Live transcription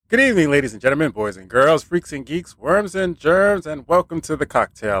Good evening, ladies and gentlemen, boys and girls, freaks and geeks, worms and germs, and welcome to the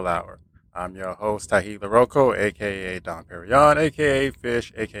Cocktail Hour. I'm your host, Tahi LaRocco, aka Don Perignon, aka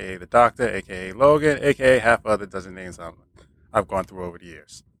Fish, aka The Doctor, aka Logan, aka half other dozen names I've gone through over the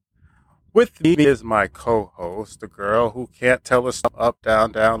years. With me is my co-host, the girl who can't tell us up,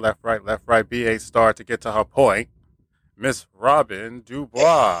 down, down, left, right, B, A star to get to her point, Miss Robin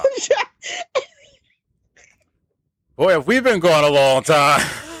Dubois. Boy, have we been going a long time.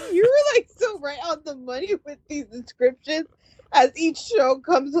 You were like so right on the money with these descriptions as each show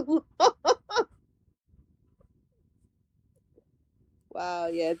comes along. Wow,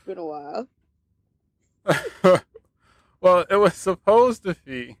 yeah, it's been a while. Well, it was supposed to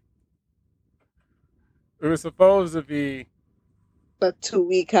be a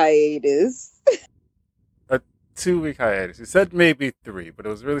 2-week hiatus. a 2-week hiatus. He said maybe 3, but it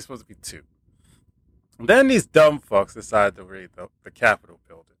was really supposed to be 2. And then these dumb fucks decided to raid the Capitol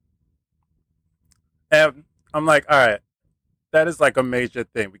building. And I'm like, all right, that is like a major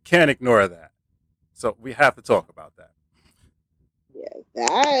thing. We can't ignore that. So we have to talk about that. Yeah,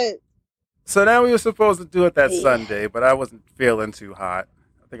 that. So now we were supposed to do it that Sunday, but I wasn't feeling too hot.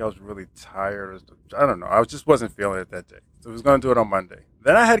 I think I was really tired. I don't know. I just wasn't feeling it that day. So we was going to do it on Monday.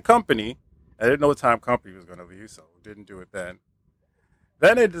 Then I had company. I didn't know what time company was going to leave, so we didn't do it then.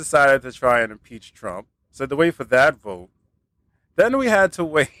 Then they decided to try and impeach Trump. So to wait for that vote. Then we had to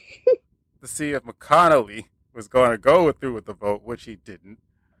wait to see if McConnell was going to go through with the vote, which he didn't.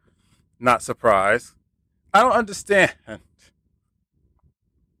 Not surprised. I don't understand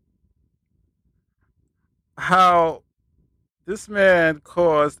how this man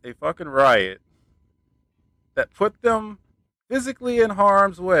caused a fucking riot that put them physically in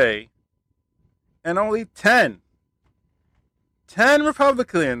harm's way, and only 10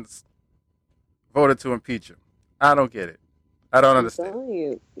 Republicans voted to impeach him. I don't get it. I don't understand. I'm telling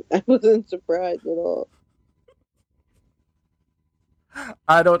you, I wasn't surprised at all.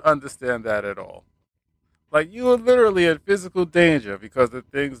 I don't understand that at all. Like, you were literally in physical danger because of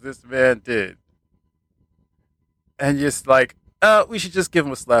the things this man did. And you're just like, we should just give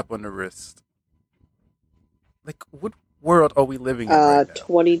him a slap on the wrist. Like, what world are we living in right now?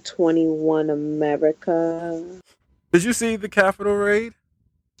 2021 America. Did you see the Capitol raid?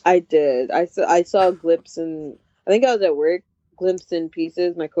 I did. I saw a glimpse, and I think I was at work, glimpse in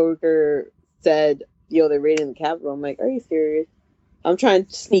pieces. My coworker said, yo, they're raiding the Capitol. I'm like, are you serious? I'm trying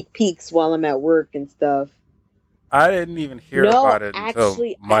to sneak peeks while I'm at work and stuff. I didn't even hear about it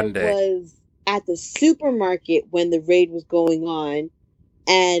until Monday. I was at the supermarket when the raid was going on,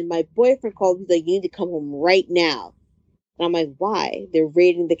 and my boyfriend called. He's like, you need to come home right now. And I'm like, why? They're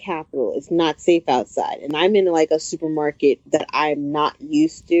raiding the Capitol. It's not safe outside. And I'm in like a supermarket that I'm not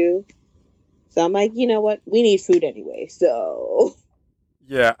used to. So I'm like, you know what? We need food anyway. So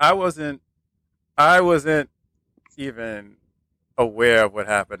yeah, I wasn't even aware of what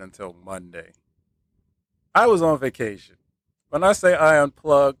happened until Monday. I was on vacation. When I say I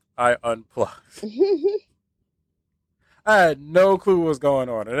unplugged, I unplugged. I had no clue what was going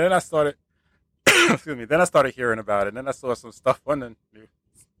on. And then I started hearing about it. And then I saw some stuff on the news.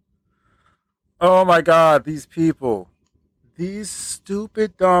 Oh my God, these people. These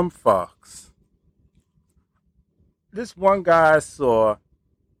stupid dumb fucks. This one guy I saw,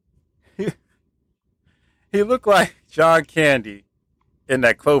 he looked like John Candy in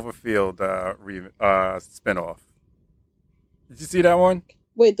that Cloverfield spinoff. Did you see that one?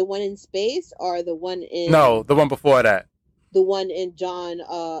 Wait, the one in space or the one in... No, the one before that. The one in John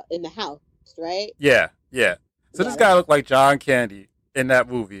in the house, right? Yeah. So this guy looked like John Candy in that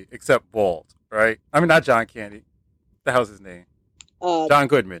movie, except bald, right? I mean, not John Candy. What the hell's his name? John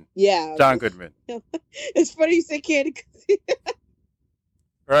Goodman. Yeah. John Goodman. It's funny you say Candy.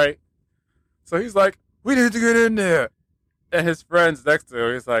 Right? So he's like, we need to get in there. And his friends next to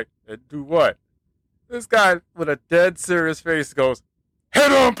him, he's like, do what? This guy with a dead serious face goes,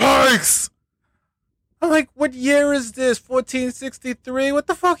 head on pikes! I'm like, what year is this? 1463? What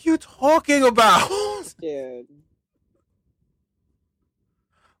the fuck are you talking about? Dude.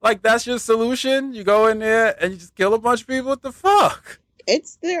 Like, that's your solution? You go in there and you just kill a bunch of people? What the fuck?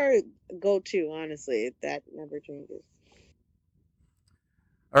 It's their go-to, honestly. That never changes.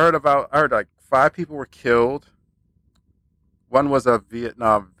 I heard like 5 people were killed. One was a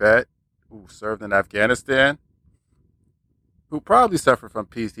Vietnam vet who served in Afghanistan, who probably suffered from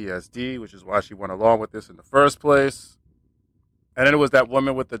PTSD, which is why she went along with this in the first place. And then it was that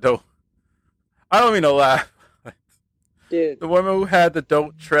woman with the dope. I don't mean to laugh. Dude. The woman who had the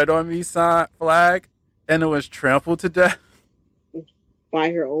 "Don't Tread on Me" flag, and it was trampled to death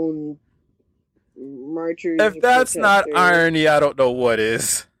by her own martyrs. If that's not irony, I don't know what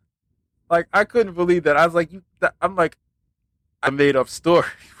is. Like, I couldn't believe that. I was like, I'm like, I made up story.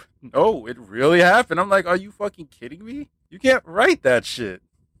 No, it really happened. I'm like, are you fucking kidding me? You can't write that shit.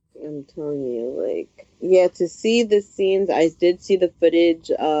 I'm telling you, like, yeah, to see the scenes, I did see the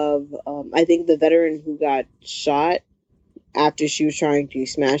footage of, I think the veteran who got shot after she was trying to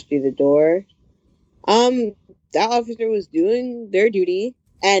smash through the door. Um, that officer was doing their duty,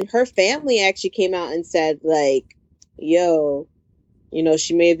 and her family actually came out and said, like, yo,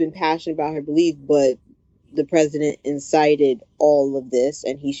 she may have been passionate about her belief, but the president incited all of this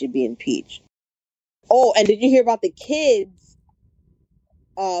and he should be impeached. Oh, and did you hear about the kids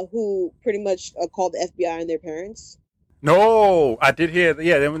who pretty much called the FBI on their parents? No, I did hear.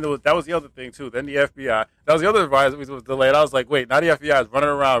 Yeah, then that was the other thing too. Then the FBI. That was the other advice was delayed. I was like, wait, now the FBI is running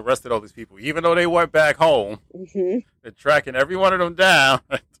around arrested all these people, even though they went back home. Mm-hmm. They're tracking every one of them down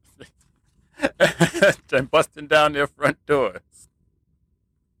and busting down their front doors.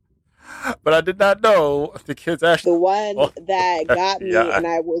 But I did not know the kids actually. The one that got me, and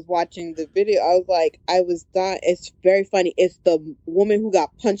I was watching the video, I was like, I was dying. It's very funny. It's the woman who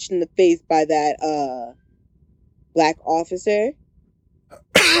got punched in the face by that black officer.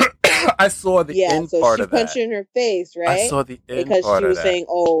 I saw the end part of that. Yeah, so she punched her in her face, right? I saw the end because part she was of that. saying,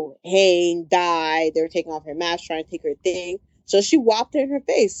 "Oh, Haing died." They were taking off her mask, trying to take her thing. So she whopped her in her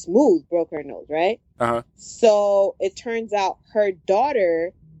face, smooth, broke her nose, right? So it turns out her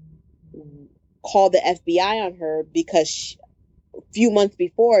daughter called the FBI on her because a few months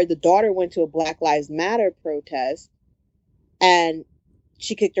before, the daughter went to a Black Lives Matter protest and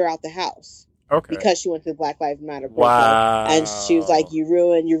she kicked her out the house. Okay. Because she went to the Black Lives Matter protest. Wow. And she was like, you're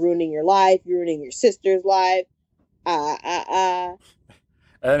ruining your life, you're ruining your sister's life. And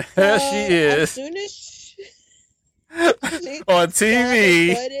here she is. As soon as she on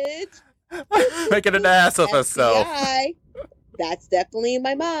TV making an ass of herself. That's definitely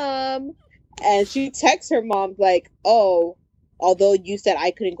my mom. And she texts her mom like, oh, although you said I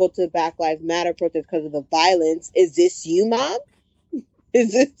couldn't go to the Black Lives Matter protest because of the violence, is this you, Mom?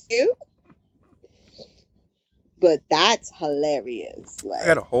 Is this you? But that's hilarious. Like, I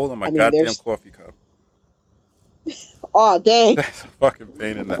got a hole in my goddamn coffee cup. Oh, dang. That's a fucking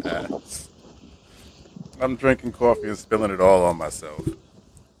pain in the ass. I'm drinking coffee and spilling it all on myself.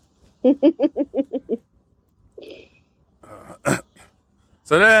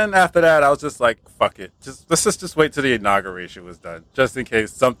 So then after that, I was just like, fuck it. Let's just wait till the inauguration was done, just in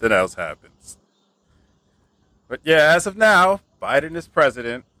case something else happens. But yeah, as of now, Biden is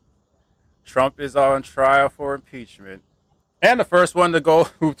president. Trump is on trial for impeachment. And the first one to go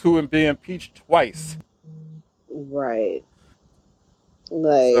to and be impeached twice. Right.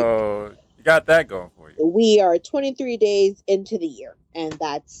 Like, so you got that going for you. We are 23 days into the year, and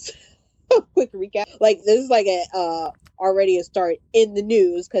that's a quick recap. Like, this is like already a start in the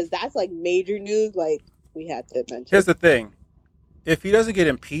news, because that's like major news. Like, we had to mention. Here's the thing: if he doesn't get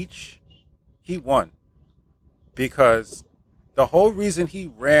impeached, he won, because the whole reason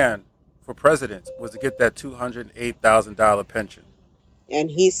he ran for president was to get that $208,000 pension, and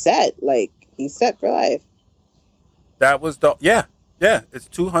he's set for life. That was it's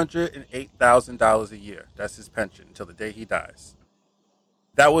 $208,000 a year. That's his pension until the day he dies.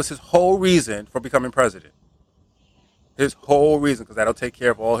 That was his whole reason for becoming president. His whole reason, because that'll take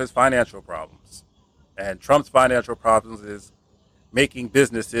care of all his financial problems. And Trump's financial problems is making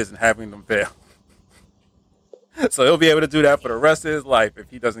businesses and having them fail. So he'll be able to do that for the rest of his life if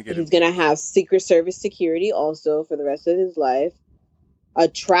he doesn't get it. He's going to have Secret Service security also for the rest of his life. A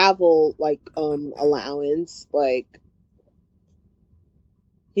travel allowance,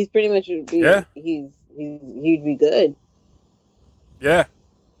 he's pretty much he'd be good. Yeah.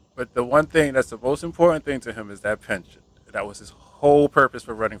 But the one thing that's the most important thing to him is that pension. That was his whole purpose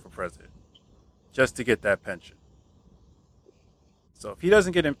for running for president. Just to get that pension. So if he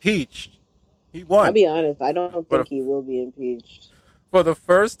doesn't get impeached, he won. I'll be honest, I don't think he will be impeached. For the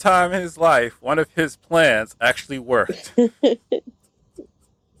first time in his life, one of his plans actually worked. It'll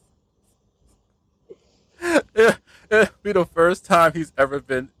be the first time he's ever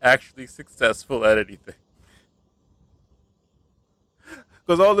been actually successful at anything.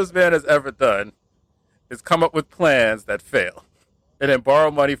 Because all this man has ever done is come up with plans that fail. And then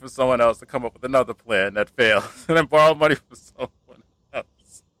borrow money from someone else to come up with another plan that fails. And then borrow money from someone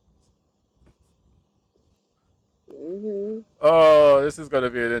else. Mm-hmm. Oh, this is going to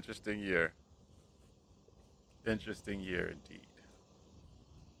be an interesting year. Interesting year indeed.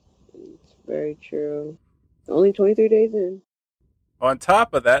 It's very true. Only 23 days in. On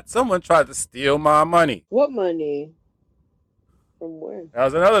top of that, someone tried to steal my money. What money? From where? That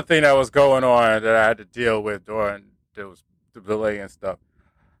was another thing that was going on that I had to deal with during the delay and stuff.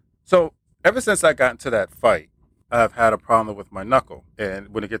 So Ever since I got into that fight, I've had a problem with my knuckle. And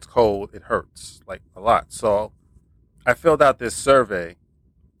when it gets cold, it hurts like a lot. So I filled out this survey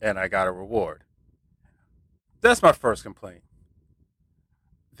and I got a reward. That's my first complaint.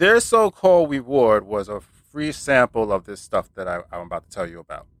 Their so called reward was a free sample of this stuff that I'm about to tell you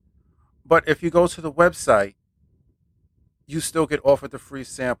about. But if you go to the website, you still get offered the free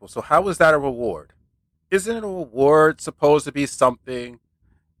sample. So how is that a reward? Isn't a reward supposed to be something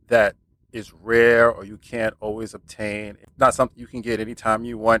that is rare or you can't always obtain? It's not something you can get anytime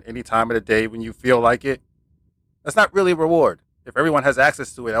you want, any time of the day when you feel like it. That's not really a reward if everyone has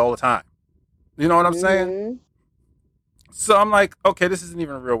access to it all the time. You know what I'm saying? Mm-hmm. So I'm like, okay, this isn't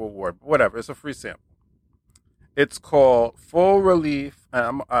even a real reward, but whatever. It's a free sample. It's called Full Relief,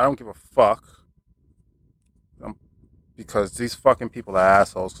 and I don't give a fuck because these fucking people are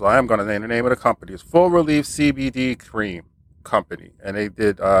assholes. So I am going to name the name of the company. It's Full Relief CBD Cream Company, and they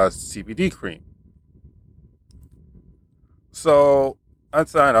did CBD cream. So I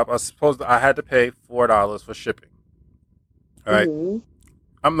signed up. I had to pay $4 for shipping. All right. Mm-hmm.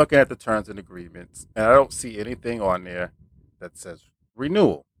 I'm looking at the terms and agreements, and I don't see anything on there that says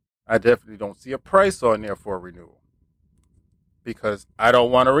renewal. I definitely don't see a price on there for a renewal because I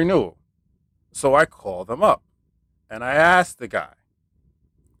don't want a renewal. So I call them up and I ask the guy,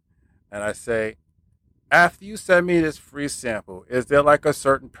 and I say, after you send me this free sample, is there like a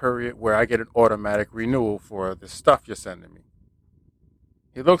certain period where I get an automatic renewal for the stuff you're sending me?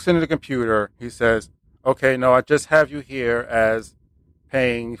 He looks into the computer. He says, okay, no, I just have you here as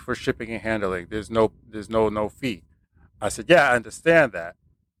paying for shipping and handling. There's no fee. I said, yeah, I understand that.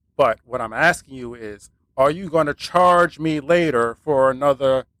 But what I'm asking you is, are you going to charge me later for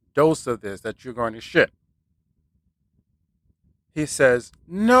another dose of this that you're going to ship? He says,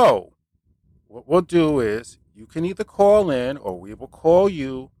 no. What we'll do is you can either call in or we will call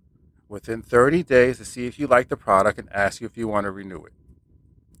you within 30 days to see if you like the product and ask you if you want to renew it.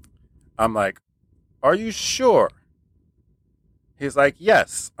 I'm like, are you sure? He's like,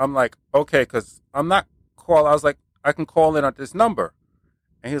 yes. I'm like, okay, because I was like, I can call in at this number.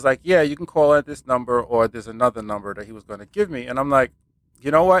 And he's like, yeah, you can call at this number or there's another number that he was going to give me. And I'm like, you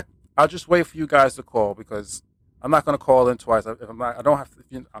know what? I'll just wait for you guys to call because I'm not going to call in twice. I'm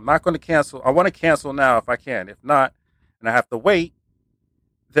not going to cancel. I want to cancel now if I can. If not, and I have to wait,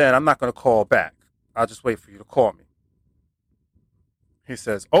 then I'm not going to call back. I'll just wait for you to call me. He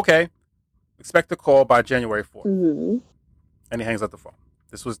says, okay, expect a call by January 4th. Mm-hmm. And he hangs up the phone.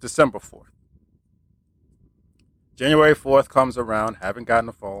 This was December 4th. January 4th comes around, haven't gotten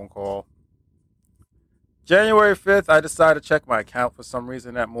a phone call. January 5th, I decide to check my account for some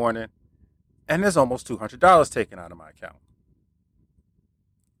reason that morning, and there's almost $200 taken out of my account.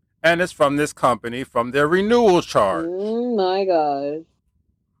 And it's from this company, from their renewal charge. Oh my God.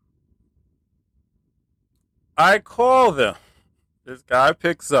 I call them. This guy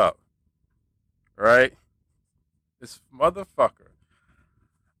picks up. Right? This motherfucker.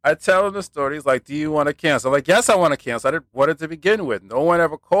 I tell him the story. He's like, do you want to cancel? I'm like, yes, I want to cancel. I didn't want it to begin with. No one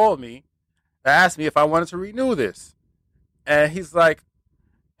ever called me to ask me if I wanted to renew this. And he's like,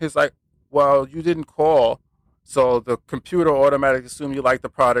 well, you didn't call, so the computer automatically assumed you liked the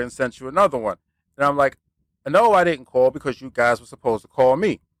product and sent you another one. And I'm like, no, I didn't call because you guys were supposed to call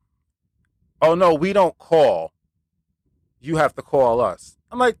me. Oh, no, we don't call. You have to call us.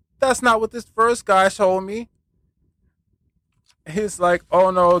 I'm like, that's not what this first guy told me. He's like, oh,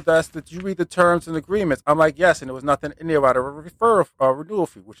 no, did you read the terms and agreements? I'm like, yes, and there was nothing in there about a renewal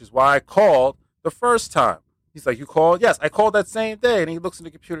fee, which is why I called the first time. He's like, you called? Yes, I called that same day. And he looks in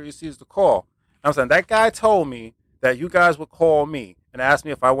the computer, he sees the call. And I'm saying, that guy told me that you guys would call me and ask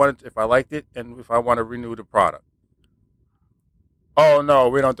me if I liked it, and if I want to renew the product. Oh, no,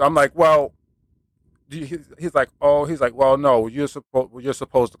 we don't. I'm like, well, he's like, well, no, you're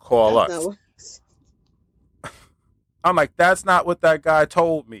supposed to call us. I'm like, that's not what that guy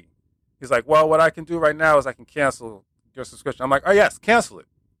told me. He's like, well, what I can do right now is I can cancel your subscription. I'm like, oh, yes, cancel it.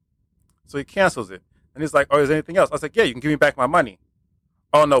 So he cancels it. And he's like, oh, is there anything else? I was like, yeah, you can give me back my money.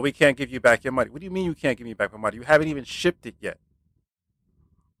 Oh, no, we can't give you back your money. What do you mean you can't give me back my money? You haven't even shipped it yet.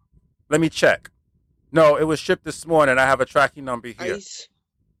 Let me check. No, it was shipped this morning. I have a tracking number here.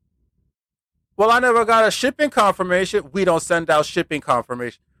 Well, I never got a shipping confirmation. We don't send out shipping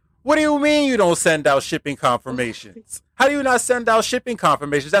confirmation. What do you mean you don't send out shipping confirmations? How do you not send out shipping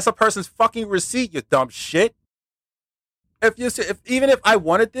confirmations? That's a person's fucking receipt, you dumb shit. Even if I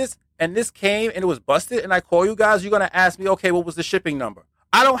wanted this and this came and it was busted and I call you guys, you're going to ask me, okay, what was the shipping number?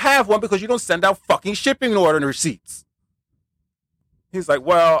 I don't have one because you don't send out fucking shipping order and receipts. He's like,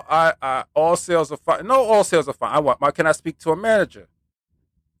 well, I all sales are fine. No, all sales are fine. Can I speak to a manager?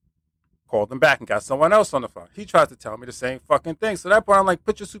 Called them back and got someone else on the phone. He tries to tell me the same fucking thing. So at that point, I'm like,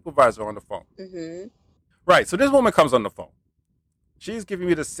 put your supervisor on the phone. Mm-hmm. Right. So this woman comes on the phone. She's giving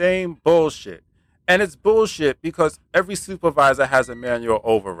me the same bullshit. And it's bullshit because every supervisor has a manual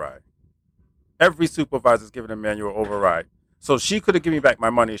override. Every supervisor is giving a manual override. So she could have given me back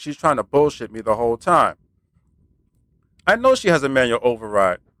my money. She's trying to bullshit me the whole time. I know she has a manual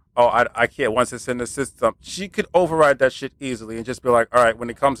override. Oh, I can't. Once it's in the system, she could override that shit easily and just be like, all right, when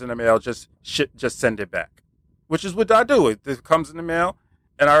it comes in the mail, just send it back. Which is what I do. It comes in the mail,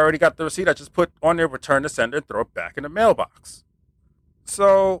 and I already got the receipt. I just put on there, return to sender, and throw it back in the mailbox.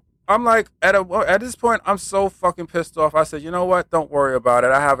 So I'm like, at this point, I'm so fucking pissed off. I said, you know what? Don't worry about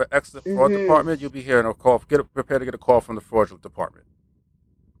it. I have an excellent fraud department. You'll be hearing a call. Prepare to get a call from the fraudulent department.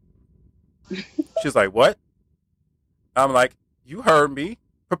 She's like, what? I'm like, you heard me.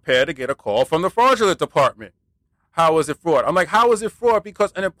 Prepare to get a call from the fraudulent department. How is it fraud? I'm like, how is it fraud?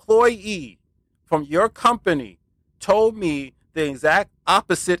 Because an employee from your company told me the exact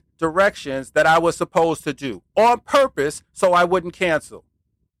opposite directions that I was supposed to do on purpose so I wouldn't cancel.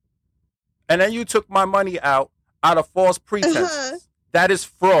 And then you took my money out of false pretenses. That is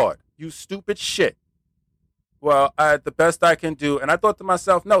fraud. You stupid shit. Well, the best I can do, and I thought to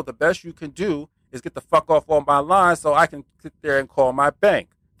myself, no, the best you can do is get the fuck off on my line so I can sit there and call my bank.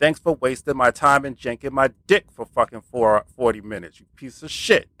 Thanks for wasting my time and janking my dick for fucking 40 minutes, you piece of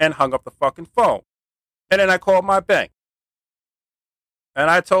shit. And hung up the fucking phone. And then I called my bank. And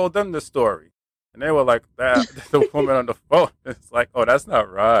I told them the story. And they were like, the woman on the phone. It's like, oh, that's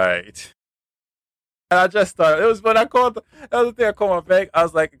not right. And I just thought, it was when I called, the other thing I called my bank. I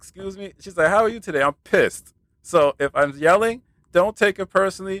was like, excuse me. She's like, how are you today? I'm pissed. So if I'm yelling, don't take it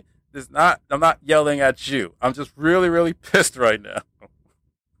personally. I'm not yelling at you. I'm just really, really pissed right now.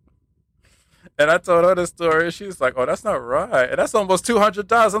 And I told her the story. She was like, oh, that's not right. And that's almost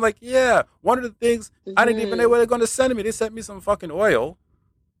 $200. I'm like, yeah. One of the things, I didn't even know where they're going to send me. They sent me some fucking oil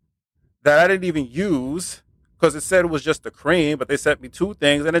that I didn't even use because it said it was just the cream, but they sent me 2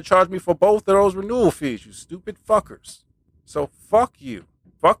 things and they charged me for both of those renewal fees, you stupid fuckers. So fuck you.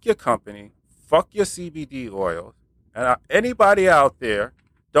 Fuck your company. Fuck your CBD oil. And anybody out there,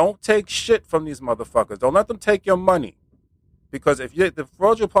 don't take shit from these motherfuckers. Don't let them take your money. Because if the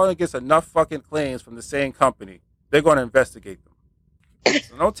fraudulent partner gets enough fucking claims from the same company, they're going to investigate them.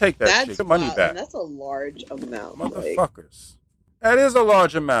 So don't take that shit. Your money back. That's a large amount. Motherfuckers. That is a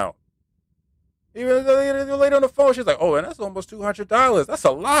large amount. Even the lady on the phone, she's like, oh, and that's almost $200. That's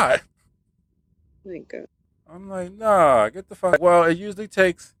a lot. Thank God. I'm like, nah, get the fuck. Well, it usually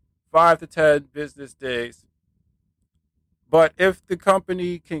takes 5 to 10 business days. But if the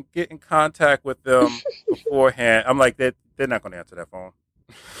company can get in contact with them beforehand, I'm like, they're not going to answer that phone.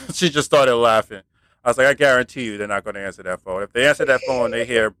 She just started laughing. I was like, I guarantee you they're not going to answer that phone. If they answer that phone and they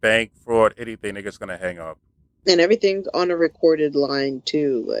hear bank, fraud, anything, they're just going to hang up. And everything's on a recorded line,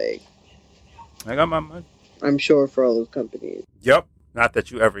 too. Like, I got my money. I'm sure for all those companies. Yep. Not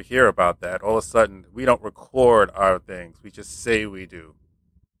that you ever hear about that. All of a sudden, we don't record our things. We just say we do.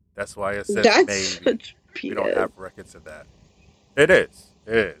 That's why it says maybe. We don't have records of that. It is.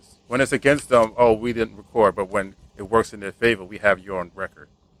 It is. When it's against them, oh, we didn't record. But when it works in their favor, we have you on record.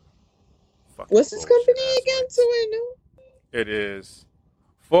 Fucking what's this company again? So I know. It is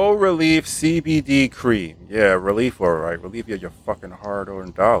Full Relief CBD Cream. Yeah, relief, all right. Relief you your fucking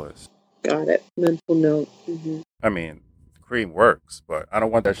hard-earned dollars. Got it. Mental note. Mm-hmm. I mean, the cream works, but I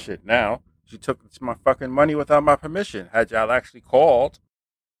don't want that shit now. She took my fucking money without my permission. Had y'all actually called.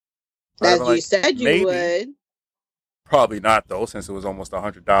 As you said you would. Probably not, though, since it was almost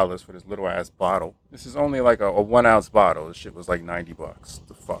 $100 for this little-ass bottle. This is only like a 1-ounce bottle. This shit was like $90.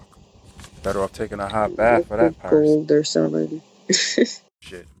 The fuck? Better off taking a hot bath for that person. Gold or something.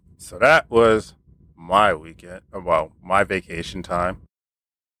 Shit. So that was my weekend. Well, my vacation time.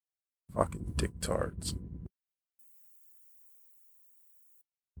 Fucking dicktards.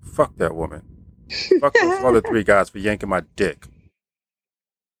 Fuck that woman. Fuck those other 3 guys for yanking my dick.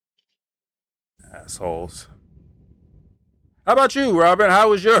 Assholes. How about you, Robin?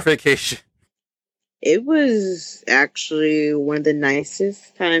 How was your vacation? It was actually one of the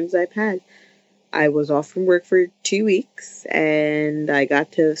nicest times I've had. I was off from work for 2 weeks, and I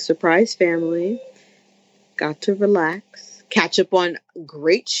got to surprise family, got to relax, catch up on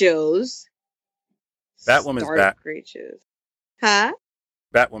great shows. Batwoman's back. Great shows. Huh?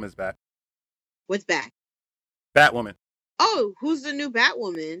 Batwoman's back. What's back? Batwoman. Oh, who's the new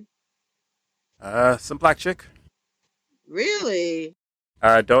Batwoman? Some black chick. Really?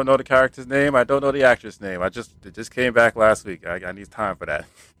 I don't know the character's name. I don't know the actress' name. It just came back last week. I need time for that.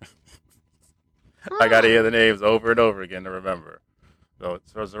 I got to hear the names over and over again to remember. So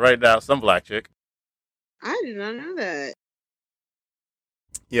it's right now some black chick. I did not know that.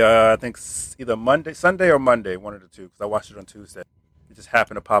 Yeah, I think either Sunday or Monday, one of the two, because I watched it on Tuesday. It just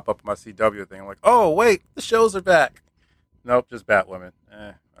happened to pop up on my CW thing. I'm like, oh wait, the shows are back. Nope, just Batwoman.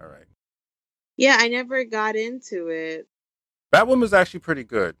 All right. Yeah, I never got into it. Batwoman's actually pretty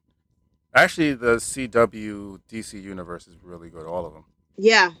good. Actually, the CW DC universe is really good. All of them.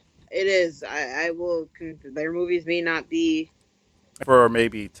 Yeah, it is. I will. Their movies may not be. For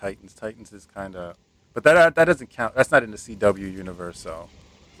maybe Titans. Titans is kind of, but that doesn't count. That's not in the CW universe, so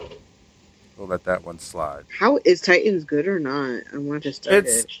we'll let that one slide. How is Titans good or not? I want to start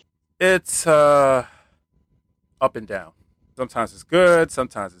it. It's up and down. Sometimes it's good,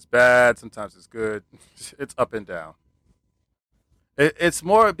 sometimes it's bad, sometimes it's good. It's up and down. It's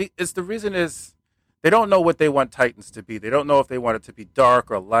more. It's the reason is they don't know what they want Titans to be. They don't know if they want it to be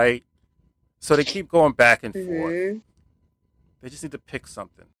dark or light, so they keep going back and forth. They just need to pick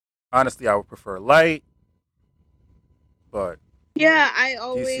something. Honestly, I would prefer light, but yeah, I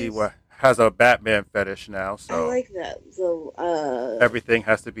always DC has a Batman fetish now, so I like that. So everything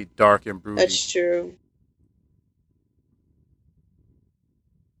has to be dark and broody. That's true.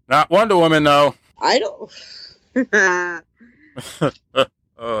 Not Wonder Woman, though. I don't.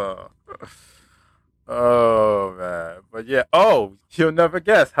 Oh man, but yeah. Oh, you'll never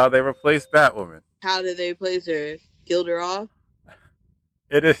guess how they replaced Batwoman. How did they replace her? Killed her off?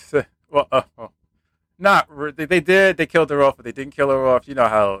 It is not. They did. They killed her off, but they didn't kill her off. You know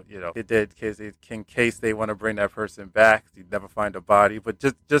how they did in case they want to bring that person back. You never find a body, but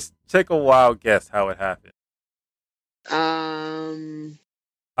just take a wild guess how it happened.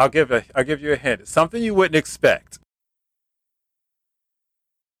 I'll give you a hint. It's something you wouldn't expect.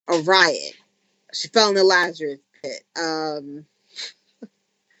 A riot. She fell in the Lazarus pit. I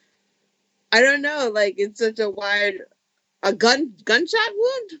don't know. Like, it's such a gunshot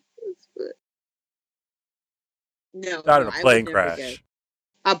wound. No, Not in a plane crash.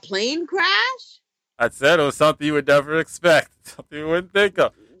 A plane crash? I said it was something you would never expect. Something you wouldn't think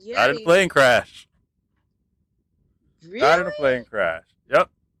of. Yeah, not in a plane crash. Really? Not in a plane crash. Yep.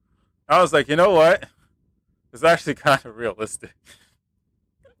 I was like, you know what? It's actually kind of realistic.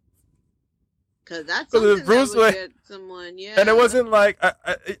 Because that's something Bruce that would get someone, yeah. And it wasn't like,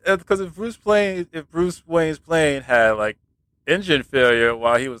 because if Bruce Wayne's plane had like engine failure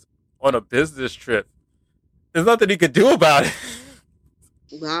while he was on a business trip, there's nothing he could do about it.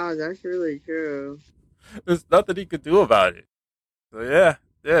 Wow, that's really true. There's nothing he could do about it. So yeah,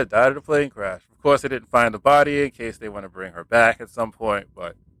 died in a plane crash. Of course, they didn't find the body in case they want to bring her back at some point,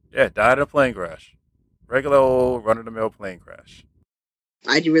 but yeah, died in a plane crash. Regular old run-of-the-mill plane crash.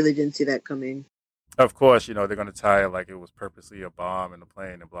 I really didn't see that coming. Of course, they're going to tie it like it was purposely a bomb in the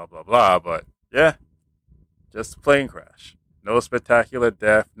plane and blah, blah, blah. But yeah, just a plane crash. No spectacular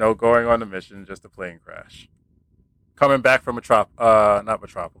death, no going on a mission, just a plane crash. Coming back from not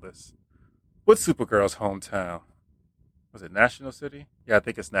Metropolis. What's Supergirl's hometown? Was it National City? Yeah, I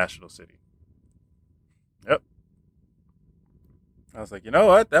think it's National City. Yep. I was like, you know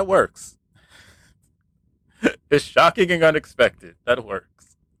what? That works. It's shocking and unexpected. That works.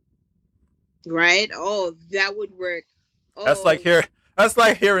 Right? Oh, that would work. Oh. That's like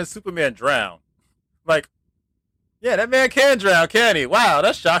hearing Superman drown. Like, yeah, that man can drown, can he? Wow,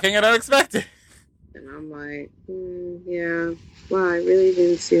 that's shocking and unexpected. And I'm like, yeah. Wow, I really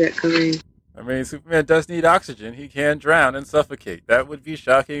didn't see that coming. I mean, Superman does need oxygen. He can drown and suffocate. That would be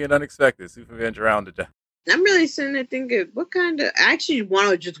shocking and unexpected. Superman drowned to death. I'm really sitting there thinking, what kind of... I actually want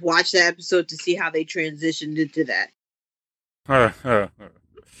to just watch that episode to see how they transitioned into that.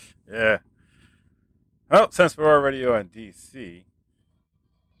 Yeah. Well, since we're already on DC,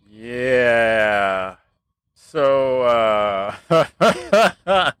 yeah. So,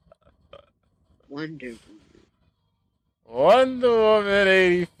 Wonder Woman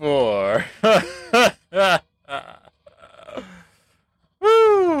 84.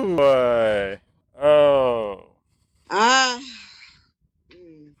 Woo, boy. Oh.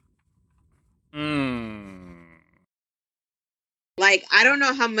 Like, I don't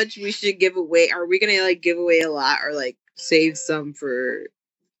know how much we should give away. Are we gonna like give away a lot or like save some to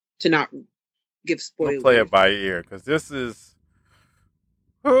not give spoilers? We'll play it by ear because this is,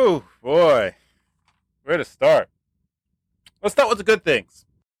 oh boy, where to start? Let's start with the good things.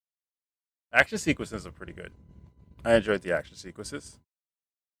 Action sequences are pretty good. I enjoyed the action sequences.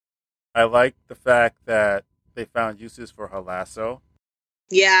 I like the fact that they found uses for her lasso.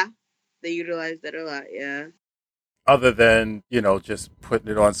 Yeah, they utilized that a lot. Yeah. Other than, just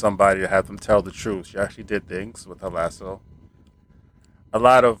putting it on somebody to have them tell the truth. She actually did things with her lasso. A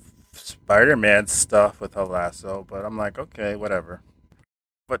lot of Spider-Man stuff with her lasso, but I'm like, okay, whatever.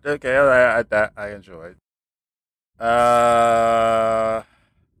 But okay, that I enjoyed. Uh,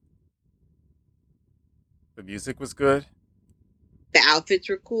 the music was good. The outfits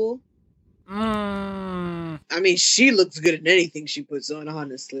were cool. Mm, I mean, she looks good in anything she puts on,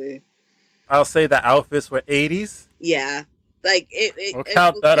 honestly. I'll say the outfits were 80s. Yeah. Like, it, We'll it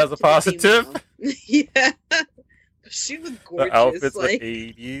count will that tip as a to the positive. female. Yeah. She was The gorgeous. outfits were Like,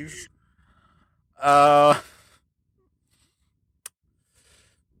 80s. Uh,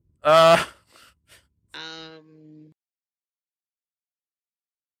 uh, um,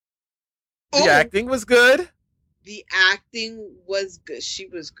 the acting was good. The acting was good. She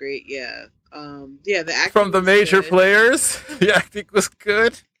was great. Yeah. Yeah. The acting From the was major good. players, the acting was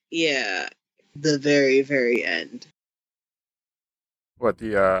good. Yeah. The very, very end. What,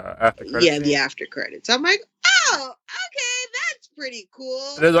 the after credits? Yeah, scene? the after credits. I'm like, oh, okay, that's pretty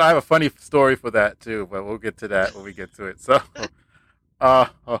cool. I have a funny story for that too, but we'll get to that when we get to it. So,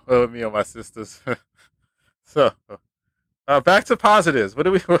 me and my sisters. So, back to positives. What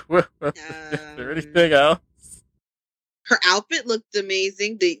do we? Is there anything else? Her outfit looked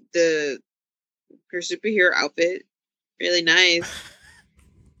amazing. Her superhero outfit, really nice.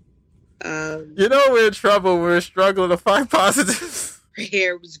 You know, we're in trouble. We're struggling to find positives. Her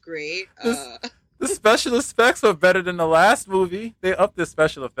hair was great. The special effects were better than the last movie. They upped the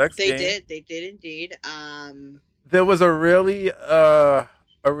special effects. They did indeed. There was a really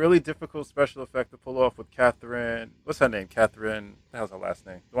difficult special effect to pull off with Catherine. What's her name? Catherine. What the hell's her last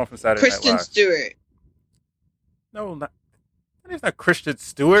name? The one from Saturday Night Live. Kristen Stewart. No, not. Her name's not Kristen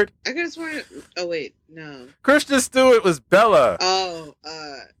Stewart. I could have sworn. Oh wait, no. Kristen Stewart was Bella. Oh,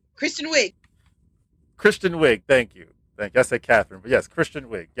 Kristen Wiig. Kristen Wiig. Thank you. I said Catherine, but yes, Kristen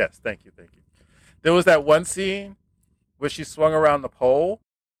Wiig. Yes, thank you. There was that one scene where she swung around the pole.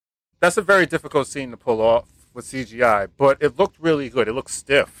 That's a very difficult scene to pull off with CGI, but it looked really good. It looked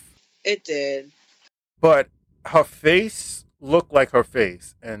stiff. It did. But her face looked like her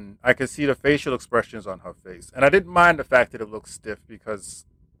face, and I could see the facial expressions on her face. And I didn't mind the fact that it looked stiff because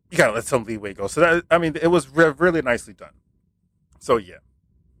you gotta let some leeway go. So it was really nicely done. So yeah,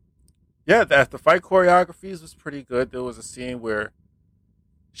 the fight choreographies was pretty good. There was a scene where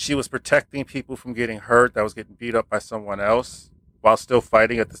she was protecting people from getting hurt that was getting beat up by someone else while still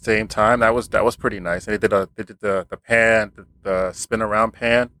fighting at the same time. That was pretty nice. And they did the pan, the spin around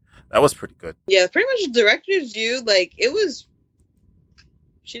pan. That was pretty good. Yeah, pretty much the director's view. Like, it was.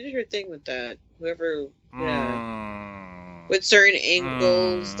 She did her thing with that. Whoever, with certain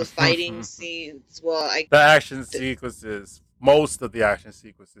angles, the fighting scenes. Well, the action sequences. Most of the action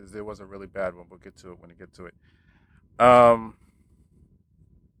sequences. There was a really bad one. We'll get to it when we get to it. I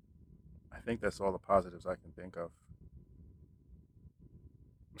think that's all the positives I can think of.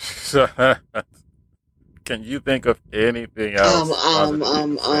 Can you think of anything else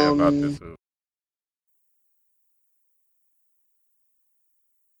about this movie?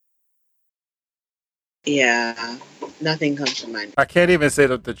 Yeah, nothing comes to mind. I can't even say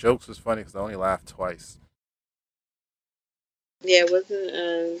that the jokes was funny because I only laughed twice. Yeah, it wasn't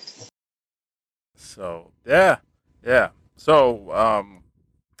as. So yeah. So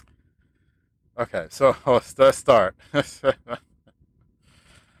okay. So let's start.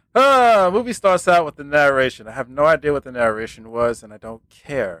 Movie starts out with the narration. I have no idea what the narration was, and I don't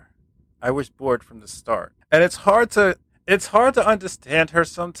care. I was bored from the start, and it's hard to understand her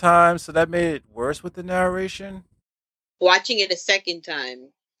sometimes. So that made it worse with the narration. Watching it a second time,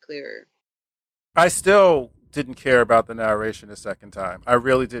 clearer. I still didn't care about the narration a second time. I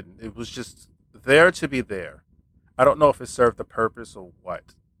really didn't. It was just there to be there. I don't know if it served a purpose or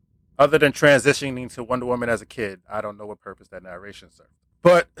what. Other than transitioning to Wonder Woman as a kid, I don't know what purpose that narration served.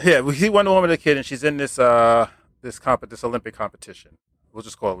 But yeah, we see Wonder Woman as a kid, and she's in this Olympic competition. We'll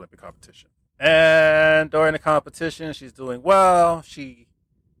just call it Olympic competition. And during the competition, she's doing well. She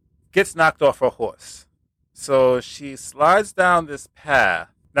gets knocked off her horse. So she slides down this path.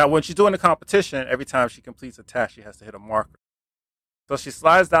 Now, when she's doing the competition, every time she completes a task, she has to hit a marker. So she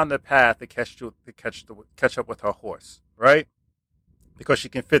slides down the path to catch up with her horse, right? Because she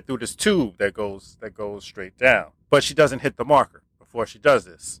can fit through this tube that goes straight down. But she doesn't hit the marker before she does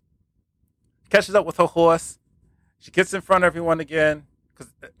this. Catches up with her horse. She gets in front of everyone again.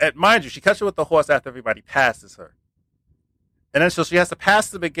 Because, mind you, she catches up with the horse after everybody passes her. And then so she has to pass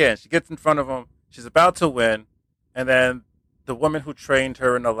them again. She gets in front of them. She's about to win. And then the woman who trained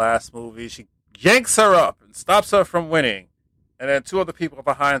her in the last movie, she yanks her up and stops her from winning. And then two other people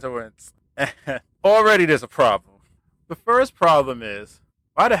behind her. And already there's a problem. The first problem is,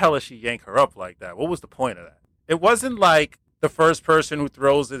 why the hell did she yank her up like that? What was the point of that? It wasn't like the first person who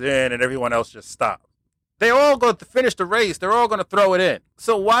throws it in and everyone else just stopped. They all going to finish the race. They're all going to throw it in.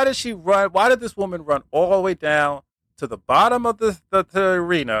 So why did she run? Why did this woman run all the way down to the bottom of the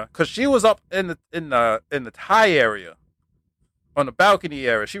arena? Because she was up in the high area, on the balcony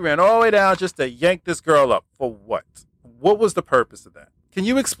area. She ran all the way down just to yank this girl up. For what? What was the purpose of that? Can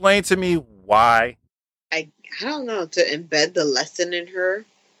you explain to me why? I don't know, to embed the lesson in her,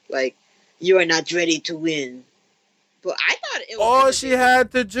 like, you are not ready to win. But I thought it was all she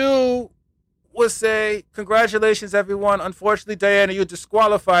had to do was say, "Congratulations, everyone. Unfortunately, Diana, you're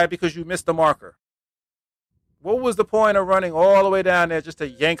disqualified because you missed the marker." What was the point of running all the way down there just to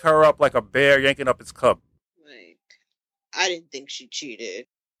yank her up like a bear yanking up its cub? Like, I didn't think she cheated.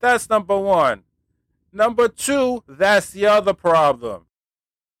 That's number one. Number two, that's the other problem.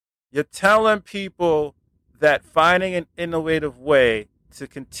 You're telling people that finding an innovative way to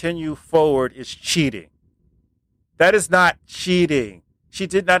continue forward is cheating. That is not cheating. She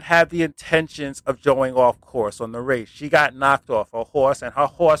did not have the intentions of going off course on the race. She got knocked off her horse and her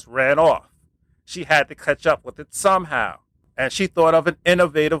horse ran off. She had to catch up with it somehow. And she thought of an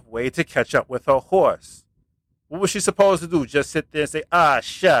innovative way to catch up with her horse. What was she supposed to do? Just sit there and say, "Ah,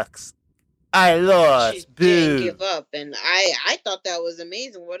 shucks, I lost." She didn't give up. And I thought that was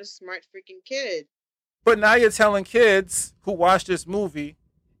amazing. What a smart freaking kid. But now you're telling kids who watch this movie,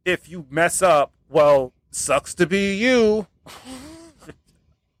 if you mess up, well, sucks to be you.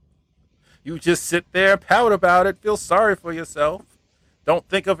 You just sit there and pout about it, feel sorry for yourself. Don't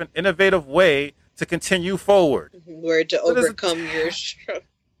think of an innovative way to continue forward. Where to overcome your struggle.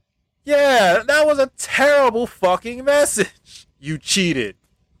 Yeah, that was a terrible fucking message. You cheated.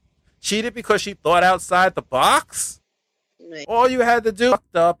 Cheated because she thought outside the box? Right. All you had to do,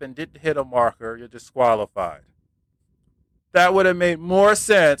 fucked up and didn't hit a marker, you're disqualified. That would have made more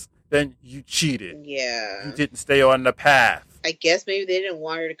sense than you cheated. Yeah. You didn't stay on the path. I guess maybe they didn't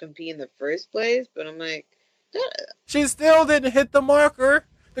want her to compete in the first place, but I'm like, she still didn't hit the marker.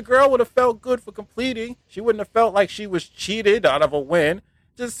 The girl would have felt good for completing. She wouldn't have felt like she was cheated out of a win.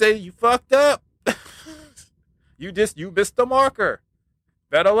 Just say, "You fucked up. You missed the marker.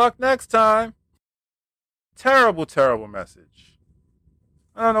 Better luck next time." Terrible, terrible message.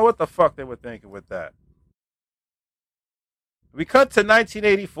 I don't know what the fuck they were thinking with that. We cut to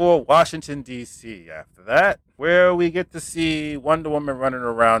 1984, Washington, D.C. after that, where we get to see Wonder Woman running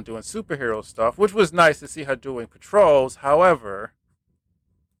around doing superhero stuff, which was nice to see her doing patrols. However,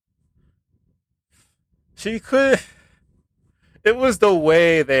 it was the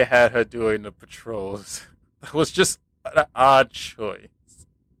way they had her doing the patrols. It was just an odd choice.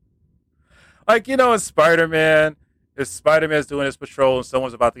 Like, in Spider-Man, if Spider-Man's doing his patrol and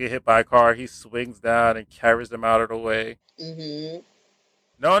someone's about to get hit by a car, he swings down and carries them out of the way. Mm-hmm.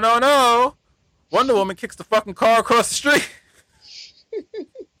 No. Wonder Woman kicks the fucking car across the street.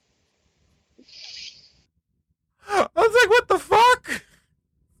 I was like, what the fuck?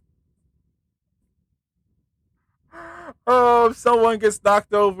 Oh, if someone gets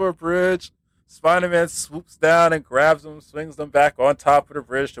knocked over a bridge, Spider-Man swoops down and grabs them, swings them back on top of the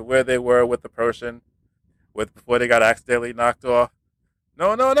bridge to where they were with the person before they got accidentally knocked off.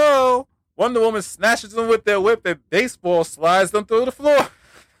 No. Wonder Woman snatches them with their whip and baseball slides them through the floor.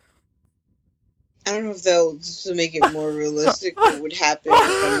 I don't know if they'll just to make it more realistic what would happen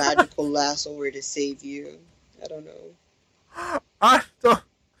if a magical lasso were to save you. I don't know.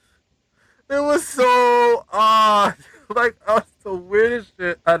 It was so odd. Like, that was the weirdest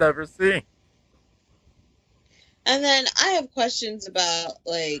shit I'd ever seen. And then I have questions about,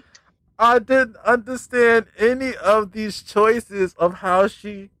 like, I didn't understand any of these choices of how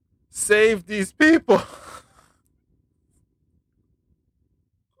she saved these people.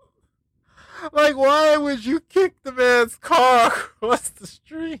 Like, why would you kick the man's car across the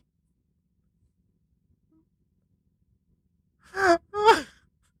street?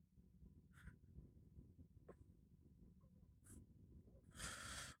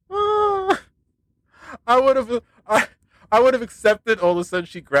 I would have accepted. All of a sudden,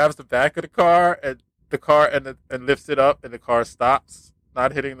 she grabs the back of the car and lifts it up, and the car stops,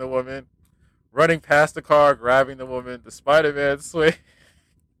 not hitting the woman. Running past the car, grabbing the woman. The Spider-Man swing.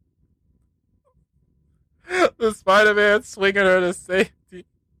 The Spider-Man swinging her to safety.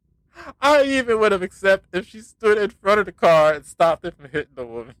 I even would have accepted if she stood in front of the car and stopped it from hitting the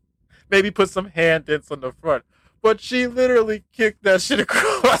woman. Maybe put some hand dents on the front. But she literally kicked that shit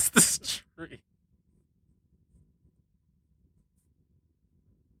across the street.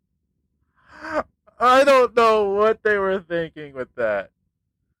 I don't know what they were thinking with that.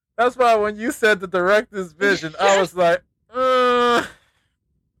 That's why when you said the director's vision, I was like,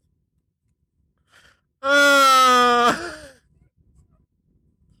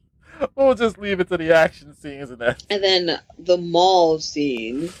 We'll just leave it to the action scenes and that. And then the mall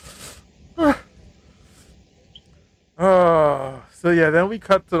scene. Oh, so yeah, then we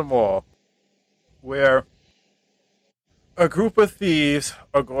cut to the mall where a group of thieves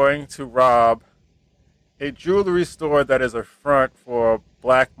are going to rob a jewelry store that is a front for a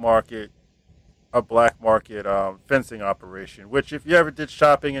black market fencing operation. Which, if you ever did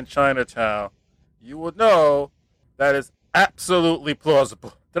shopping in Chinatown, you would know that is absolutely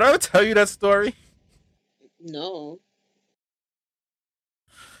plausible. Did I ever tell you that story? No.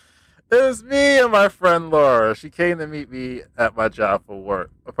 It was me and my friend Laura. She came to meet me at my job for work,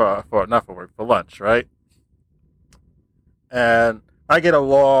 for not for work, for lunch, right? And I get a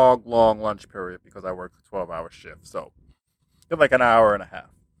long, long lunch period because I work a 12-hour shift. So get like an hour and a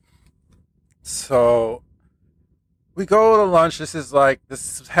half. So we go to lunch.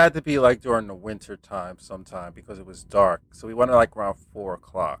 This had to be like during the winter time sometime because it was dark. So we went at like around 4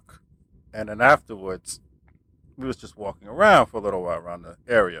 o'clock. And then afterwards, we was just walking around for a little while around the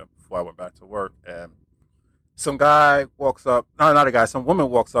area before I went back to work. And some guy walks up, no, not a guy, some woman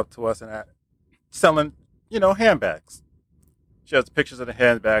walks up to us and selling, handbags. She has pictures of the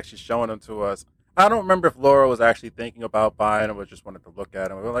handbags. She's showing them to us. I don't remember if Laura was actually thinking about buying them or just wanted to look at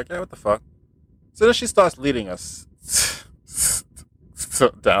them. We were like, yeah, what the fuck? So then she starts leading us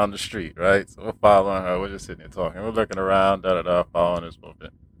down the street, right? So we're following her. We're just sitting there talking. We're looking around, following this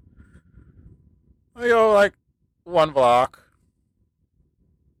movement. We go like 1 block,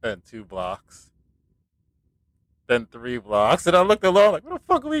 then 2 blocks, then 3 blocks. And I looked at Laura like, where the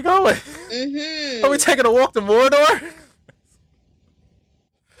fuck are we going? Mm-hmm. Are we taking a walk to Mordor?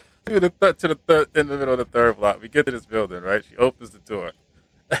 In the middle of the 3rd block. We get to this building, right? She opens the door.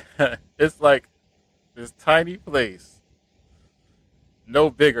 It's like this tiny place, no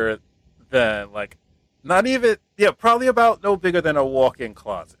bigger than like, not even, yeah, probably about no bigger than a walk-in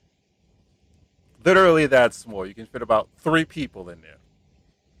closet. Literally that small. You can fit about 3 people in there.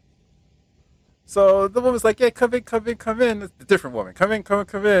 So the woman's like, yeah, come in. It's a different woman. Come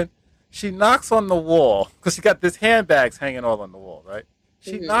in. She knocks on the wall because she got this handbags hanging all on the wall, right?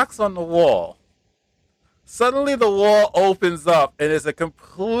 She knocks on the wall. Suddenly the wall opens up and there's a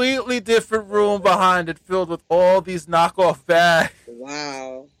completely different room behind it filled with all these knockoff bags.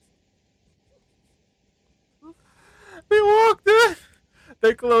 Wow. We walked in.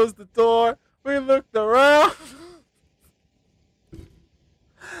 They closed the door. We looked around.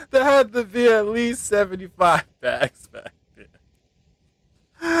 There had to be at least 75 bags back there.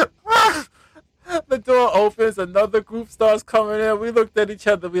 The door opens, another group starts coming in. We looked at each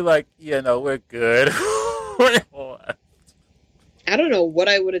other, we like, yeah, no, we're good. I don't know what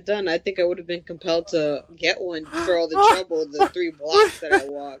I would have done. I think I would have been compelled to get one for all the trouble, the 3 blocks that I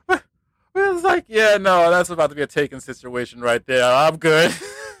walked. We was like, yeah, no, that's about to be a taken situation right there. I'm good.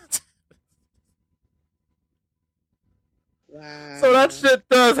 Wow. So that shit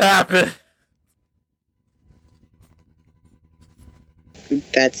does happen.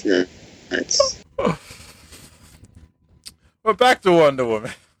 That's nuts. But back to Wonder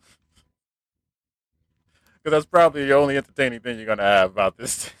Woman. Because that's probably the only entertaining thing you're going to have about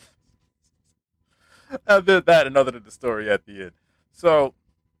this. Other than that and other than the story at the end. So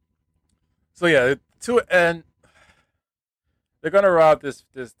yeah, and they're going to rob this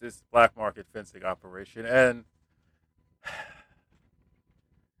black market fencing operation. And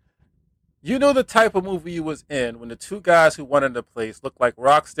you know the type of movie you was in when the 2 guys who went into place looked like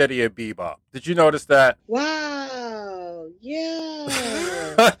Rocksteady and Bebop. Did you notice that? Wow.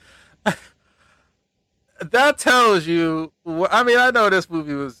 Yeah. That tells you. I mean, I know this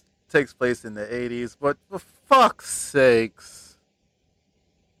movie takes place in the 80s, but for fuck's sakes,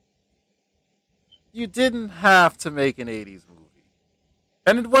 you didn't have to make an 80s movie.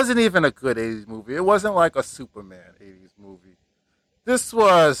 And it wasn't even a good 80s movie. It wasn't like a Superman 80s movie. This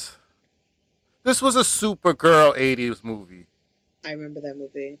was a Supergirl 80s movie. I remember that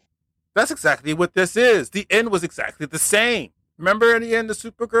movie. That's exactly what this is. The end was exactly the same. Remember in the end, the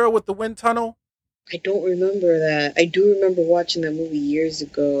Supergirl with the wind tunnel? I don't remember that. I do remember watching that movie years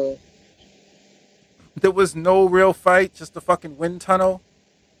ago. There was no real fight, just a fucking wind tunnel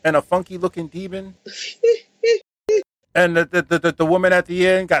and a funky looking demon. And the woman at the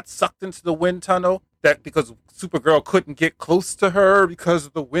end got sucked into the wind tunnel because Supergirl couldn't get close to her because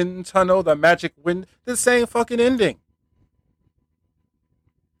of the wind tunnel, the magic wind. The same fucking ending.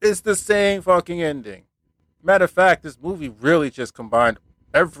 It's the same fucking ending. Matter of fact, this movie really just combined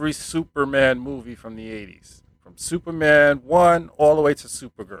every Superman movie from the 80s. From Superman 1 all the way to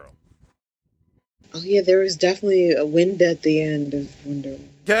Supergirl. Oh yeah, there was definitely a wind at the end of Wonder Woman.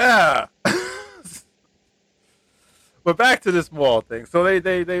 Yeah. But back to this mall thing. So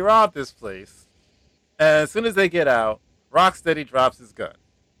they rob this place. And as soon as they get out, Rocksteady drops his gun.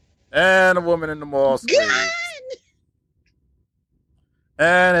 And a woman in the mall screams.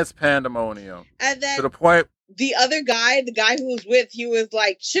 And it's pandemonium. And then to the point. The other guy, the guy who was with, he was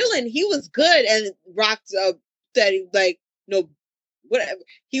like chilling. He was good. And Rock said, like, no, whatever.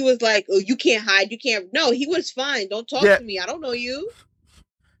 He was like, oh, you can't hide. You can't. No, he was fine. Don't talk to me. I don't know you.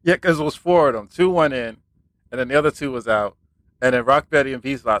 Yeah, because it was 4 of them. 2 went in, and then the other 2 was out. And then Rock Betty and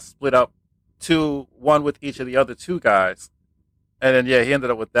Vizsla split up 2, 1 with each of the other 2 guys. And then, yeah, he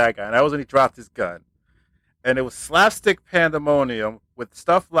ended up with that guy. And that was when he dropped his gun. And it was slapstick pandemonium with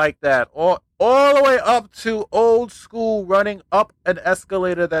stuff like that, all the way up to old school running up an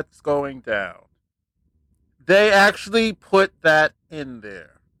escalator that's going down. They actually put that in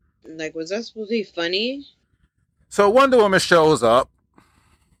there. Like, was that supposed to be funny? So Wonder Woman shows up,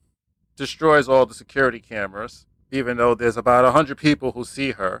 destroys all the security cameras, even though there's about 100 people who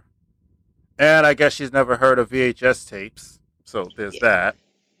see her. And I guess she's never heard of VHS tapes, so there's that.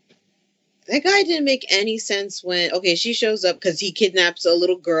 That guy didn't make any sense when, okay, she shows up because he kidnaps a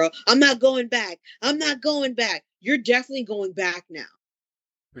little girl. I'm not going back. I'm not going back. You're definitely going back now.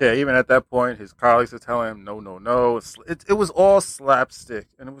 Yeah, even at that point, his colleagues are telling him, no. It was all slapstick,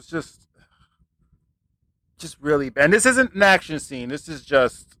 and it was just really bad. And this isn't an action scene. This is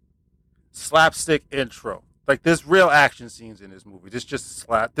just slapstick intro. Like, there's real action scenes in this movie. This is just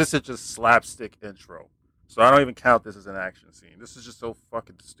slapstick intro. So I don't even count this as an action scene. This is just so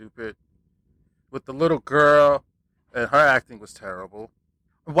fucking stupid. With the little girl, and her acting was terrible.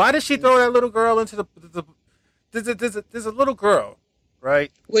 Why did she throw that little girl into the there's a little girl,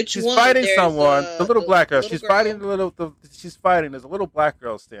 right? She's one? Fighting There's someone. The little black girl. She's girl. fighting she's fighting. There's a little black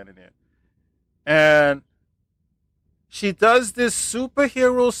girl standing there. And she does this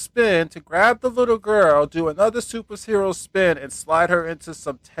superhero spin to grab the little girl, do another superhero spin, and slide her into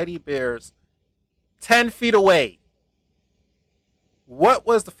some teddy bears 10 feet away. What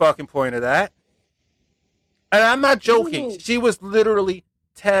was the fucking point of that? And I'm not joking. She was literally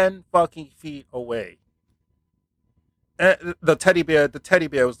 10 fucking feet away. And the teddy bear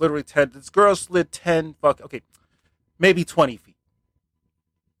was literally 10. This girl slid 10 maybe 20 feet.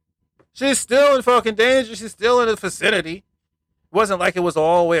 She's still in fucking danger. She's still in the vicinity. It wasn't like it was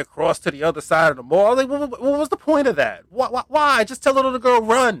all the way across to the other side of the mall. Like, what was the point of that? Why? Just tell the little girl,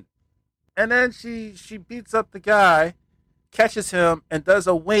 run. And then she beats up the guy, catches him, and does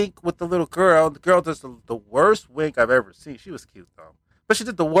a wink with the little girl. The girl does the worst wink I've ever seen. She was cute, though. But she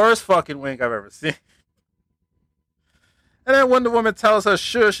did the worst fucking wink I've ever seen. And then Wonder Woman tells her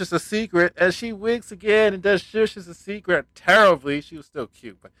shush is a secret, and she winks again and does shush is a secret terribly. She was still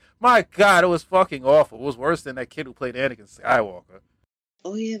cute, but my God, it was fucking awful. It was worse than that kid who played Anakin Skywalker.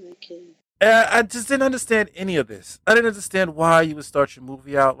 Oh yeah, that kid. And I just didn't understand any of this. I didn't understand why you would start your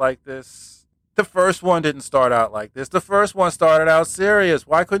movie out like this. The first one didn't start out like this. The first one started out serious.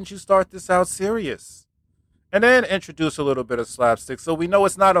 Why couldn't you start this out serious? And then introduce a little bit of slapstick so we know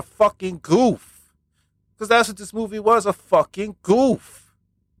it's not a fucking goof. Because that's what this movie was, a fucking goof.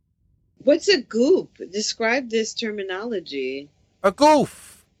 What's a goof? Describe this terminology. A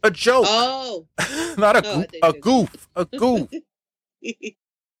goof. A joke. Oh. Not a goof. A goof. A goof.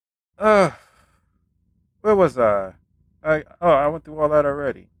 Where was I? I went through all that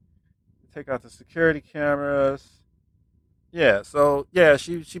already. Take out the security cameras. Yeah, so, yeah,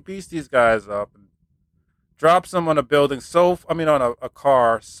 she beats these guys up and drops them on a building on a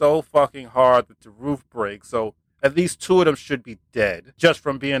car so fucking hard that the roof breaks. So at least 2 of them should be dead just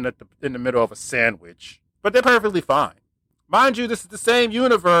from being in the middle of a sandwich. But they're perfectly fine. Mind you, this is the same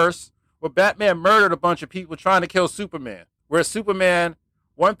universe where Batman murdered a bunch of people trying to kill Superman. Where Superman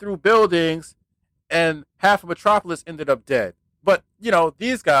went through buildings and half of Metropolis ended up dead. But,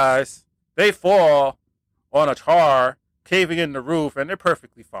 these guys, they fall on a car caving in the roof and they're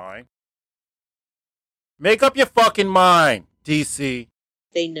perfectly fine. Make up your fucking mind, DC.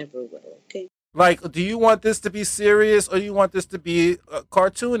 They never will, okay? Like, do you want this to be serious or do you want this to be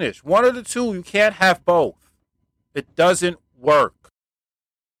cartoonish? One of the two, you can't have both. It doesn't work.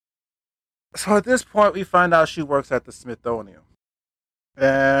 So at this point, we find out she works at the Smithsonian. And...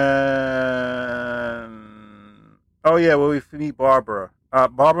 oh, yeah, well, we meet Barbara.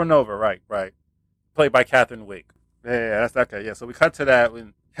 Barbara Nova, right. Played by Catherine Wigg. Yeah, that's okay. Yeah, so we cut to that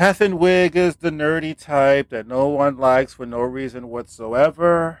when... Catherine Wigg is the nerdy type that no one likes for no reason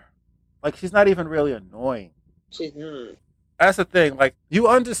whatsoever. Like, she's not even really annoying. She's not. That's the thing. Like, you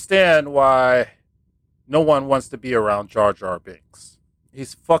understand why no one wants to be around Jar Jar Binks.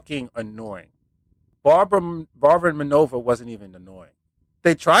 He's fucking annoying. Barbara Minova wasn't even annoying.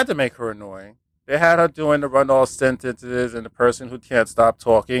 They tried to make her annoying. They had her doing the run all sentences and the person who can't stop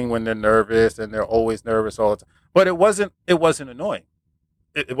talking when they're nervous and they're always nervous all the time. But it wasn't annoying.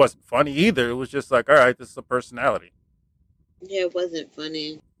 It wasn't funny either. It was just like, all right, this is a personality. Yeah, it wasn't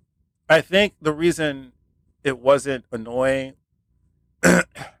funny. I think the reason it wasn't annoying,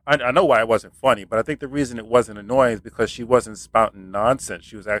 I know why it wasn't funny, but I think the reason it wasn't annoying is because she wasn't spouting nonsense.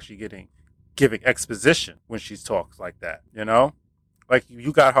 She was actually giving exposition when she talks like that, you know? Like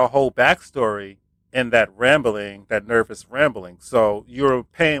you got her whole backstory in that rambling, that nervous rambling. So you're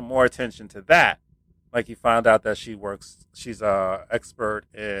paying more attention to that. Like you found out that she's a expert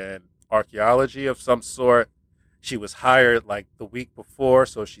in archaeology of some sort. She was hired like the week before,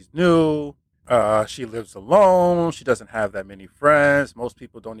 so she's new. She lives alone. She doesn't have that many friends. Most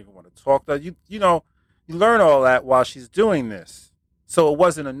people don't even want to talk to her. You learn all that while she's doing this. So it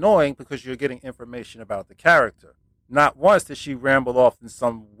wasn't annoying because you're getting information about the character. Not once did she ramble off in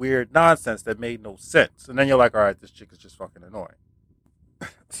some weird nonsense that made no sense. And then you're like, all right, this chick is just fucking annoying.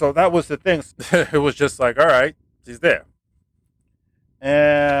 So that was the thing. It was just like, all right, she's there.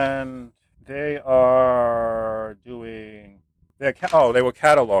 And they are doing... they were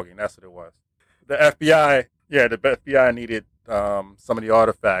cataloging. That's what it was. The FBI needed some of the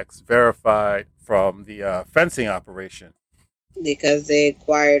artifacts verified from the fencing operation. Because they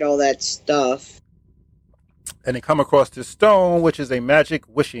acquired all that stuff. And they come across this stone, which is a magic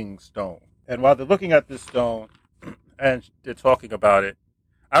wishing stone. And while they're looking at this stone and they're talking about it,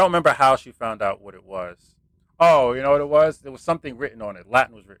 I don't remember how she found out what it was. Oh, you know what it was? There was something written on it.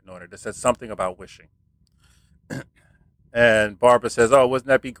 Latin was written on it that said something about wishing. And Barbara says, oh, wouldn't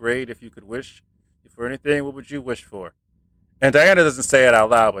that be great if you could wish for anything? What would you wish for? And Diana doesn't say it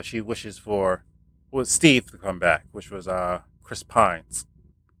out loud, but she wishes for Steve to come back, which was Chris Pines.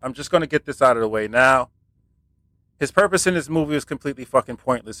 I'm just going to get this out of the way now. His purpose in this movie was completely fucking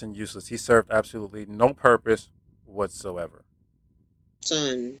pointless and useless. He served absolutely no purpose whatsoever.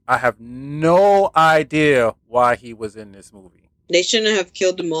 Son. I have no idea why he was in this movie. They shouldn't have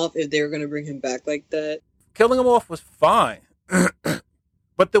killed him off if they were going to bring him back like that. Killing him off was fine.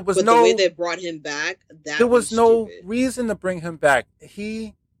 But the way they brought him back, there was no reason to bring him back.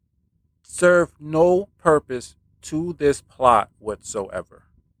 He served no purpose to this plot whatsoever.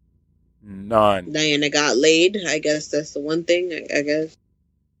 None. Diana got laid. I guess that's the one thing. I guess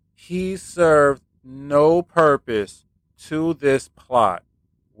he served no purpose to this plot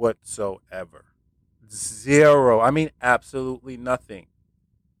whatsoever. Zero. I mean, absolutely nothing.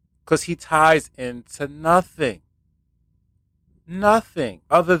 Because he ties into nothing. Nothing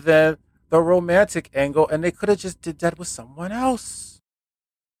other than the romantic angle, and they could have just did that with someone else.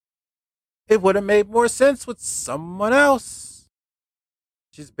 It would have made more sense with someone else.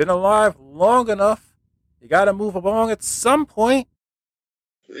 She's been alive long enough. You got to move along at some point.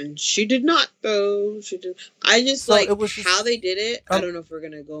 And she did not, though. She did. I just so how they did it. I don't know if we're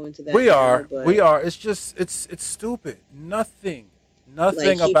gonna go into that. We are. It's just it's stupid. Nothing about his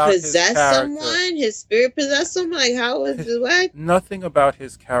character. He possessed someone. His spirit possessed someone. Like how was it? What? Nothing about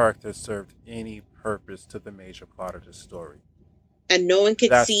his character served any purpose to the major plot of the story. And no one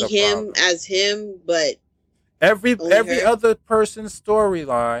could see him as him, but every other person's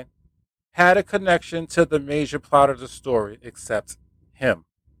storyline had a connection to the major plot of the story except him.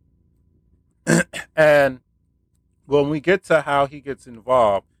 And when we get to how he gets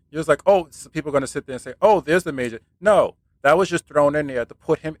involved, you're just like, oh, so people are going to sit there and say, oh, there's the major. No, that was just thrown in there to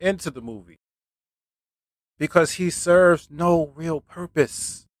put him into the movie. Because he serves no real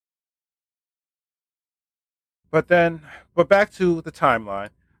purpose. But back to the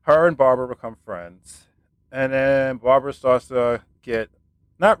timeline. Her and Barbara become friends. And then Barbara starts to get,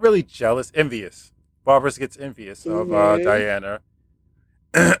 not really jealous, envious. Barbara gets envious of Diana.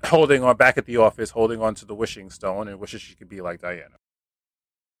 Holding on back at the office, holding on to the wishing stone and wishes she could be like Diana.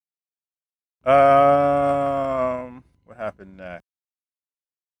 What happened next?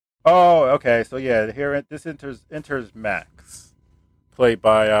 Oh, okay. So yeah, here this enters Max, played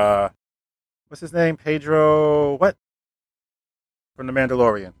by what's his name? Pedro what? From The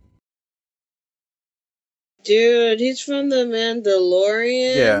Mandalorian. Dude, he's from The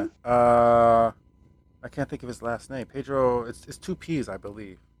Mandalorian. Yeah. I can't think of his last name. Pedro, it's two P's, I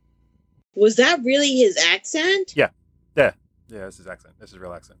believe. Was that really his accent? Yeah, that's his accent. That's his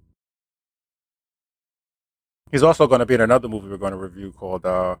real accent. He's also going to be in another movie we're going to review called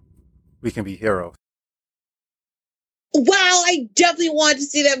We Can Be Heroes. Wow, I definitely wanted to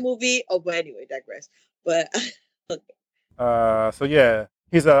see that movie. Oh, but anyway, digress. But okay. So yeah,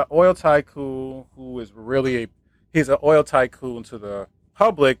 he's an oil tycoon who is really he's an oil tycoon to the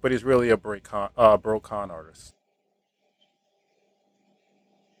public, but he's really a broke con artist.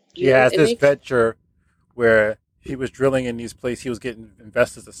 He has this venture where he was drilling in these places. He was getting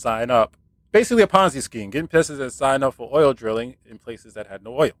investors to sign up. Basically a Ponzi scheme, getting investors to sign up for oil drilling in places that had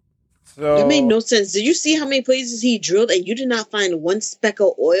no oil. So that made no sense. Did you see how many places he drilled and you did not find one speck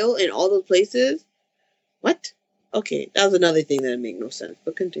of oil in all those places? What? Okay, that was another thing that made no sense,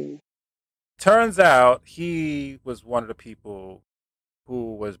 but continue. Turns out he was one of the people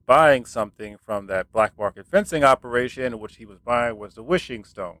who was buying something from that black market fencing operation, which he was buying was the wishing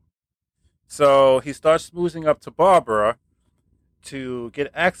stone. So he starts smoozing up to Barbara to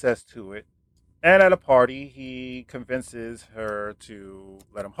get access to it. And at a party, he convinces her to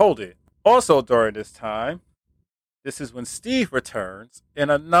let him hold it. Also during this time, this is when Steve returns in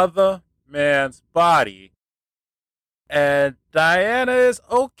another man's body. And Diana is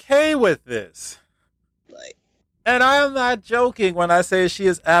okay with this. And I'm not joking when I say she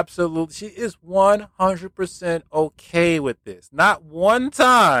is 100% okay with this. Not one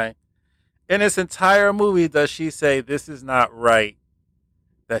time in this entire movie does she say this is not right,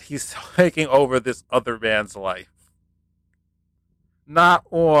 that he's taking over this other man's life.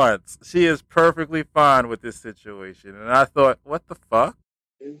 Not once. She is perfectly fine with this situation. And I thought, what the fuck?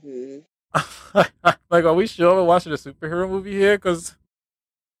 Mm-hmm. Like, are we sure we're watching a superhero movie here? Because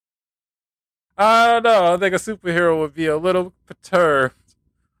I don't know. I think a superhero would be a little perturbed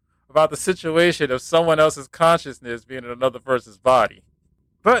about the situation of someone else's consciousness being in another person's body.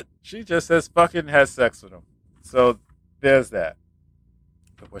 But she just says fucking has sex with him. So there's that.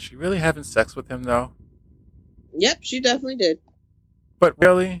 But was she really having sex with him, though? Yep, she definitely did. But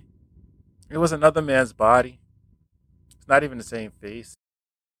really? It was another man's body. It's not even the same face.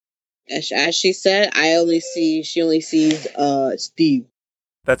 As she said, she only sees Steve.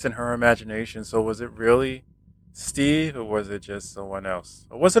 That's in her imagination. So was it really Steve or was it just someone else?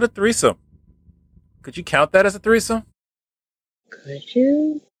 Or was it a threesome? Could you count that as a threesome? Could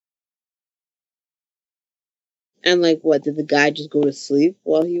you? And like what, did the guy just go to sleep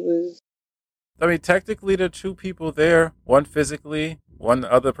while he was... I mean, technically there are two people there. One physically, one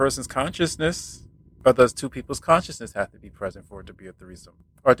the other person's consciousness. Or does two people's consciousness have to be present for it to be a threesome?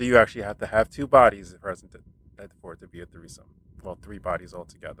 Or do you actually have to have two bodies present for it to be a threesome? Well, three bodies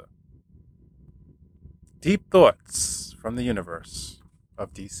altogether. Deep thoughts from the universe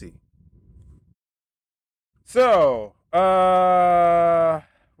of DC. So, where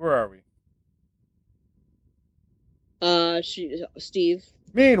are we? Steve.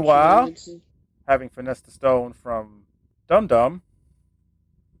 Meanwhile, having finessed the stone from Dum Dum,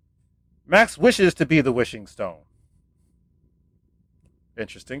 Max wishes to be the wishing stone.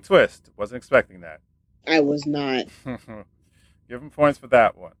 Interesting twist. Wasn't expecting that. I was not. Give him points for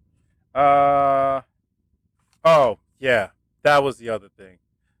that one. Oh, yeah. That was the other thing.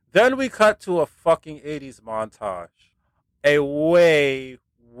 Then we cut to a fucking 80s montage. A way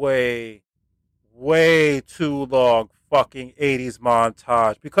too long fucking 80s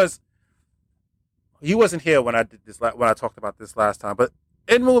montage. Because you wasn't here when I did this, when I talked about this last time, but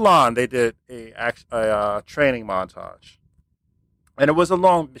in Mulan, they did a training montage. And it was a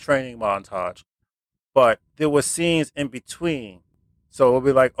long training montage. But there were scenes in between. So it would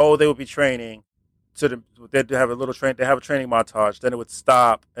be like, oh, they would be training. So they'd have a little they have a training montage. Then it would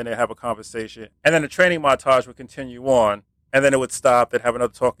stop and they'd have a conversation. And then the training montage would continue on. And then it would stop. They'd have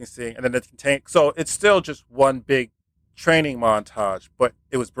another talking scene. And then it'd continue. So it's still just one big training montage. But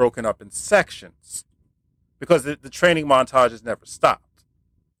it was broken up in sections. Because the training montages never stopped.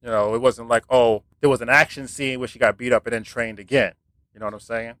 You know, it wasn't like, oh, there was an action scene where she got beat up and then trained again. You know what I'm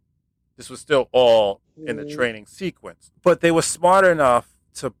saying? This was still all in the training sequence. But they were smart enough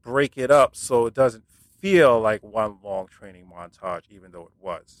to break it up so it doesn't feel like one long training montage, even though it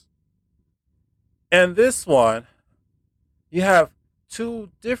was. And this one, you have two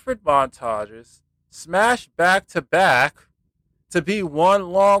different montages smashed back to back to be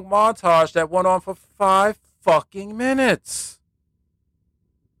one long montage that went on for 5 fucking minutes.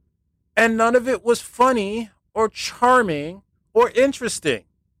 And none of it was funny or charming or interesting.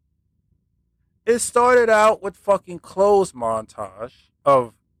 It started out with fucking clothes montage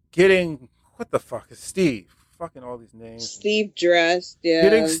of getting, what the fuck is Steve? Fucking all these names. Steve dressed, yeah.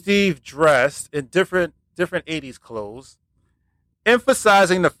 Getting Steve dressed in different 80s clothes.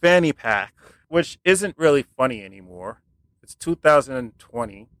 Emphasizing the fanny pack, which isn't really funny anymore. It's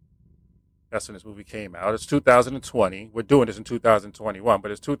 2020. That's when this movie came out. It's 2020. We're doing this in 2021,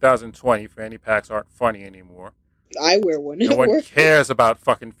 but it's 2020. Fanny packs aren't funny anymore. I wear one. No one cares about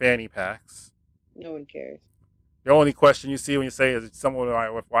fucking fanny packs. No one cares. The only question you see when you say is someone,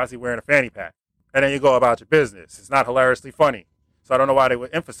 why is he wearing a fanny pack? And then you go about your business. It's not hilariously funny. So I don't know why they were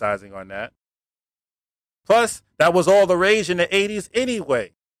emphasizing on that. Plus, that was all the rage in the 80s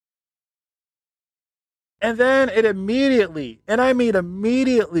anyway. And then it immediately, and I mean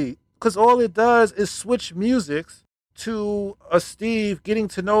immediately, because all it does is switch musics to a Steve getting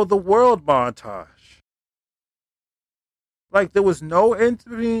to know the world montage. Like there was no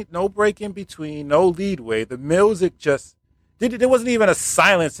intervene, no break in between, no leadway. The music just there wasn't even a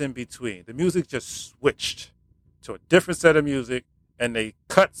silence in between. The music just switched to a different set of music, and they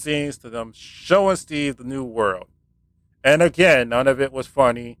cut scenes to them showing Steve the new world. And again, none of it was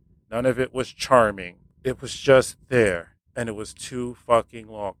funny, none of it was charming. It was just there, and it was too fucking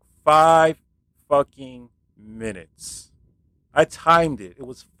long. 5 fucking minutes. I timed it. It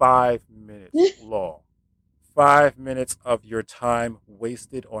was 5 minutes long. 5 minutes of your time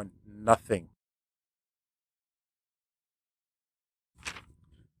wasted on nothing.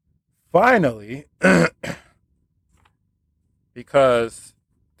 Finally, because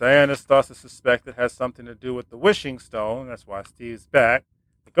Diana starts to suspect it has something to do with the wishing stone, that's why Steve's back,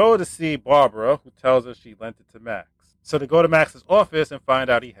 they go to see Barbara, who tells her she lent it to Max. So they go to Max's office and find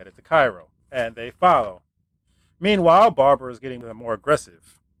out he headed to Cairo, and they follow. Meanwhile, Barbara is getting more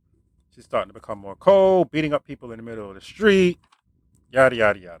aggressive. She's starting to become more cold, beating up people in the middle of the street, yada,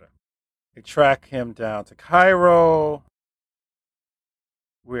 yada, yada. They track him down to Cairo,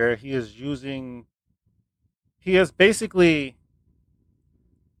 where he is basically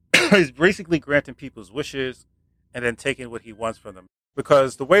he's basically granting people's wishes and then taking what he wants from them.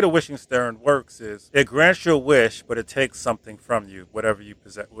 Because the way the wishing stone works is it grants your wish, but it takes something from you, whatever you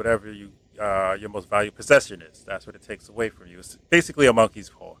possess, whatever your most valued possession is. That's what it takes away from you. It's basically a monkey's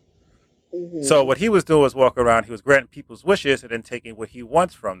paw. Mm-hmm. So what he was doing was walk around. He was granting people's wishes and then taking what he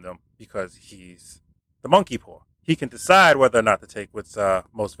wants from them because he's the monkey paw. He can decide whether or not to take what's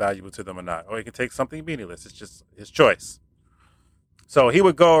most valuable to them or not, or he can take something meaningless. It's just his choice. So he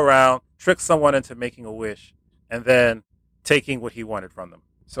would go around, trick someone into making a wish, and then taking what he wanted from them.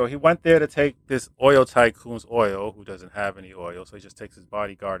 So he went there to take this oil tycoon's oil, who doesn't have any oil, so he just takes his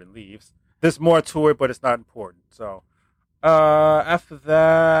bodyguard and leaves. There's more to it, but it's not important. So after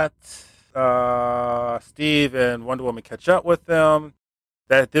that, Steve and Wonder Woman catch up with them.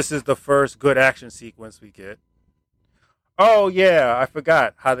 That this is the first good action sequence we get. Oh, yeah, I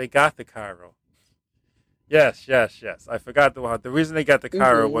forgot how they got to Cairo. Yes. I forgot the reason they got to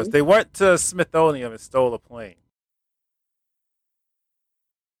Cairo was they went to Smithsonian and stole a plane.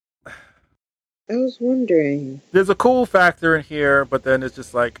 I was wondering. There's a cool factor in here, but then it's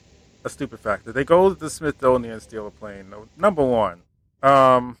just like a stupid factor. They go to the Smithsonian and steal a plane. Number one,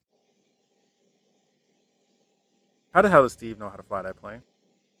 how the hell does Steve know how to fly that plane?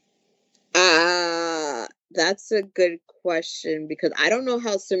 That's a good question because I don't know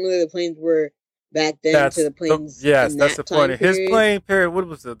how similar the planes were back then to the planes. That's the point. His plane period. What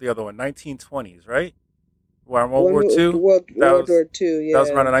was the other one? 1920s, right? World War II. World War II. Yeah, that was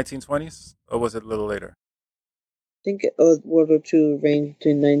around the 1920s, or was it a little later? I think World War II ranged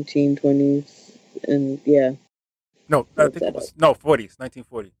between 1920s and yeah. No, I think it was 40s,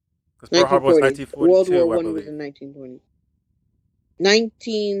 1940. Because Pearl Harbor was 1942. World War I was in 1920.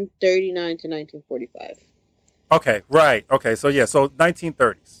 1939 to 1945. Okay, right. Okay, so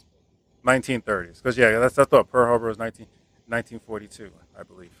 1930s. 1930s. Because, I thought Pearl Harbor was 1942, I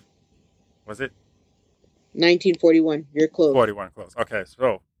believe. Was it? 1941. You're close. 41, close. Okay,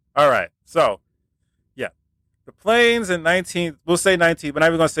 so, all right. So, the planes in we'll say 19, but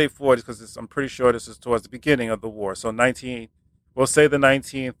I'm not even going to say 40s because I'm pretty sure this is towards the beginning of the war. So, we'll say the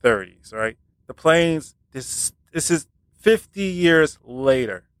 1930s, right? The planes, this is 50 years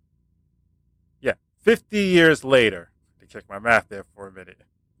later. 50 years later. To check my math there for a minute.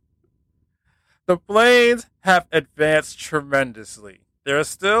 The planes have advanced tremendously. There are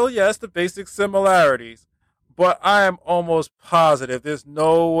still, the basic similarities, but I am almost positive there's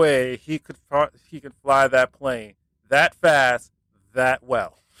no way he could fly that plane that fast, that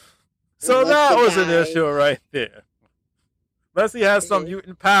well. So that was an issue right there. Unless he has some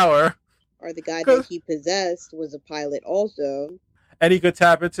mutant power. Or the guy that he possessed was a pilot also. And he could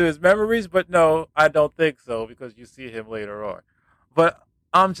tap into his memories, but no, I don't think so because you see him later on. But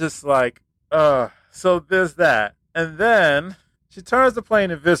I'm just like, so there's that. And then she turns the plane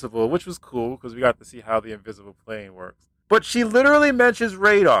invisible, which was cool because we got to see how the invisible plane works. But she literally mentions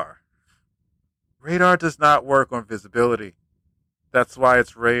radar. Radar does not work on visibility. That's why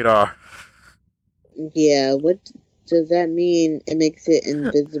it's radar. Yeah, what does that mean? It makes it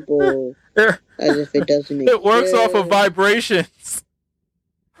invisible as if it doesn't make it works off of vibrations.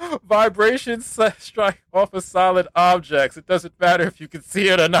 Vibrations strike off of solid objects. It doesn't matter if you can see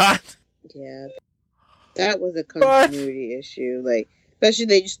it or not. Yeah. That was a continuity issue. Like, especially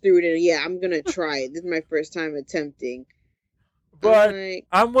they just threw it in. Yeah, I'm going to try it. This is my first time attempting. But like,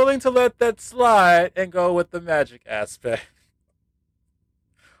 I'm willing to let that slide and go with the magic aspect.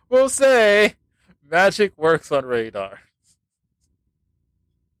 We'll say magic works on radar.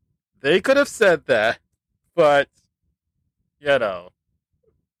 They could have said that, but, you know,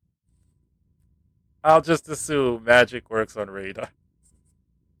 I'll just assume magic works on radar.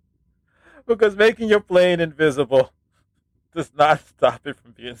 Because making your plane invisible does not stop it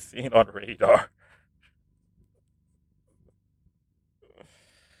from being seen on radar.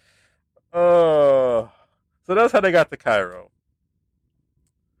 Oh. So that's how they got to Cairo.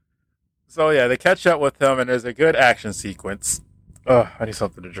 So yeah, they catch up with him, and there's a good action sequence. Oh, I need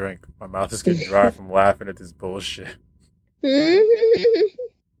something to drink. My mouth is getting dry from laughing at this bullshit.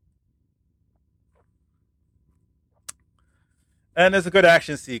 And there's a good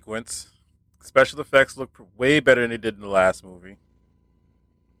action sequence. Special effects look way better than they did in the last movie.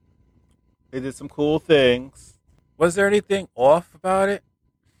 They did some cool things. Was there anything off about it?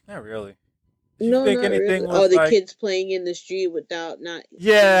 Not really. Did you no, think not anything really. was Oh, the like? kids playing in the street without not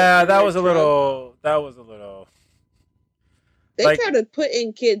Yeah, the that armored was a truck. little. That was a little. They Like, try to put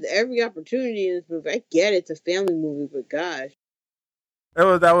in kids every opportunity in this movie. I get it's a family movie, but gosh.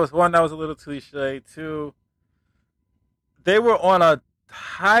 that was one that was a little cliche. Two, they were on a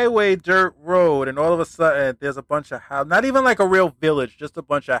highway dirt road, and all of a sudden there's a bunch of houses. Not even like a real village, just a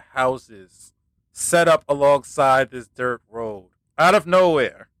bunch of houses set up alongside this dirt road out of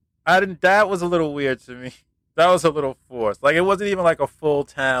nowhere. I didn't. That was a little weird to me. That was a little forced. Like, it wasn't even like a full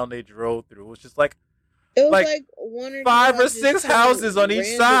town they drove through. It was just like It was like like one or two 5 or houses 6 kinda houses on each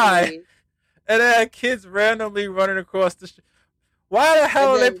side, randomly. and they had kids randomly running across the street. Why the hell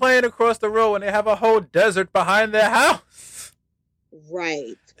And are they then playing across the road when they have a whole desert behind their house?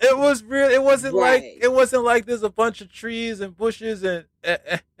 right. It was real. It wasn't like Right. there's a bunch of trees and bushes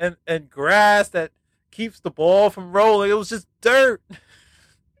and grass that keeps the ball from rolling. It was just dirt.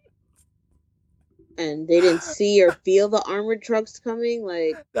 And they didn't see or feel the armored trucks coming.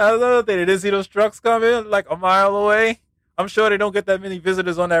 Like, That was another thing. They didn't see those trucks coming like a mile away. I'm sure they don't get that many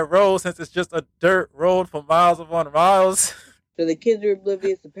visitors on that road since it's just a dirt road for miles upon miles. so the kids were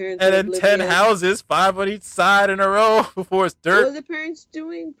oblivious, the parents And were then 10 oblivious. houses, 5 on each side in a row before it's What were dirt. the parents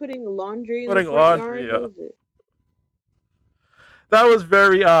doing? Putting laundry in the Putting front laundry yard? up. What was it? That was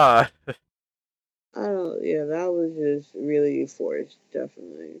very odd. I don't. Yeah, that was just really forced.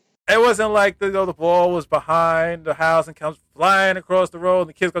 Definitely. It wasn't like the ball was behind the house and comes flying across the road and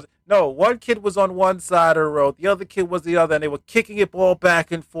the kids goes. No, one kid was on one side of the road, the other kid was the other, and they were kicking it ball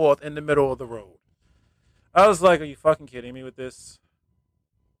back and forth in the middle of the road. I was like, are you fucking kidding me with this?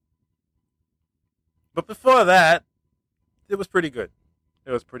 But before that, it was pretty good.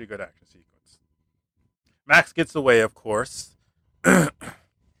 It was a pretty good action sequence. Max gets away, of course. And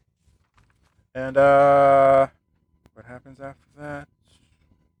what happens after that?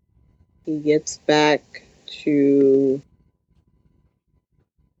 He gets back to.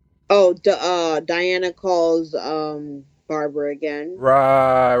 Oh, Diana calls Barbara again.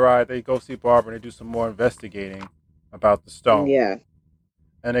 Right. They go see Barbara and they do some more investigating about the stone. Yeah.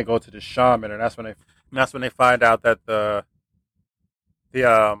 And they go to the shaman, and that's when they find out that the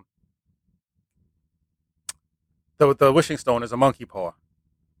wishing stone is a monkey paw,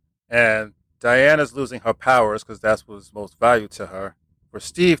 and Diana's losing her powers because that's what's most valued to her. For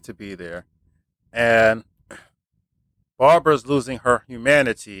Steve to be there, and Barbara's losing her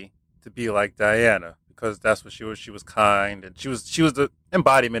humanity to be like Diana because that's what she was. She was kind, and she was the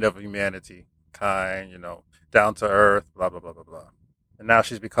embodiment of humanity, kind, down to earth, blah blah blah blah blah. And now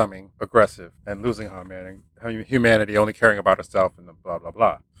she's becoming aggressive and losing her humanity, only caring about herself and the blah blah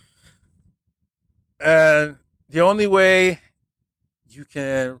blah. And the only way you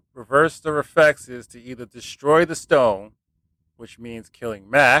can reverse the effects is to either destroy the stone, which means killing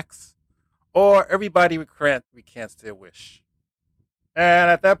Max, or everybody recants their wish.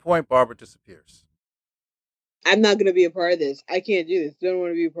 And at that point, Barbara disappears. I'm not gonna be a part of this. I can't do this. Don't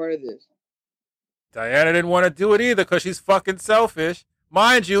want to be a part of this. Diana didn't want to do it either because she's fucking selfish.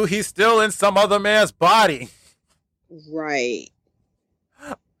 Mind you, he's still in some other man's body. Right.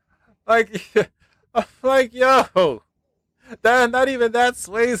 Like, yo, that not even that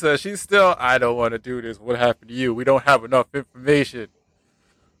sways her. She's still, I don't want to do this. What happened to you? We don't have enough information.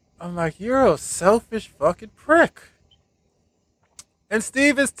 I'm like, you're a selfish fucking prick. And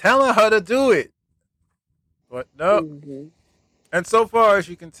Steve is telling her to do it. But no. Mm-hmm. And so far as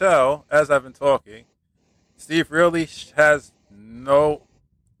you can tell, as I've been talking, Steve really has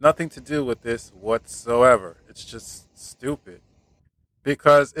nothing to do with this whatsoever. It's just stupid.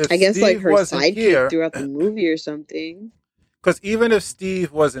 Because if I guess Steve like her wasn't sidekick here, throughout the movie or something. because even if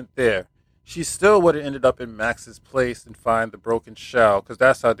Steve wasn't there, she still would have ended up in Max's place and find the broken shell, because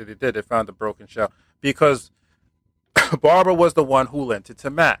that's how they did it. They found the broken shell because Barbara was the one who lent it to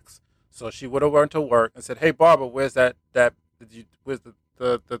Max. So she would have went to work and said, "Hey, Barbara, where's where's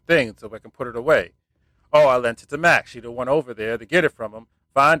the thing so I can put it away?" "Oh, I lent it to Max." She'd have went over there to get it from him,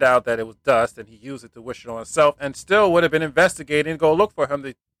 find out that it was dust, and he used it to wish it on himself, and still would have been investigating, go look for him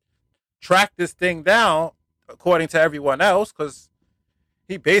to track this thing down, according to everyone else, because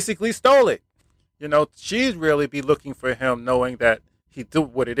he basically stole it. She'd really be looking for him, knowing that he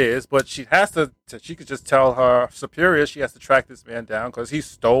did what it is, but she could just tell her superiors she has to track this man down because he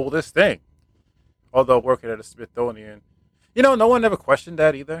stole this thing. Although working at a Smithsonian, no one ever questioned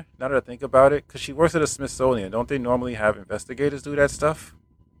that either, now that I think about it, because she works at a Smithsonian. Don't they normally have investigators do that stuff?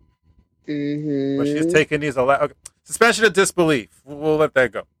 Mm-hmm. But she's taking these okay. Suspension of disbelief. We'll let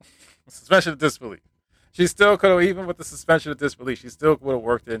that go. Suspension of disbelief. She still could have, even with the suspension of disbelief, she still would have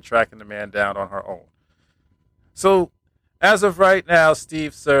worked in tracking the man down on her own. So, as of right now,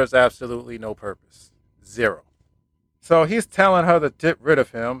 Steve serves absolutely no purpose. Zero. So he's telling her to get rid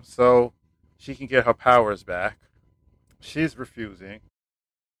of him so she can get her powers back. She's refusing.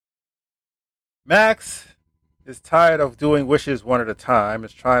 Max is tired of doing wishes one at a time,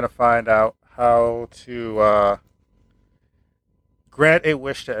 is trying to find out how to grant a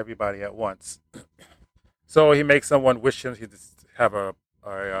wish to everybody at once. So he makes someone wish him. He just have a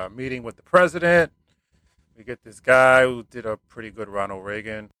meeting with the president. We get this guy who did a pretty good Ronald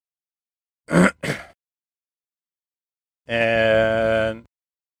Reagan. And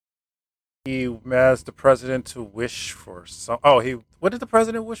he asked the president to wish for some. What did the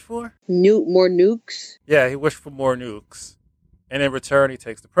president wish for? More nukes. Yeah, he wished for more nukes. And in return, he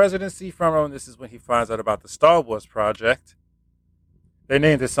takes the presidency from him. This is when he finds out about the Star Wars project. They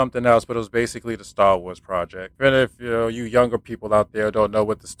named it something else, but it was basically the Star Wars project. And if you younger people out there don't know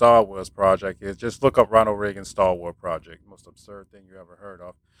what the Star Wars project is, just look up Ronald Reagan's Star Wars project. Most absurd thing you ever heard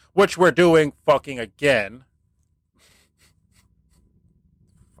of. Which we're doing fucking again.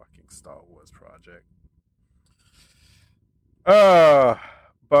 Fucking Star Wars project.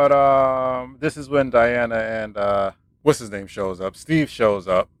 But this is when Diana and what's his name shows up. Steve shows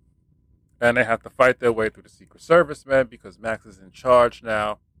up. And they have to fight their way through the Secret Service men because Max is in charge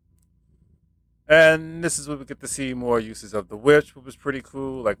now. And this is where we get to see more uses of the witch, which was pretty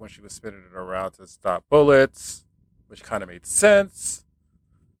cool. Like when she was spinning it around to stop bullets, which kind of made sense.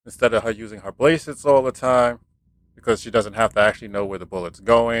 Instead of her using her bracelets all the time, because she doesn't have to actually know where the bullet's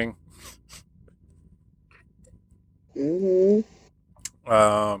going. Mm-hmm.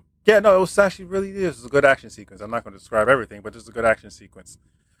 It was actually this is a good action sequence. I'm not going to describe everything, but this is a good action sequence.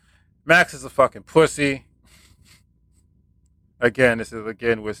 Max is a fucking pussy. Again, this is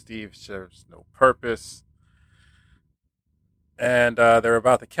where Steve serves no purpose. And they're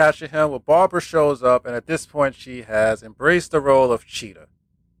about to capture him. Well, Barbara shows up, and at this point, she has embraced the role of Cheetah,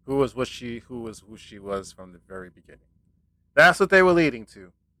 who was who she was from the very beginning. That's what they were leading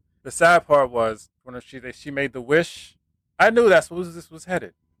to. The sad part was when she made the wish. I knew that's where this was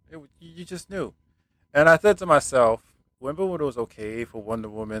headed. You just knew. And I said to myself, remember when it was okay for Wonder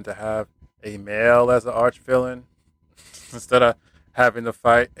Woman to have a male as an arch villain instead of having to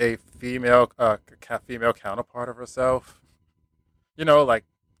fight a female counterpart of herself? Like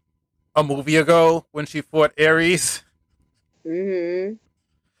a movie ago when she fought Ares. Mm-hmm.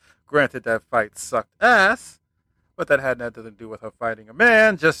 Granted, that fight sucked ass, but that had nothing to do with her fighting a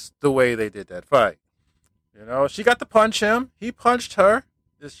man, just the way they did that fight. She got to punch him. He punched her.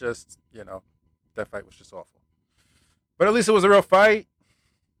 It's just, that fight was just awful. But at least it was a real fight.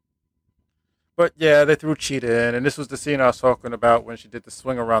 But yeah, they threw Cheetah in, and this was the scene I was talking about when she did the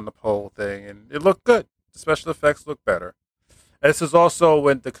swing around the pole thing, and it looked good. The special effects looked better. And this is also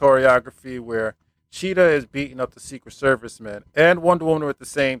when the choreography where Cheetah is beating up the Secret Service men and Wonder Woman at the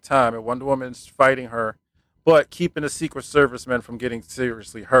same time, and Wonder Woman's fighting her, but keeping the Secret Service men from getting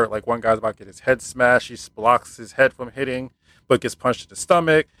seriously hurt. Like one guy's about to get his head smashed, she blocks his head from hitting, but gets punched in the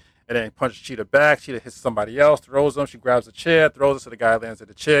stomach. And then punches Cheetah back. Cheetah hits somebody else, throws them. She grabs a chair, throws it so the guy lands at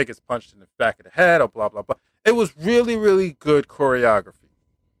the chair, gets punched in the back of the head, or blah, blah, blah. It was really, really good choreography.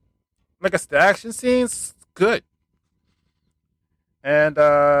 Like I said, the action scenes, good. And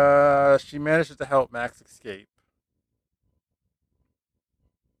she manages to help Max escape.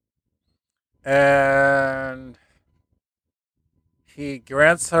 And he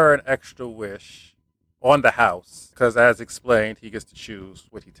grants her an extra wish on the house, because as explained, he gets to choose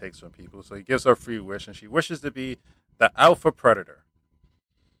what he takes from people. So he gives her a free wish, and she wishes to be the alpha predator,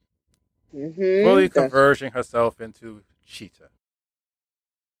 fully converging herself into Cheetah.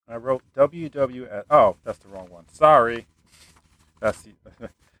 I wrote WWF. Oh, that's the wrong one. Sorry. That's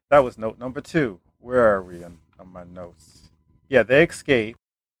That was note number 2. Where are we on my notes? Yeah, they escape,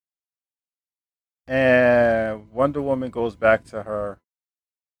 and Wonder Woman goes back to her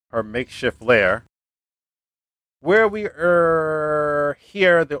makeshift lair, where we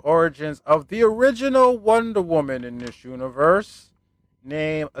hear the origins of the original Wonder Woman in this universe,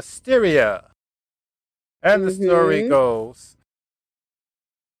 named Asteria. And the story goes,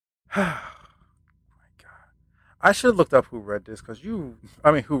 oh my God. I should have looked up who read this, because who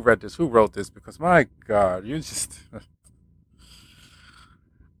wrote this, because my God, you just,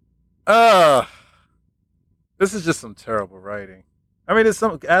 this is just some terrible writing. I mean, there's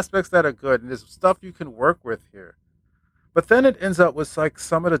some aspects that are good, and there's stuff you can work with here. But then it ends up with like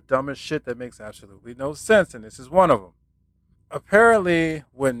some of the dumbest shit that makes absolutely no sense, and this is one of them. Apparently,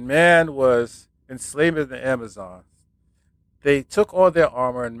 when man was enslaved in the Amazon, they took all their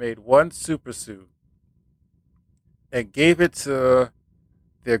armor and made one super suit and gave it to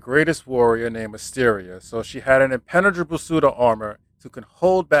their greatest warrior named Asteria. So she had an impenetrable suit of armor who can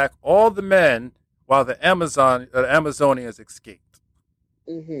hold back all the men while the Amazonians escaped.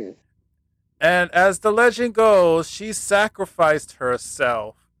 Mm-hmm. And as the legend goes, she sacrificed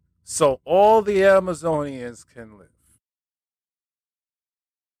herself so all the Amazonians can live.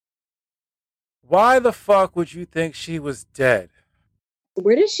 Why the fuck would you think she was dead?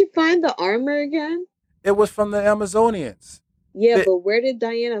 Where did she find the armor again? It was from the Amazonians. Yeah, but where did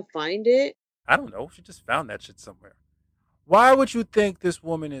Diana find it? I don't know. She just found that shit somewhere. Why would you think this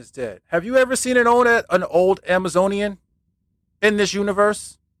woman is dead? Have you ever seen an old Amazonian in this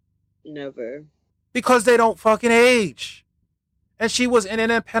universe? Never. Because they don't fucking age. And she was in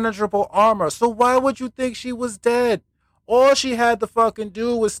an impenetrable armor. So why would you think she was dead? All she had to fucking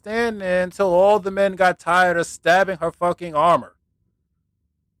do was stand there until all the men got tired of stabbing her fucking armor.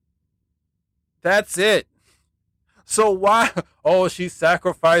 That's it. So why? Oh, she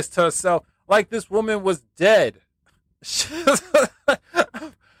sacrificed herself. Like this woman was dead.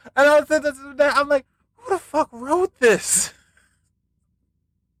 And I'm like, who the fuck wrote this?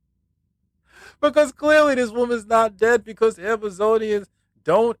 Because clearly this woman's not dead, because Amazonians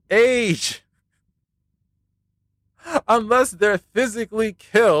don't age. Unless they're physically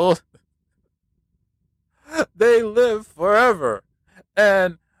killed, they live forever.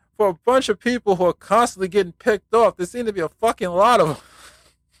 And for a bunch of people who are constantly getting picked off, there seem to be a fucking lot of them.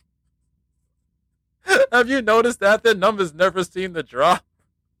 Have you noticed that their numbers never seem to drop?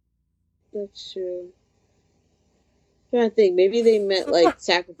 That's true. I'm trying to think. Maybe they meant like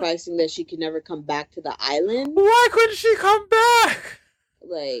sacrificing that she could never come back to the island. Why couldn't she come back?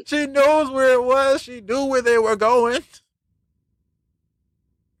 Like, she knows where it was. She knew where they were going.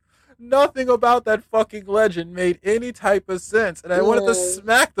 Nothing about that fucking legend made any type of sense. And I wanted to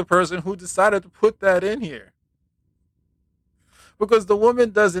smack the person who decided to put that in here. Because the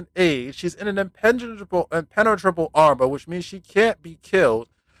woman doesn't age. She's in an impenetrable armor, which means she can't be killed.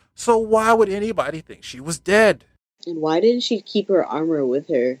 So why would anybody think she was dead? And why didn't she keep her armor with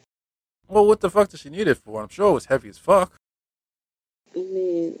her? Well, what the fuck does she need it for? I'm sure it was heavy as fuck. I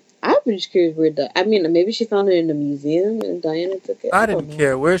mean, I'm just curious where maybe she found it in a museum and Diana took it. I didn't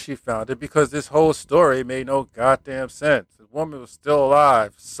care where she found it, because this whole story made no goddamn sense. The woman was still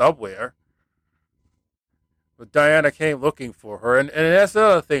alive somewhere. But Diana came looking for her. And that's the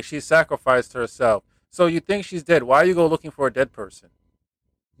other thing. She sacrificed herself. So you think she's dead. Why you go looking for a dead person?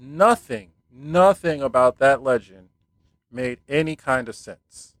 Nothing about that legend made any kind of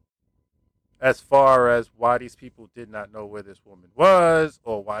sense. As far as why these people did not know where this woman was,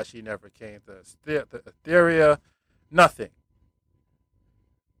 or why she never came to Asteria. Nothing.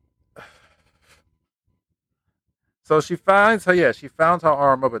 So she found her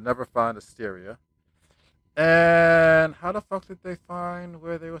armor, but never found Asteria. And how the fuck did they find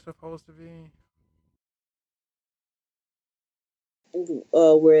where they were supposed to be?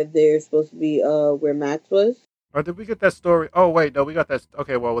 Where they're supposed to be, where Max was? Or did we get that story? Oh, wait, no, we got that.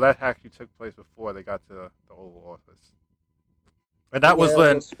 Okay, well, that actually took place before they got to the Oval Office. And that was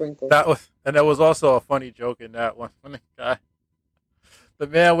when, and there was also a funny joke in that one. When the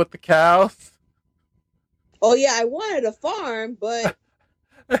man with the cows. Oh, yeah, I wanted a farm, but.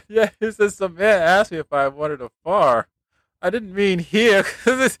 Yeah, he says, some man asked me if I wanted a farm. I didn't mean here.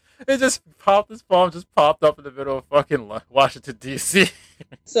 This farm just popped up in the middle of fucking Washington, D.C.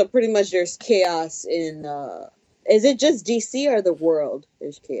 So pretty much there's chaos in, is it just D.C. or the world?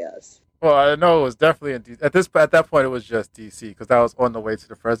 There's chaos. Well, I know it was definitely in D.C. At that point, it was just D.C. because that was on the way to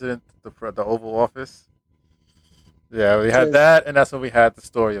the president, the Oval Office. Yeah, we had that, and that's when we had the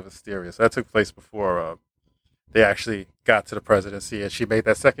story of Asteria. So that took place before they actually got to the presidency, and she made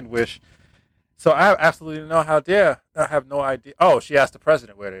that second wish. So I have absolutely no idea. I have no idea. Oh, she asked the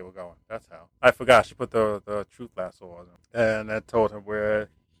president where they were going. That's how. I forgot. She put the truth lasso on him, and that told him where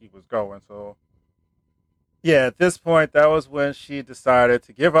he was going. So yeah, at this point, that was when she decided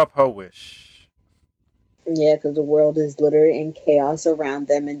to give up her wish. Yeah, because the world is literally in chaos around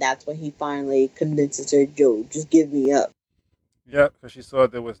them, and that's when he finally convinces her, "Joe, just give me up." Yep, because she saw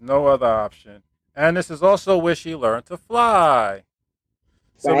there was no other option. And this is also where she learned to fly.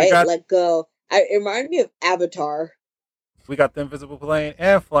 So we Right? got Let go. It reminded me of Avatar. the invisible plane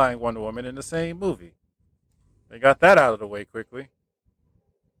and flying Wonder Woman in the same movie. They got that out of the way quickly.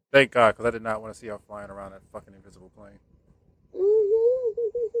 Thank God, because I did not want to see her flying around that fucking invisible plane. Mhm.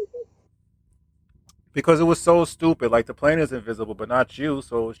 Because it was so stupid. Like the plane is invisible, but not you,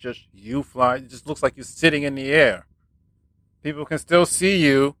 so it's just you flying. It just looks like you're sitting in the air. People can still see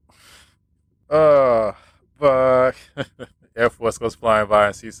you. But Air Force goes flying by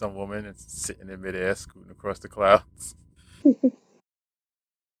and sees some woman and sitting in midair, scooting across the clouds.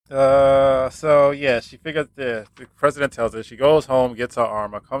 So yeah, she figures the president tells her she goes home, gets her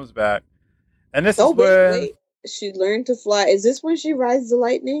armor, comes back, and this Oh, is wait, when wait. She learned to fly. Is this when she rides the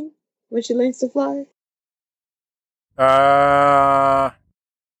lightning? When she learns to fly? uh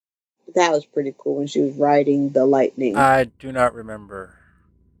That was pretty cool when she was riding the lightning. I do not remember.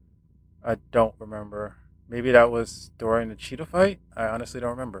 I don't remember. Maybe that was during the cheetah fight. I honestly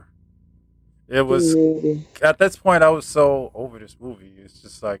don't remember. It was Maybe. at this point I was so over this movie. It's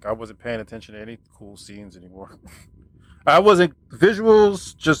just like I wasn't paying attention to any cool scenes anymore. I wasn't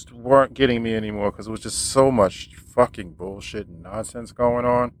visuals just weren't getting me anymore because it was just so much fucking bullshit and nonsense going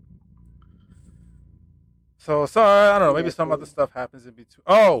on. So sorry, I don't know. Maybe Yeah, some other stuff happens in between.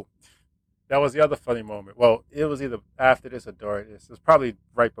 Oh, that was the other funny moment. Well, it was either after this or during this. It was probably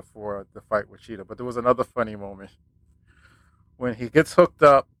right before the fight with Cheetah, but there was another funny moment when he gets hooked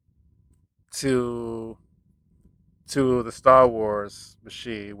up to the Star Wars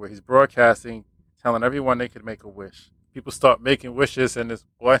machine where he's broadcasting, telling everyone they could make a wish. People start making wishes, and this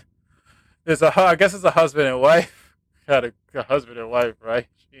what? I guess it's a husband and wife. Got a husband and wife, right?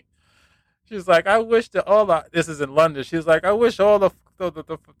 She's like, I wish that all the. This is in London. She's like, I wish all the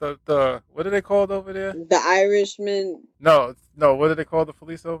what are they called over there? The Irishman. No, no. What do they call the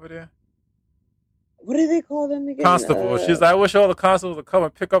police over there? What do they call them again? Constable. She's like, I wish all the constables would come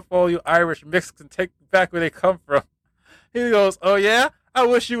and pick up all you Irish mixed and take back where they come from. He goes, oh yeah? I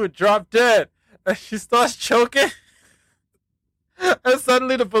wish you would drop dead. And she starts choking. And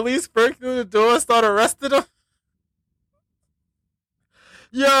suddenly the police break through the door and start arresting him.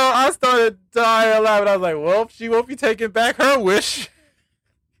 Yo, I started dying laughing. I was like, well, she won't be taking back her wish.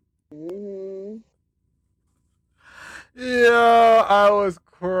 Mm-hmm. Yo, I was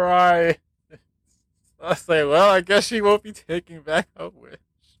crying. I was like, well, I guess she won't be taking back her wish.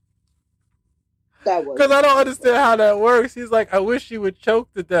 That was Because I don't understand how that works. He's like, I wish she would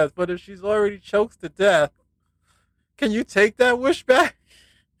choke to death. But if she's already choked to death, can you take that wish back?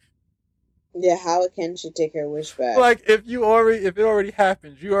 Yeah, how can she take her wish back? Like, if it already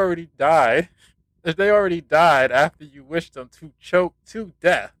happened, you already died. If they already died after you wished them to choke to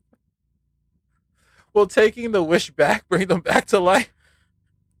death, will taking the wish back bring them back to life?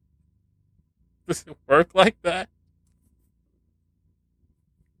 Does it work like that?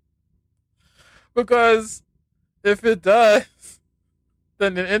 Because if it does,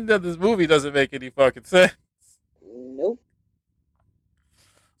 then the end of this movie doesn't make any fucking sense. Nope.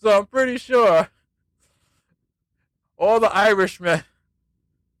 So I'm pretty sure all the Irishmen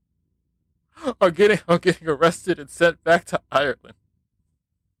are getting arrested and sent back to Ireland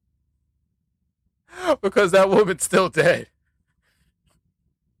because that woman's still dead.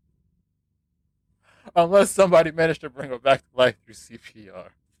 Unless somebody managed to bring her back to life through CPR.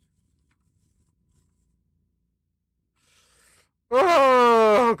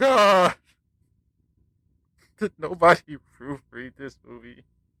 Oh God! Did nobody proofread this movie?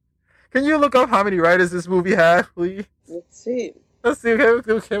 Can you look up how many writers this movie had, please? Let's see. Let's see.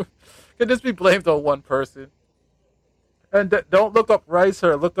 Can this be blamed on one person? And don't look up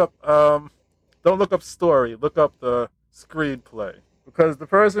writer. Look up Don't look up story. Look up the screenplay because the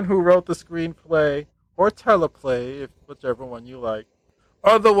person who wrote the screenplay or teleplay, if whichever one you like,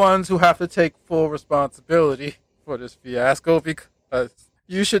 are the ones who have to take full responsibility for this fiasco because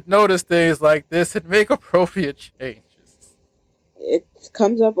you should notice things like this and make appropriate changes. It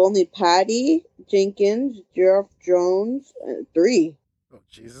comes up only Patty Jenkins, Jeff Jones, 3. Oh,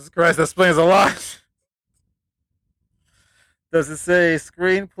 Jesus Christ, that explains a lot. Does it say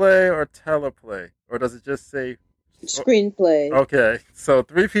screenplay or teleplay? Or does it just say Screenplay. Okay, so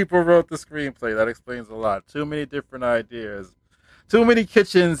 3 people wrote the screenplay. That explains a lot. Too many different ideas. Too many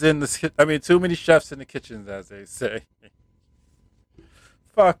kitchens in the. I mean, too many chefs in the kitchens, as they say.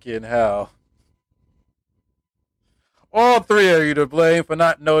 Fucking hell. All three of you to blame for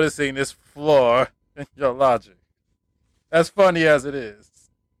not noticing this flaw in your logic. As funny as it is.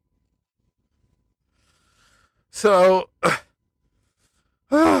 So,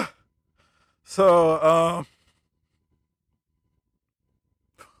 so,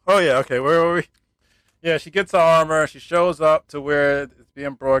 oh yeah, okay, where were we? Yeah, she gets her armor, she shows up to where it's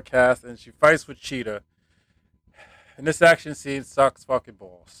being broadcast, and she fights with Cheetah. And this action scene sucks fucking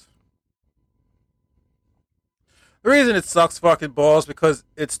balls. The reason it sucks fucking balls because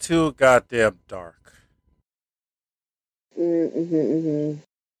it's too goddamn dark.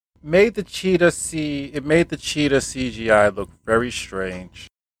 Made the cheetah CGI look very strange.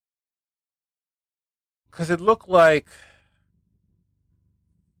 Because it looked like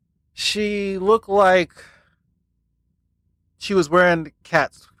she was wearing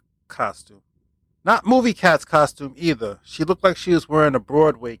Cat's costume. Not movie Cat's costume either. She looked like she was wearing a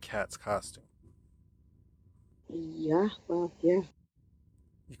Broadway Cat's costume. Yeah, well, yeah.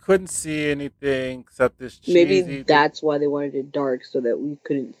 You couldn't see anything except this cheesy... Maybe that's why they wanted it dark, so that we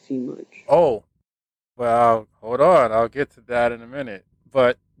couldn't see much. Oh. Well, hold on. I'll get to that in a minute.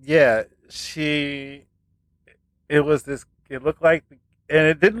 But, yeah, it looked like, and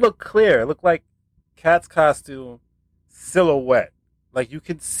it didn't look clear. It looked like Cat's costume silhouette. Like, you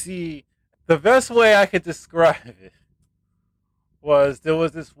could see... The best way I could describe it was there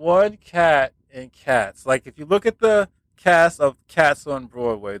was this one cat in Cats. Like, if you look at the cast of Cats on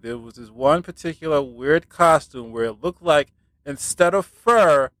Broadway, there was this one particular weird costume where it looked like, instead of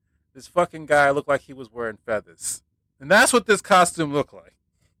fur, this fucking guy looked like he was wearing feathers. And that's what this costume looked like.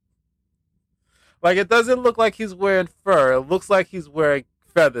 Like, it doesn't look like he's wearing fur. It looks like he's wearing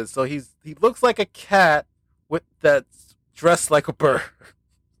feathers. So he looks like a cat that's dressed like a bird.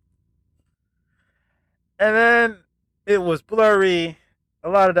 And then it was blurry. A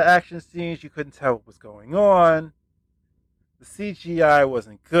lot of the action scenes, you couldn't tell what was going on. The CGI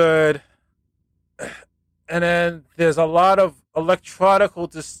wasn't good. And then there's a lot of electronical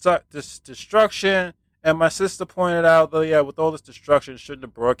destruction. And my sister pointed out that, yeah, with all this destruction, shouldn't the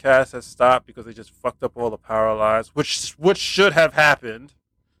broadcast have stopped because they just fucked up all the power lines, which should have happened.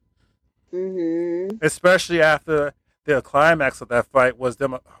 Mm-hmm. Especially after the climax of that fight was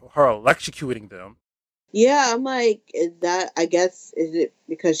her electrocuting them. Yeah, I'm like, is it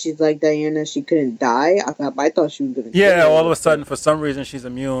because she's like Diana, she couldn't die? I thought she was going to die. Yeah, all of a sudden, for some reason, she's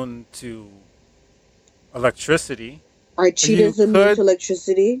immune to electricity. Are cheetahs immune to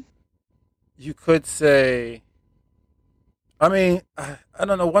electricity? You could say, I mean, I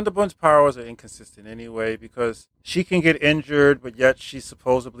don't know, Wonder Woman's powers are inconsistent anyway, because she can get injured, but yet she's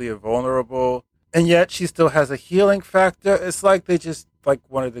supposedly invulnerable, and yet she still has a healing factor. It's like they just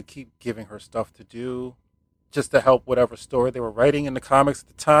wanted to keep giving her stuff to do just to help whatever story they were writing in the comics at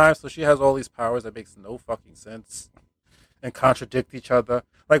the time. So she has all these powers that makes no fucking sense and contradict each other.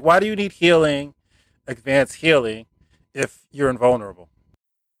 Like, why do you need healing, advanced healing, if you're invulnerable?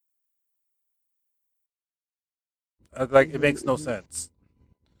 Like, it makes no sense.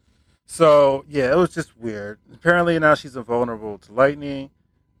 So, yeah, it was just weird. Apparently now she's invulnerable to lightning.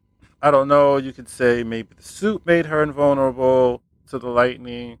 I don't know. You could say maybe the suit made her invulnerable to the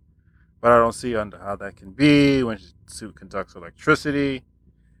lightning, but I don't see under how that can be when the suit conducts electricity.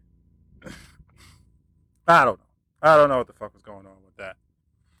 I don't know. I don't know what the fuck was going on with that.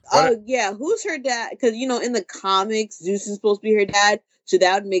 Yeah, who's her dad? Because, in the comics, Zeus is supposed to be her dad, so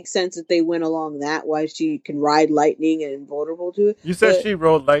that would make sense if they went along that, why she can ride lightning and invulnerable to it. You said she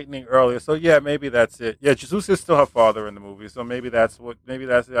rode lightning earlier, so yeah, maybe that's it. Yeah, Zeus is still her father in the movie, so maybe that's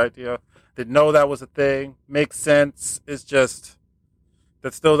the idea. Didn't know that was a thing. Makes sense. It's just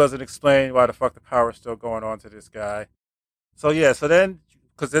that still doesn't explain why the fuck the power is still going on to this guy. So yeah, so then,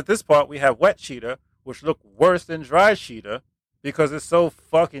 because at this part we have wet Cheetah, which look worse than dry Cheetah because it's so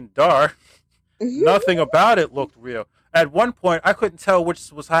fucking dark. Nothing about it looked real. At one point, I couldn't tell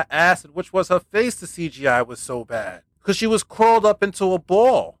which was her ass and which was her face. The CGI was so bad because she was curled up into a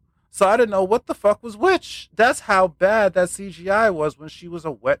ball. So I didn't know what the fuck was which. That's how bad that CGI was when she was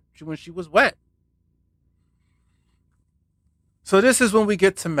wet. So this is when we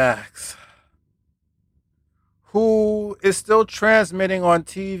get to Max, who is still transmitting on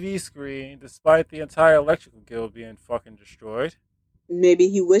TV screen despite the entire electrical guild being fucking destroyed. Maybe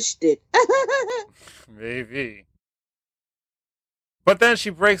he wished it. Maybe. But then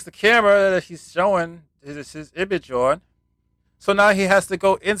she breaks the camera that he's showing his image on. So now he has to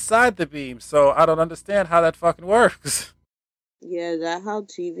go inside the beam. So I don't understand how that fucking works. Yeah, that's how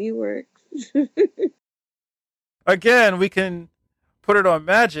TV works. Again, we can put it on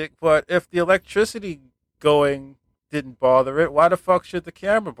magic, but if the electricity going didn't bother it, why the fuck should the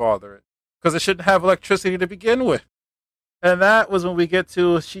camera bother it? Because it shouldn't have electricity to begin with. And that was when we get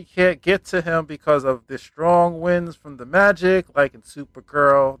to she can't get to him because of the strong winds from the magic, like in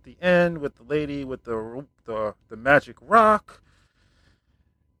Supergirl at the end with the lady with the magic rock.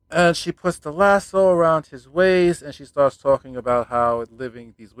 And she puts the lasso around his waist, and she starts talking about how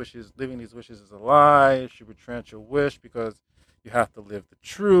living these wishes is a lie. She would grant your wish because you have to live the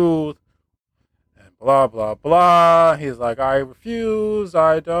truth, and blah blah blah. He's like, I refuse.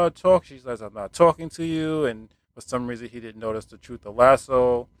 I don't talk. She says, I'm not talking to you. And for some reason, he didn't notice the truth. The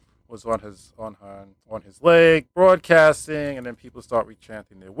lasso was on his leg, broadcasting, and then people start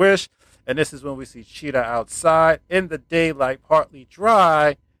rechanting their wish. And this is when we see Cheetah outside in the daylight, partly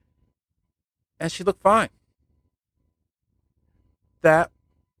dry. And she looked fine. That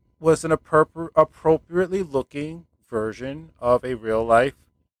was an appropriately looking version of a real life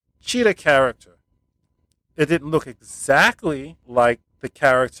Cheetah character. It didn't look exactly like the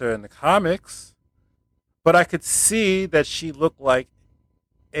character in the comics, but I could see that she looked like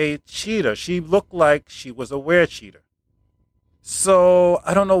a cheetah. She looked like she was a were-cheetah. So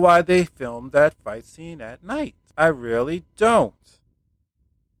I don't know why they filmed that fight scene at night. I really don't.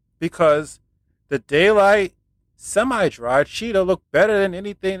 Because the daylight semi-dry cheetah looked better than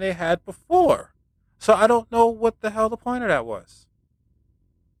anything they had before. So I don't know what the hell the point of that was.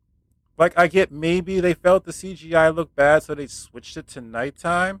 Like, I get maybe they felt the CGI looked bad, so they switched it to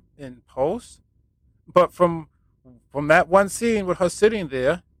nighttime in post. But from that one scene with her sitting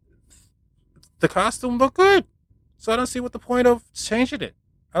there, the costume looked good. So I don't see what the point of changing it.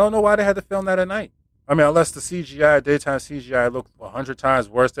 I don't know why they had to film that at night. I mean, unless the CGI, daytime CGI, looked 100 times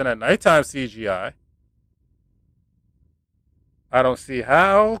worse than a nighttime CGI. I don't see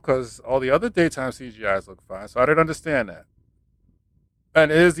how, because all the other daytime CGIs look fine. So I didn't understand that. And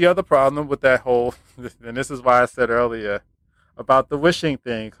here's the other problem with that whole, and this is why I said earlier about the wishing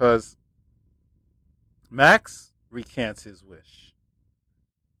thing, because Max recants his wish.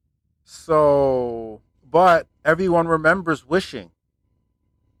 So, but everyone remembers wishing.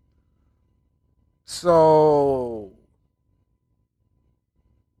 So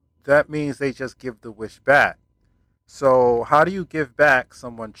that means they just give the wish back. So how do you give back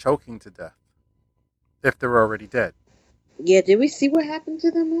someone choking to death if they're already dead? Yeah, did we see what happened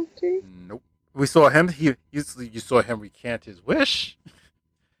to them after? Nope. We saw him. You saw him recant his wish,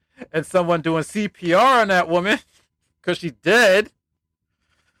 and someone doing CPR on that woman because she's dead.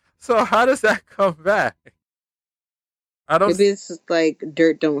 So how does that come back? I don't. Maybe it's just like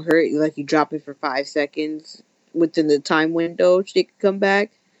dirt don't hurt. Like you drop it for 5 seconds within the time window, she could come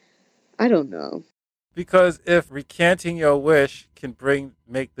back. I don't know. Because if recanting your wish can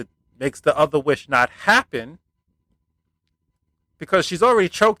makes the other wish not happen, because she's already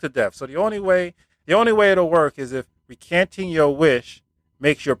choked to death. So the only way it'll work is if recanting your wish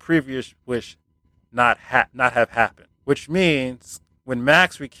makes your previous wish not have happened. Which means when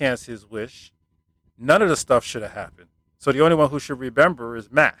Max recants his wish, none of the stuff should have happened. So the only one who should remember is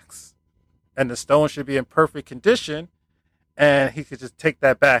Max. And the stone should be in perfect condition, and he could just take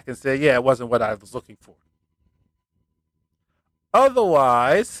that back and say, yeah, it wasn't what I was looking for.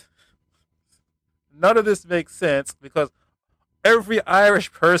 Otherwise, none of this makes sense because every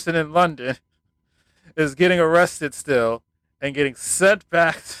Irish person in London is getting arrested still and getting sent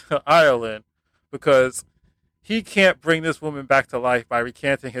back to Ireland because he can't bring this woman back to life by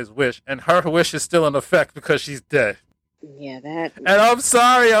recanting his wish, and her wish is still in effect because she's dead. Yeah, that. And I'm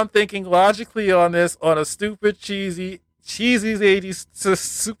sorry, I'm thinking logically on this, on a stupid, cheesy 80s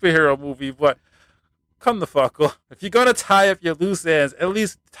superhero movie, but come the fuck on. If you're going to tie up your loose ends, at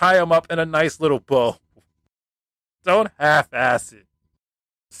least tie them up in a nice little bow. Don't half-ass it.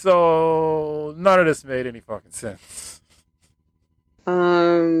 So, none of this made any fucking sense.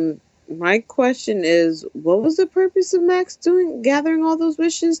 My question is, what was the purpose of Max gathering all those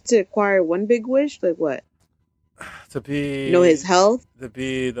wishes to acquire one big wish? Like what? To be... his health? To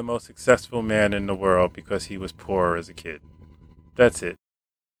be the most successful man in the world because he was poor as a kid. That's it.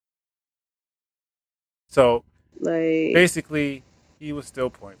 So, basically, he was still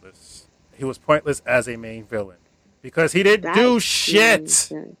pointless. He was pointless as a main villain. Because he didn't do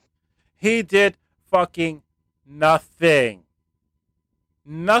shit. He did fucking nothing.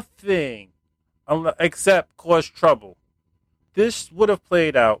 Nothing. Except cause trouble. This would have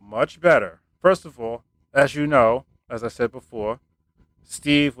played out much better. First of all, as you know, as I said before,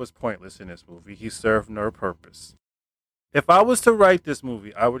 Steve was pointless in this movie. He served no purpose. If I was to write this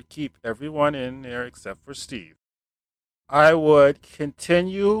movie, I would keep everyone in there except for Steve. I would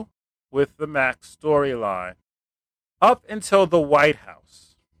continue with the Max storyline. up until the White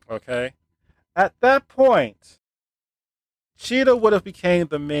House. Okay? At that point, Cheetah would have became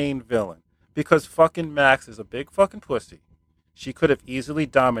the main villain because fucking Max is a big fucking pussy. She could have easily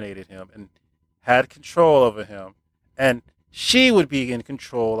dominated him and had control over him, and she would be in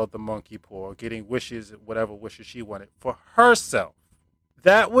control of the monkey paw, getting wishes, whatever wishes she wanted for herself.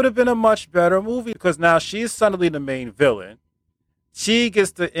 That would have been a much better movie because now she's suddenly the main villain. She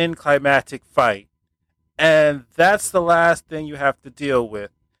gets the end climactic fight, and that's the last thing you have to deal with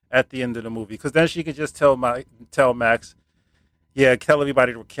at the end of the movie because then she can just tell Max, yeah, tell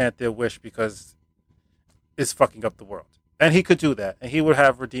everybody to recant their wish because it's fucking up the world. And he could do that, and he would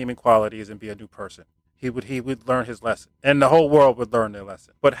have redeeming qualities and be a new person. He would learn his lesson, and the whole world would learn their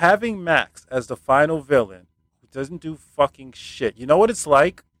lesson. But having Max as the final villain, who doesn't do fucking shit. You know what it's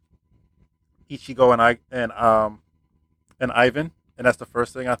like? Ichigo and Ivan, and that's the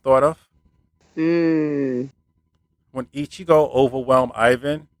first thing I thought of. Mm. When Ichigo overwhelmed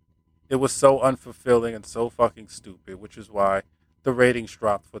Ivan, it was so unfulfilling and so fucking stupid, which is why the ratings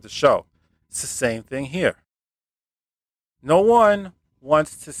dropped for the show. It's the same thing here. No one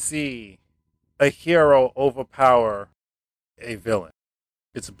wants to see a hero overpower a villain.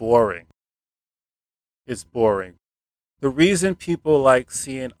 It's boring. It's boring. The reason people like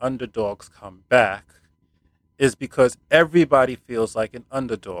seeing underdogs come back is because everybody feels like an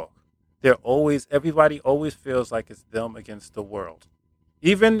underdog. Everybody always feels like it's them against the world.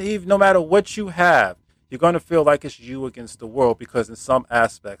 Even no matter what you have, you're going to feel like it's you against the world because in some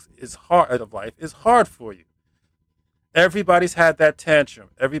aspects, it's hard of life. It's hard for you. Everybody's had that tantrum.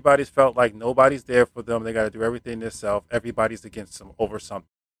 Everybody's felt like nobody's there for them. They got to do everything themselves. Everybody's against them over something.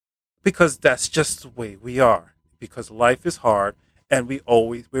 Because that's just the way we are. Because life is hard, and we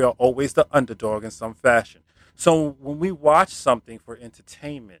are always the underdog in some fashion. So when we watch something for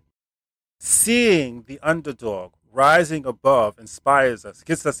entertainment, seeing the underdog rising above inspires us,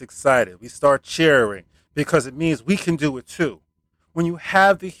 gets us excited. We start cheering because it means we can do it too. When you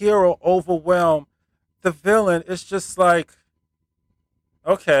have the hero overwhelm the villain, it's just like,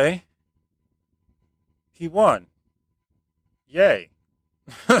 okay, he won. Yay.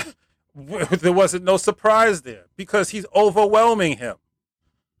 There wasn't no surprise there because he's overwhelming him.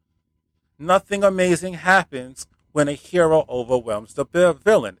 Nothing amazing happens when a hero overwhelms the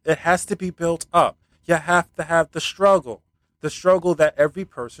villain. It has to be built up. You have to have the struggle that every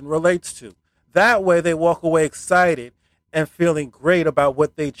person relates to. That way they walk away excited and feeling great about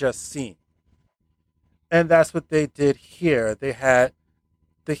what they just seen. And that's what they did here. They had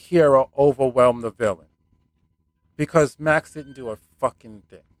the hero overwhelm the villain. Because Max didn't do a fucking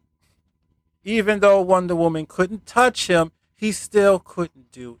thing. Even though Wonder Woman couldn't touch him, he still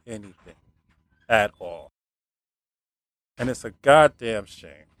couldn't do anything at all. And it's a goddamn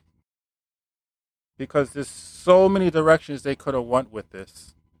shame. Because there's so many directions they could have went with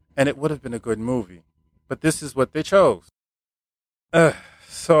this. And it would have been a good movie. But this is what they chose.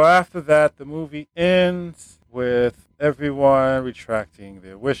 So after that, the movie ends with everyone retracting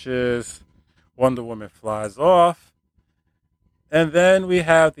their wishes. Wonder Woman flies off. And then we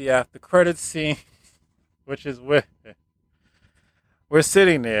have the after credits scene, which is where we're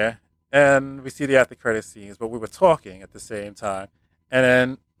sitting there and we see the after credits scenes, but we were talking at the same time. And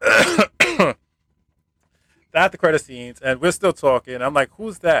then the after credits scenes, and we're still talking. I'm like,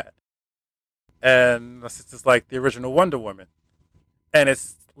 who's that? And it's just like the original Wonder Woman. And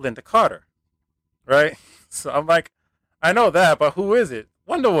it's Linda Carter, right? So I'm like, I know that, but who is it?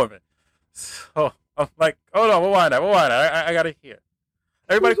 Wonder Woman. So I'm like, hold on, we'll wind up. I gotta hear.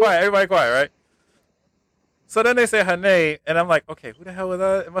 Everybody quiet, right? So then they say her name, and I'm like, okay, who the hell is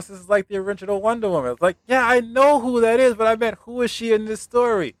that? It must be like the original Wonder Woman. It's like, yeah, I know who that is, but I meant, who is she in this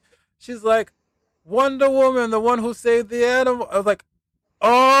story? She's like, Wonder Woman, the one who saved the animal. I was like,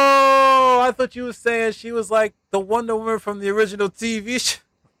 oh, I thought you were saying she was like the Wonder Woman from the original TV show.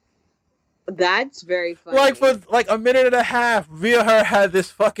 That's very funny. Like for like a minute and a half, me and her had this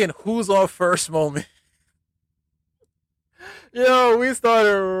fucking who's on first moment. Yo, we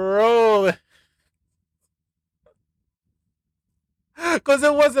started rolling. Cause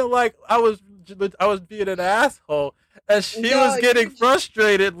it wasn't like I was being an asshole, and she was getting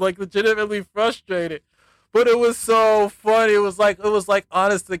frustrated, like legitimately frustrated. But it was so funny. It was like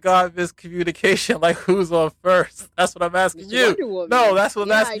honest to God miscommunication. Like, who's on first? That's what I'm asking you. No, that's what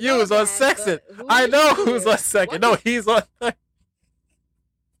I'm asking you. Who's on second? I know who's on second. No, he's on third.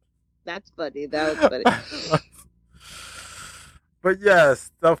 That's funny. That was funny. But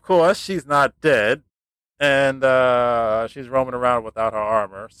yes, of course, she's not dead. And she's roaming around without her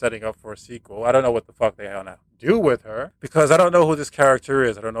armor, setting up for a sequel. I don't know what the fuck they have to do with her, because I don't know who this character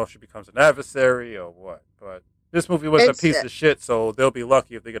is. I don't know if she becomes an adversary or what. But This movie was a piece of shit, so they'll be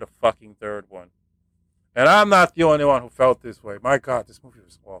lucky if they get a fucking third one. And I'm not the only one who felt this way. My God, this movie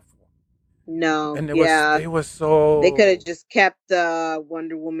was awful. No, And it was so... They could have just kept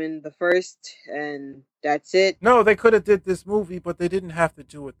Wonder Woman the first, and that's it. No, they could have did this movie, but they didn't have to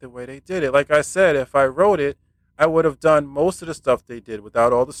do it the way they did it. Like I said, if I wrote it, I would have done most of the stuff they did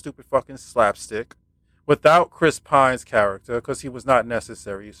without all the stupid fucking slapstick, without Chris Pine's character, because he was not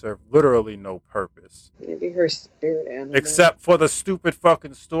necessary. He served literally no purpose. Maybe her spirit animal. Except for the stupid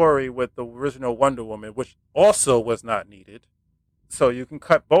fucking story with the original Wonder Woman, which also was not needed. So you can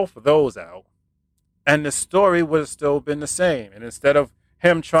cut both of those out. And the story would have still been the same. And instead of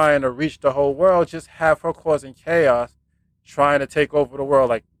him trying to reach the whole world, just have her causing chaos, trying to take over the world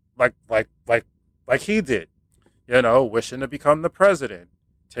like he did. You know, wishing to become the president.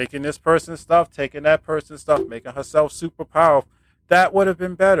 Taking this person's stuff, taking that person's stuff, making herself super powerful. That would have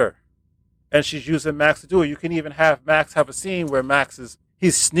been better. And she's using Max to do it. You can even have Max have a scene where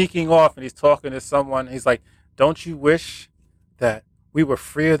he's sneaking off and he's talking to someone. He's like, don't you wish that we were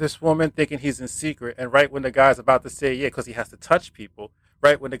free of this woman, thinking he's in secret? And right when the guy's about to say yeah, because he has to touch people,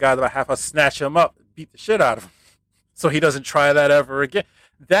 right when the guy's about to have her snatch him up, beat the shit out of him, so he doesn't try that ever again.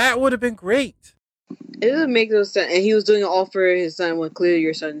 That would have been great. It would make no sense. And he was doing it all for his son when clearly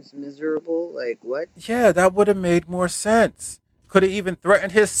your son's miserable. Like, what? Yeah, that would have made more sense. Could have even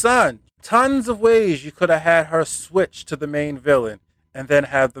threatened his son. Tons of ways you could have had her switch to the main villain and then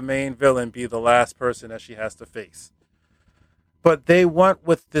have the main villain be the last person that she has to face. But they went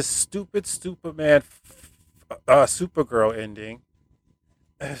with this stupid Superman Supergirl ending.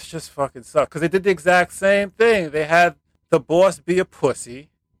 It's just fucking sucks. Because they did the exact same thing. They had the boss be a pussy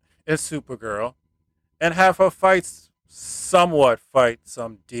in Supergirl and have her somewhat fight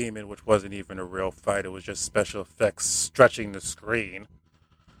some demon, which wasn't even a real fight. It was just special effects stretching the screen.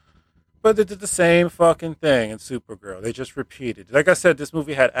 But they did the same fucking thing in Supergirl. They just repeated. Like I said, this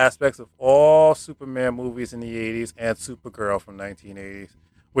movie had aspects of all Superman movies in the 80s and Supergirl from 1980s,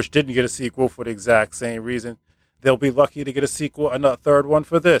 which didn't get a sequel for the exact same reason. They'll be lucky to get a sequel, a third one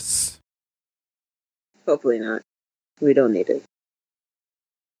for this. Hopefully not. We don't need it.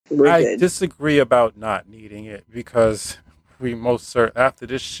 I disagree about not needing it because we most certain after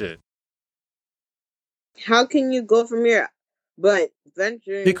this shit. How can you go from here? But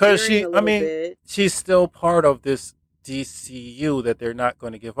venturing because she's still part of this DCU that they're not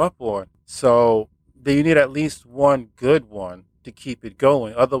going to give up on. So you need at least one good one to keep it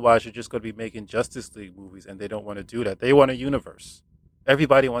going. Otherwise, you're just going to be making Justice League movies, and they don't want to do that. They want a universe.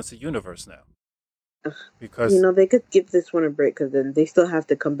 Everybody wants a universe now. Because they could give this one a break because then they still have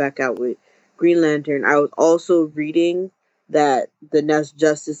to come back out with Green Lantern. I was also reading that the next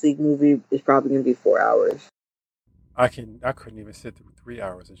Justice League movie is probably going to be 4 hours. I couldn't even sit through 3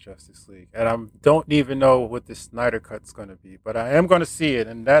 hours of Justice League, and I don't even know what the Snyder Cut's going to be, but I am going to see it,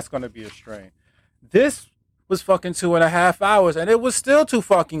 and that's going to be a strain. This was fucking 2.5 hours, and it was still too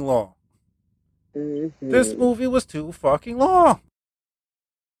fucking long. Mm-hmm. This movie was too fucking long.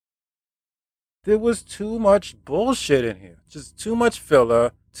 There was too much bullshit in here. Just too much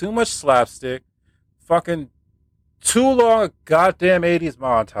filler, too much slapstick, fucking too long a goddamn 80s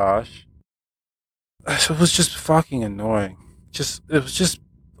montage. It was just fucking annoying. It was just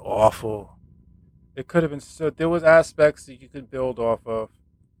awful. It could have been so. There was aspects that you could build off of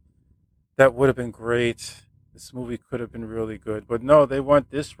that would have been great. This movie could have been really good, but no, they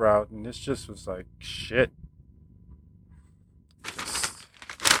went this route, and this just was like shit.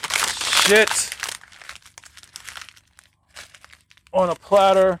 Shit on a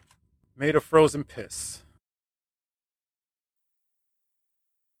platter made of frozen piss.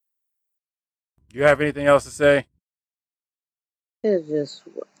 You have anything else to say? It's just,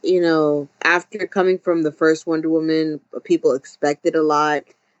 after coming from the first Wonder Woman, people expected a lot.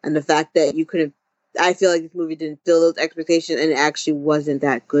 And the fact that I feel like this movie didn't fill those expectations and it actually wasn't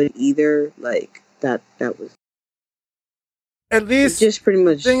that good either. Like, that was... At least, just pretty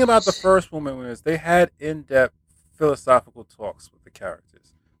much... The thing about the first woman was they had in-depth philosophical talks with the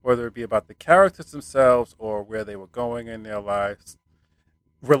characters. Whether it be about the characters themselves or where they were going in their lives,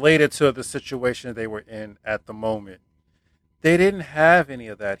 related to the situation they were in at the moment. They didn't have any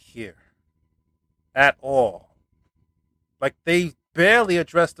of that here at all. Like, they barely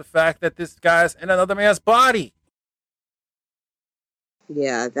addressed the fact that this guy's in another man's body.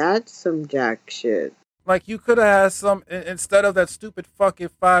 Yeah, that's some jack shit. Like, you could have had instead of that stupid fucking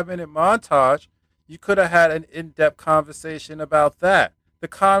 5-minute montage, you could have had an in-depth conversation about that. The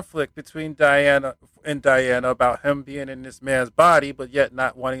conflict between Diana about him being in this man's body, but yet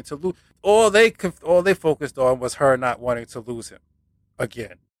not wanting to lose. All they focused on was her not wanting to lose him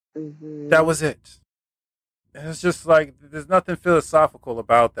again. Mm-hmm. That was it. And it's just like there's nothing philosophical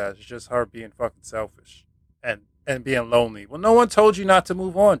about that. It's just her being fucking selfish and being lonely. Well, no one told you not to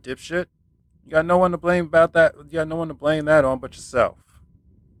move on, dipshit. You got no one to blame about that. You got no one to blame that on but yourself.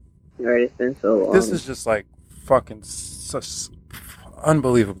 Alright, it's been so Like, this long. is just like fucking such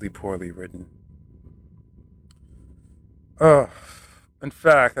unbelievably poorly written. In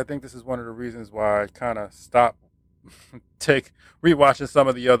fact, I think this is one of the reasons why I kind of stopped take rewatching some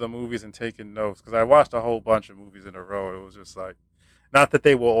of the other movies and taking notes because I watched a whole bunch of movies in a row. It was just like, not that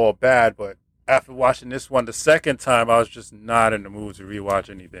they were all bad, but after watching this one the second time, I was just not in the mood to rewatch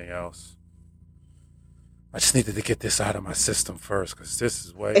anything else. I just needed to get this out of my system first because this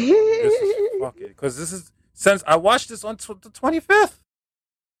is way, this is fucking, because this is, since I watched this on the 25th.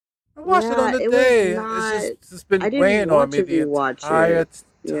 I watched it on Yeah, the it was day. not. It's just been I didn't weighing on want me to the rewatch entire it.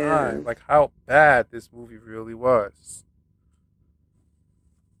 Yeah. time. Like how bad this movie really was.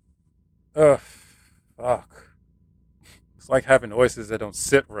 Ugh, fuck. It's like having oysters that don't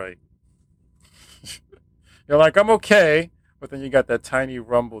sit right. You're like, I'm okay, but then you got that tiny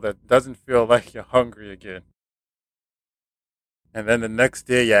rumble that doesn't feel like you're hungry again. And then the next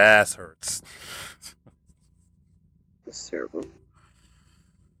day, your ass hurts. It's terrible.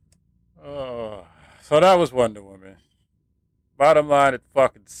 Oh, so that was Wonder Woman. Bottom line, it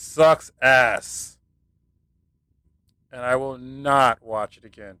fucking sucks ass. And I will not watch it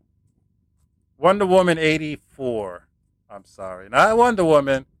again. Wonder Woman 84. I'm sorry. Not Wonder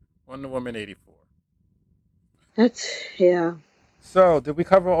Woman. Wonder Woman 84. Yeah. So, did we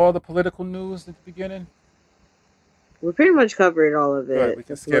cover all the political news at the beginning? We pretty much covered all of Good. it. We The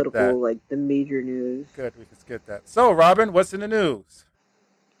can skip that. political, like the major news. Good. We can skip that. So, Robin, what's in the news?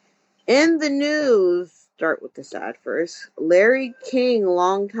 In the news, start with the sad first. Larry King,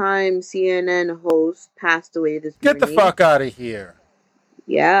 longtime CNN host, passed away this Get morning. the fuck out of here.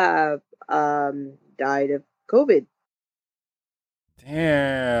 Yeah, died of COVID.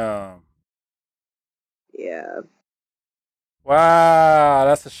 Damn. Yeah. Wow,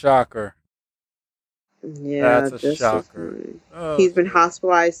 that's a shocker. Yeah, That's a shocker. Oh, he's been shit.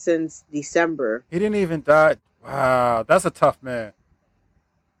 hospitalized since December. He didn't even die. Wow, that's a tough man.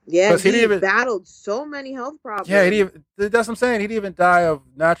 Yeah, 'Cause he he didn't even- battled so many health problems. Yeah, he didn't even, that's what I'm saying. He didn't even die of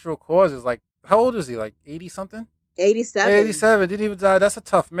natural causes. Like, how old is he? Like 80 something? 87. 87. Didn't even die. That's a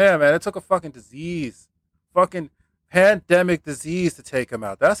tough man, man. It took a fucking disease. Fucking pandemic disease to take him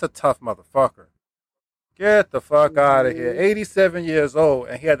out. That's a tough motherfucker. Get the fuck out of here. 87 years old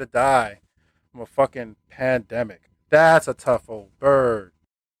and he had to die from a fucking pandemic. That's a tough old bird.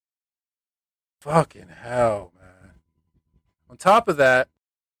 Fucking hell, man. On top of that,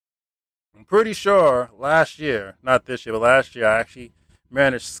 I'm pretty sure last year, not this year, but last year, I actually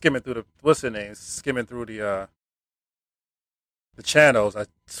managed skimming through skimming through the channels. I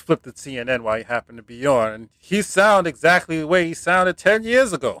flipped the CNN while he happened to be on, and he sounded exactly the way he sounded 10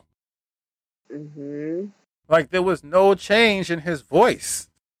 years ago. Mm-hmm. Like there was no change in his voice.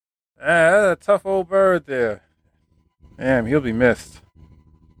 That's a tough old bird there. Damn, he'll be missed.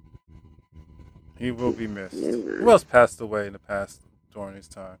 He will be missed. Who else passed away in the past during his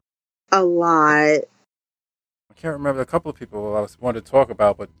time? A lot. I can't remember. A couple of people I wanted to talk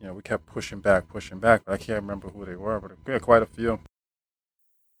about, but we kept pushing back. But I can't remember who they were. But we had quite a few.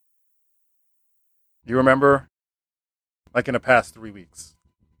 You remember? Like in the past 3 weeks,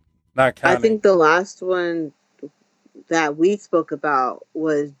 not counting. I think the last one that we spoke about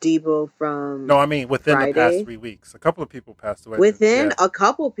was Debo from. No, I mean within Friday. the past 3 weeks, a couple of people passed away. Within a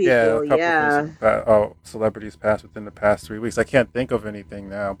couple people, Celebrities passed within the past 3 weeks. I can't think of anything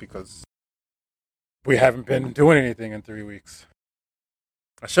now because we haven't been doing anything in 3 weeks.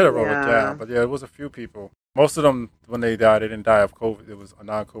 I should have wrote it down, but yeah, it was a few people. Most of them, when they died, they didn't die of COVID. It was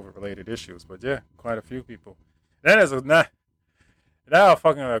non-COVID related issues. But yeah, quite a few people. Then there's now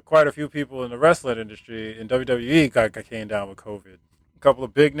fucking quite a few people in the wrestling industry in WWE came down with COVID. A couple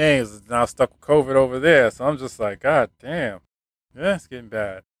of big names is now stuck with COVID over there. So I'm just like, God damn. Yeah, it's getting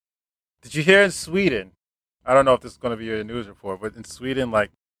bad. Did you hear in Sweden? I don't know if this is going to be your news report, but in Sweden,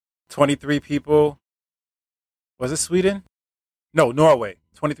 like 23 people. Was it Sweden? No, Norway.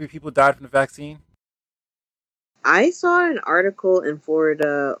 23 people died from the vaccine. I saw an article in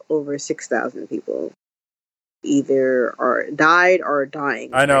Florida over 6,000 people either are died or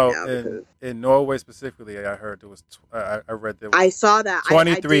dying. I know right now in Norway specifically, I heard there was. I read there was. I saw that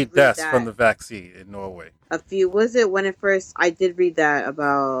 23 deaths from the vaccine in Norway. A few. Was it when it first? I did read that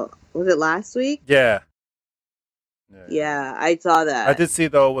about. Was it last week? Yeah. Yeah, I saw that. I did see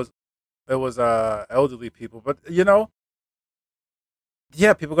though it was elderly people, but yeah,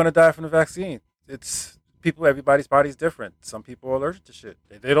 people are gonna die from the vaccine. It's people. Everybody's body's different. Some people are allergic to shit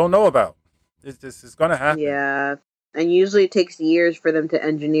they don't know about. It's going to happen. Yeah, and usually it takes years for them to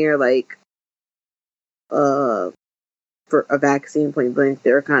engineer like uh for a vaccine. Point blank,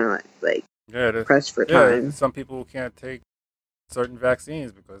 they're kind of like Yeah, pressed for there's time. some people who can't take certain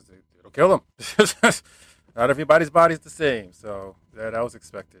vaccines because it'll kill them. Not everybody's body's the same, so that was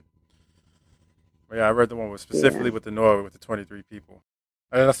expected. But yeah, I read the one with Yeah. specifically with the Norway with the 23 people.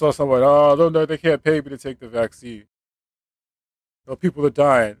 And I saw someone, oh, no, they can't pay me to take the vaccine. Oh, people are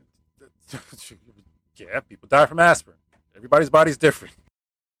dying. Yeah, people die from aspirin. Everybody's body's different.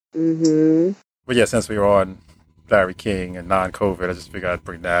 Mm-hmm. But yeah, since we were on Larry King and non-COVID, I just figured I'd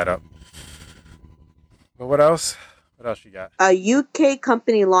bring that up. But what else? What else you got? A UK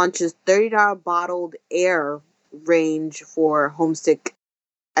company launches $30 bottled air range for homesick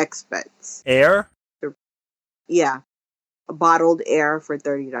expats. Air? Yeah, a bottled air for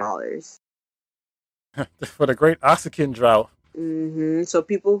 $30. For the great oxygen drought. Mm-hmm. So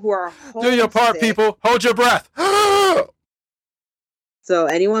people who are homesick, Do your part, people. Hold your breath. so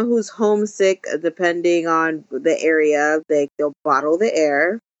anyone who's homesick, depending on the area, they'll bottle the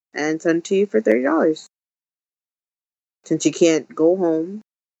air and send it to you for $30. Since you can't go home,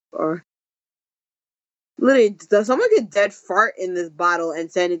 or literally, does someone get dead fart in this bottle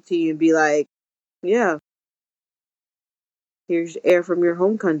and send it to you and be like, "Yeah, here's air from your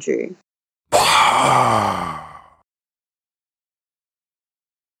home country."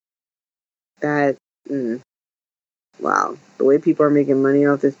 That, wow, the way people are making money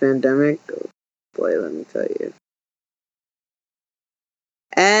off this pandemic, oh boy, let me tell you.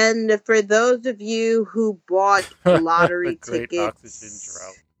 And for those of you who bought lottery The great tickets, oxygen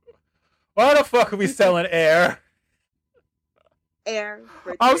drought. Why the fuck are we selling air? air.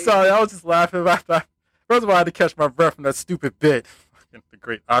 I'm sorry, I was just laughing about that. First of all, I had to catch my breath from that stupid bit. The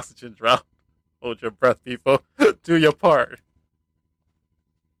great oxygen drought. Hold your breath, people. Do your part.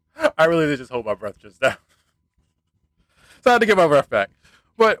 I really did just hold my breath just now. So I had to get my breath back.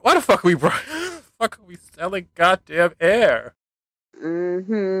 But why the fuck are we selling goddamn air?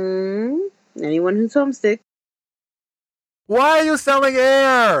 Mm-hmm. Anyone who's homesick. Why are you selling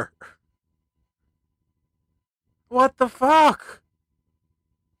air? What the fuck?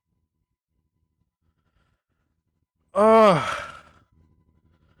 Oh.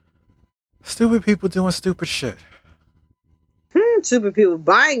 Stupid people doing stupid shit. Stupid people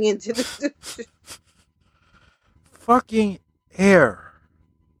buying into this. Fucking air.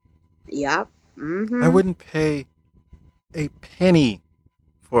 Yep. Mm-hmm. I wouldn't pay a penny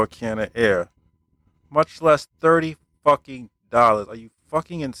for a can of air, much less $30 fucking dollars. Are you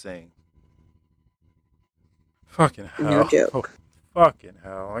fucking insane? Fucking hell. No joke. Oh, fucking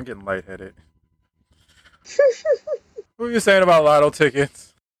hell. I'm getting lightheaded. What were you saying about lotto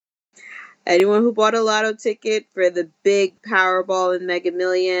tickets? Anyone who bought a lotto ticket for the big Powerball and Mega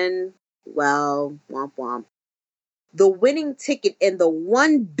Million, well, womp womp. The winning ticket in the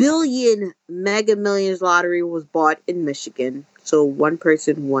 1 billion Mega Millions lottery was bought in Michigan. So one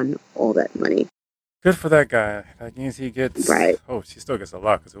person won all that money. Good for that guy. That means he gets... Right. Oh, he still gets a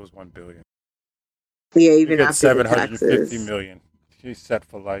lot because it was $1 billion. Yeah, even he gets after $750 the million. He's set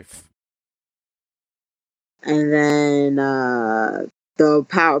for life. And then the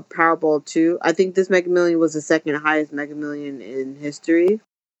Powerball 2. I think this Mega Million was the second highest Mega Million in history.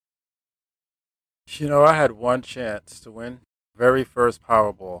 You know, I had one chance to win. Very first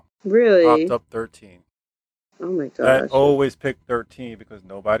Powerball. Really? Popped up 13. Oh my gosh. I always pick 13 because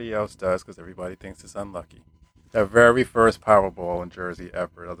nobody else does because everybody thinks it's unlucky. That very first Powerball in Jersey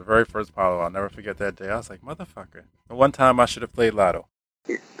ever. That was the very first Powerball. I'll never forget that day. I was like, motherfucker. The one time I should have played Lotto.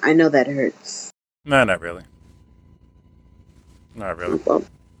 I know that hurts. No, not really. Not really. Well,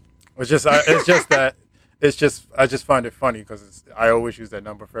 It's just that I just find it funny because I always use that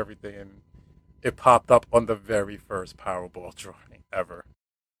number for everything, and it popped up on the very first Powerball drawing ever.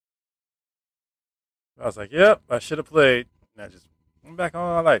 I was like, yep, I should have played. And I just went back on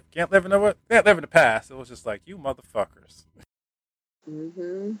my life. Can't live in the past. It was just like, you motherfuckers.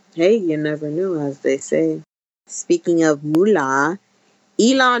 Mm-hmm. Hey, you never knew, as they say. Speaking of moolah,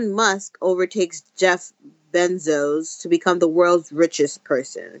 Elon Musk overtakes Jeff Bezos to become the world's richest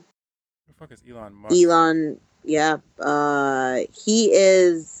person. Who the fuck is Elon Musk? Elon, yeah, he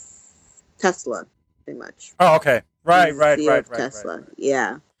is Tesla, pretty much. Oh, okay. Right. Tesla, right.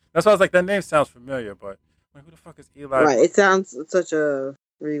 yeah. That's why I was like, that name sounds familiar, but like, who the fuck is Elon? Right, it sounds such a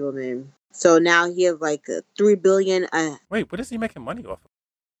regal name. So now he has like $3 billion. Wait, what is he making money off of?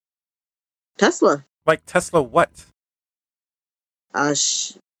 Tesla. Like Tesla what?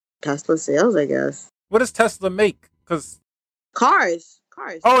 Tesla sales, I guess. What does Tesla make? Because Cars.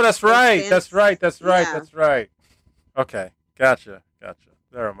 Oh, that's right. That's right. Okay, gotcha.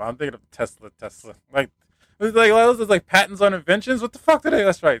 Never mind. I'm thinking of Tesla. Like, it's like those are like patents on inventions. What the fuck did they?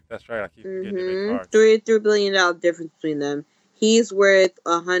 That's right. I keep forgetting they make cars. $3 billion difference between them. He's worth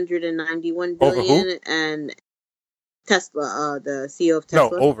 191 Over who? billion, and Tesla, the CEO of No,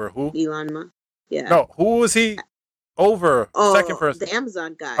 Tesla, over who? Elon Musk. Yeah. No, who was he over? Second Oh, person. the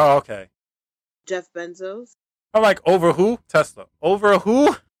Amazon guy, Oh, okay. Jeff Bezos. I'm like, over who? Tesla. Over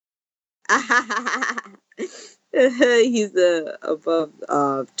who? He's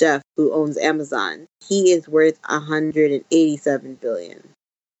above Jeff, who owns Amazon. He is worth 187 billion.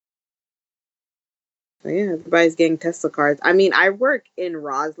 So yeah, everybody's getting Tesla cars. I mean, I work in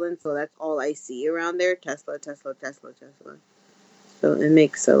Roslyn, so that's all I see around there. Tesla, Tesla, Tesla, Tesla. So it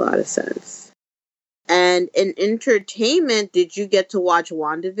makes a lot of sense. And in entertainment, did you get to watch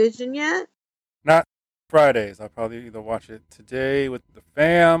WandaVision yet? Not Fridays. I'll probably either watch it today with the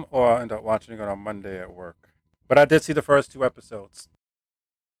fam or I'll end up watching it on Monday at work. But I did see the first 2 episodes.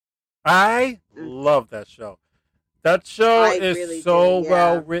 I love that show. That show is really so do, yeah.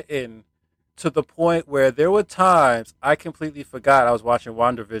 well written to the point where there were times I completely forgot I was watching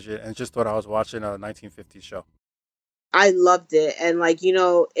WandaVision and just thought I was watching a 1950s show. I loved it. And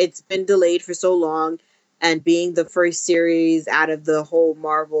it's been delayed for so long, and being the first series out of the whole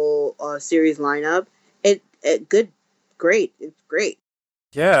Marvel series lineup, great. It's great.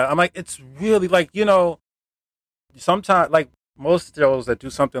 Yeah, I'm like, it's really like, sometimes like most shows that do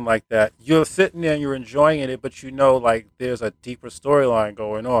something like that, you're sitting there and you're enjoying it, but like there's a deeper storyline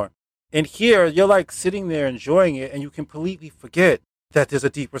going on. And here, you're like sitting there enjoying it, and you completely forget that there's a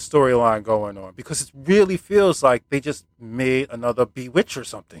deeper storyline going on because it really feels like they just made another Bewitch or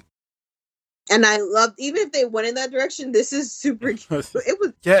something. And I loved, even if they went in that direction, this is super. It was.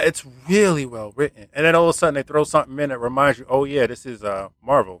 Yeah, it's really well written. And then all of a sudden they throw something in that reminds you, oh yeah, this is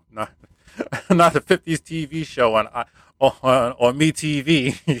Marvel, not not the 50s TV show on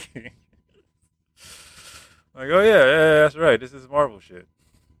MeTV. Like, oh yeah, that's right. This is Marvel shit.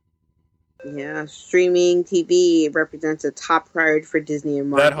 Yeah, streaming TV represents a top priority for Disney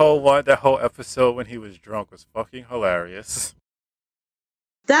and Marvel. That whole episode when he was drunk was fucking hilarious.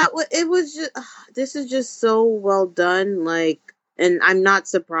 It was just, this is just so well done. And I'm not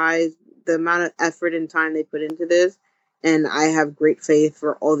surprised the amount of effort and time they put into this. And I have great faith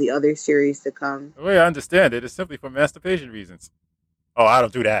for all the other series to come. The way I understand it is simply for masturbation reasons. Oh, I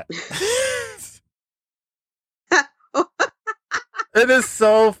don't do that. It is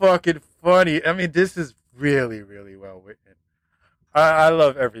so fucking funny. I mean, this is really, really well written. I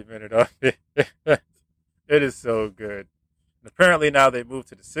love every minute of it. It is so good. And apparently now they moved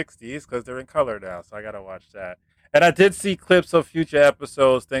to the 60s because they're in color now, so I gotta watch that. And I did see clips of future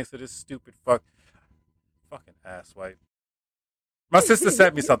episodes thanks to this stupid fucking asswipe. My sister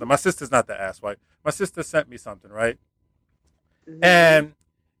sent me something. My sister's not the asswipe. My sister sent me something, right? Mm-hmm. And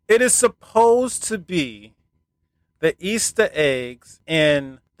it is supposed to be the Easter eggs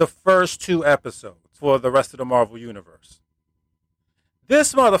in the first 2 episodes for the rest of the Marvel Universe.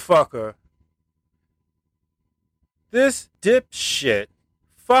 This motherfucker, this dipshit,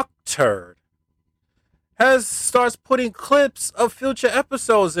 fuckturd, starts putting clips of future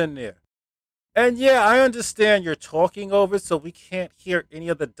episodes in there. And yeah, I understand you're talking over it, so we can't hear any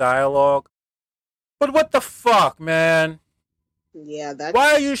of the dialogue. But what the fuck, man? Yeah, that's...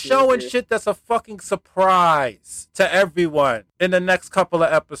 Why are you showing shit that's a fucking surprise to everyone in the next couple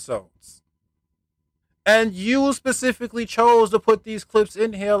of episodes? And you specifically chose to put these clips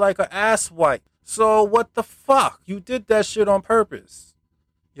in here like an asswipe. So what the fuck? You did that shit on purpose.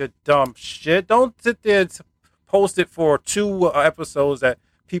 You dumb shit. Don't sit there and post it for 2 episodes that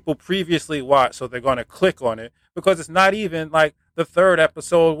people previously watched, so they're going to click on it, because it's not even like the 3rd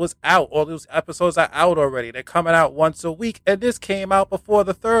episode was out. All those episodes are out already. They're coming out once a week, and this came out before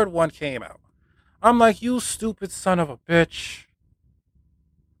the 3rd one came out. I'm like, you stupid son of a bitch.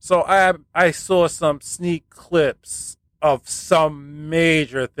 So I saw some sneak clips of some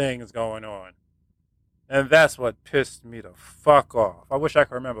major things going on. And that's what pissed me the fuck off. I wish I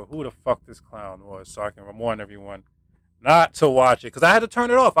could remember who the fuck this clown was so I can warn everyone not to watch it, because I had to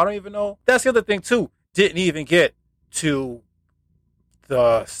turn it off. I don't even know. That's the other thing, too. Didn't even get to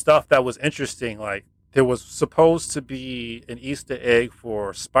the stuff that was interesting. Like, there was supposed to be an Easter egg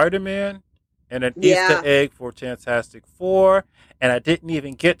for Spider-Man and an Easter egg for Fantastic Four. And I didn't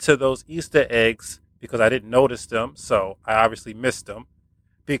even get to those Easter eggs because I didn't notice them. So I obviously missed them,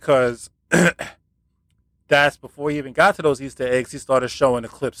 because that's before he even got to those Easter eggs. He started showing the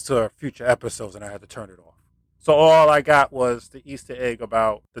clips to future episodes, and I had to turn it off. So all I got was the Easter egg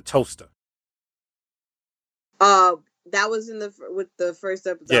about the toaster. That was with the first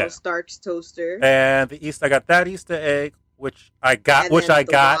episode. Yeah. That was Stark's toaster. And I got that Easter egg which I got, And then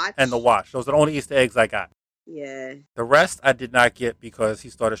the watch. and the watch. Those are the only Easter eggs I got. Yeah. The rest I did not get because he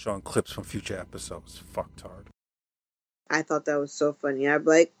started showing clips from future episodes. Fucktard. I thought that was so funny. I'm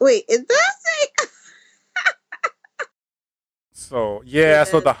like, wait, is that it? So, yeah, I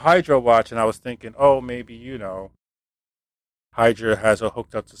saw the Hydra watch, and I was thinking, oh, maybe, Hydra has her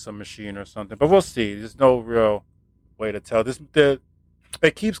hooked up to some machine or something. But we'll see. There's no real way to tell.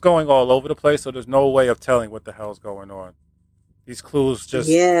 It keeps going all over the place, so there's no way of telling what the hell's going on. These clues just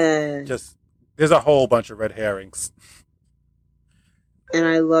there's a whole bunch of red herrings. And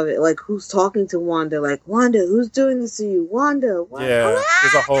I love it. Like, who's talking to Wanda? Like, Wanda, who's doing this to you? Wanda. Yeah,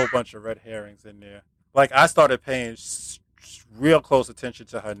 there's a whole bunch of red herrings in there. Like, I started paying real close attention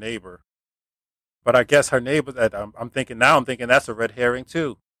to her neighbor. But I guess her neighbor, I'm thinking that's a red herring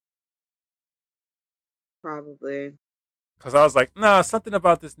too. Probably. Because I was like, nah, something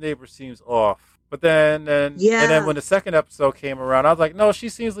about this neighbor seems off. But then when the second episode came around, I was like, no, she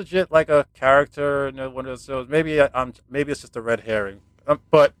seems legit like a character in one of those shows. Maybe it's just a red herring.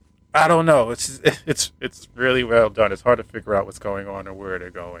 But I don't know. It's really well done. It's hard to figure out what's going on and where they're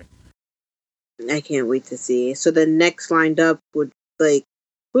going. I can't wait to see. So the next lined up would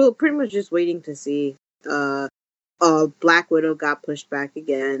we're pretty much just waiting to see. Black Widow got pushed back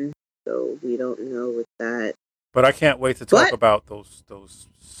again, so we don't know with that. But I can't wait to talk about those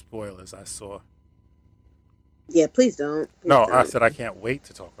spoilers I saw. Yeah, please don't. I said I can't wait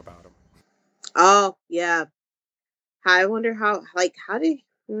to talk about them. Oh yeah, I wonder how did.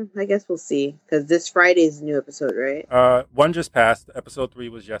 I guess we'll see because this Friday is a new episode, right? One just passed. Episode 3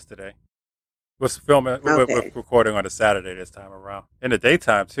 was yesterday. We're recording on a Saturday this time around. In the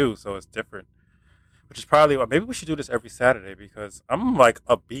daytime, too, so it's different. Which is probably why maybe we should do this every Saturday because I'm, like,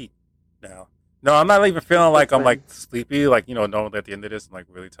 upbeat now. No, I'm not even feeling like I'm, like, sleepy. Like, knowing at the end of this, I'm, like,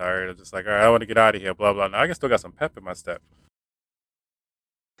 really tired. I'm just like, all right, I want to get out of here, blah, blah. Now I can still got some pep in my step.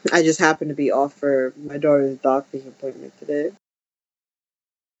 I just happened to be off for my daughter's doctor's appointment today.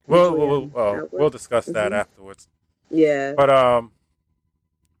 We'll discuss that afterwards. Yeah. But,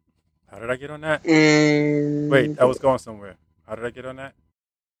 how did I get on that? And wait, I was going somewhere. How did I get on that?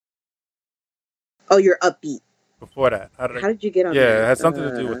 Oh, you're upbeat. Before that, how did you get on that? Yeah, it had something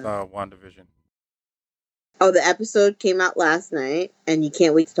to do with WandaVision. Oh, the episode came out last night, and you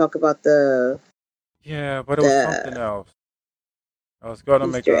can't wait to talk about the. Yeah, but it was something else. I was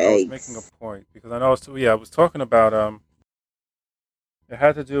making a point because I know I was talking about it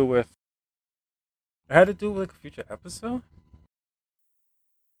had to do with like a future episode.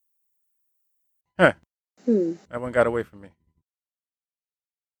 Huh. That one got away from me.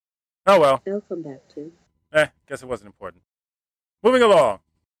 Oh well. It'll come back to. Guess it wasn't important. Moving along.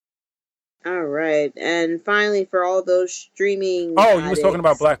 All right, and finally, for all those streaming. Oh, you was talking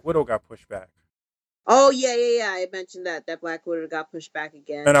about Black Widow got pushed back. Oh yeah. I mentioned that Black Widow got pushed back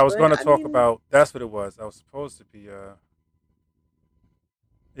again. And I was going to talk about. That's what it was. I was supposed to be.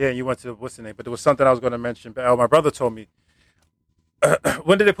 Yeah, you went to what's the name? But there was something I was going to mention. Oh, my brother told me.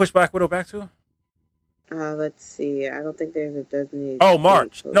 When did they push Black Widow back to? Let's see. I don't think there's a designated. Oh,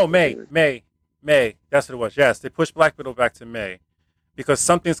 March. No, May. That's what it was. Yes, they pushed Black Widow back to May because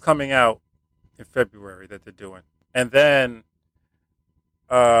something's coming out in February that they're doing, and then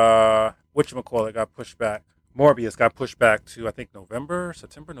whatchamacallit got pushed back. Morbius got pushed back to I think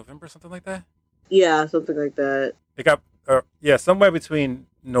September, November, something like that. Yeah, something like that. It got somewhere between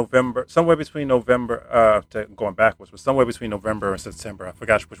November, going backwards, but somewhere between November and September. I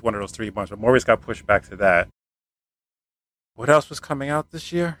forgot which one of those 3 months, but Morbius got pushed back to that. What else was coming out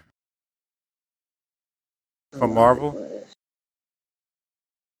this year? From Marvel?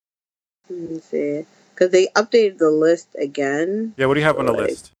 Let me see. Because they updated the list again. Yeah, what do you have on the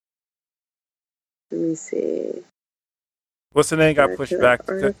list? Let me see. What's the name got pushed back?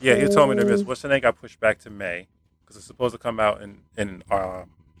 He told me this. What's the name got pushed back to May? Because it's supposed to come out in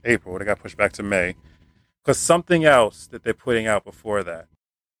April. They got pushed back to May. Because something else that they're putting out before that.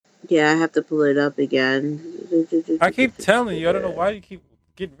 Yeah, I have to pull it up again. I keep telling you. I don't know why you keep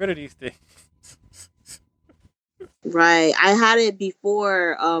getting rid of these things. Right. I had it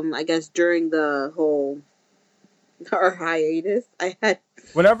before, I guess during the whole our hiatus.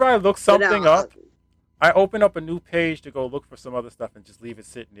 Whenever I look something up, I open up a new page to go look for some other stuff and just leave it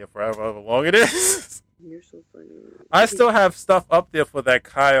sitting there forever, however long it is. You're so funny. I still have stuff up there for that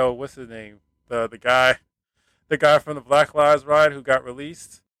Kyle, what's his name? The guy from the Black Lives Riot who got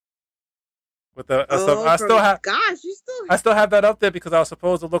released. With the I still have that up there because I was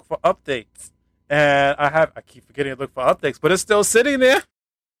supposed to look for updates. And I keep forgetting to look for updates, but it's still sitting there.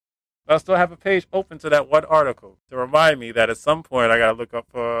 I still have a page open to that one article to remind me that at some point I got to look up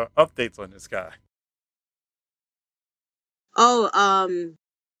for updates on this guy. Oh,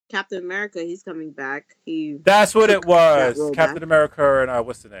 Captain America, he's coming back. He That's what it took that was. role Captain back. America and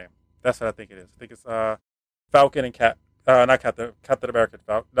what's the name? That's what I think it is. I think it's Falcon and not Captain America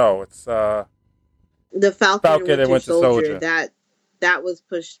Falcon. No, it's The Falcon and Falcon and Winter Winter Soldier, Soldier. that was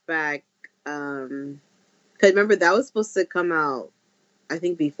pushed back. Because remember that was supposed to come out, I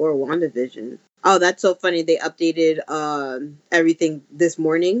think, before WandaVision. Oh, that's so funny. They updated everything this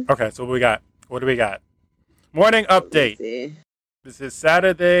morning. Okay, so what we got? What do we got? Morning Let me update. see. This is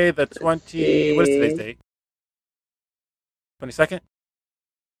Saturday the Let's 20. What is today's see. date? 22nd.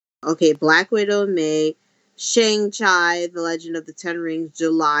 Okay, Black Widow May, Shang-Chi, The Legend of the Ten Rings,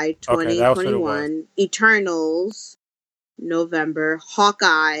 July Okay, that was what it was. 2021, Eternals, November,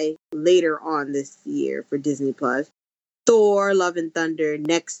 Hawkeye later on this year for Disney Plus, Thor, Love and Thunder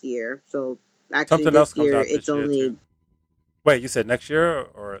next year. So actually Something else this comes year out it's this year only too. Wait, you said next year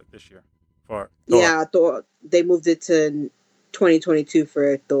or this year for Thor? yeah, Thor, they moved it to 2022 for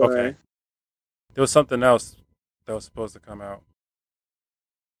Okay, Thor. there was something else that was supposed to come out.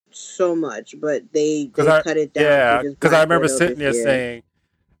 So much, but Cause they cut it down to just because I Black remember Widow sitting this there year. saying,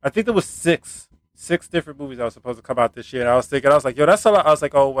 I think there was six different movies that were supposed to come out this year, and I was thinking, I was like, yo, that's a lot. I was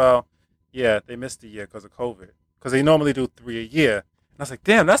like, oh well, yeah, they missed a year because of COVID, because they normally do 3 a year. And I was like,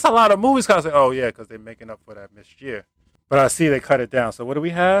 damn, that's a lot of movies. Cause I was like, oh yeah, because they're making up for that missed year. But I see they cut it down. So what do we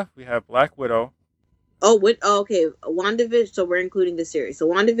have? We have Black Widow. Oh, what? Oh, okay, WandaVision. So we're including the series. So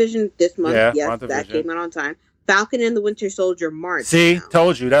WandaVision this month, Yeah, yes, that WandaVision. came out on time. Falcon and the Winter Soldier, March See, now.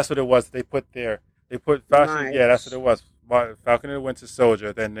 told you that's what it was. They put there. They put Falcon. Yeah, that's what March. it was. Falcon and the Winter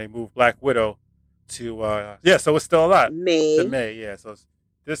Soldier. Then they moved Black Widow to yeah. So it's still a lot to May. May. Yeah. So it's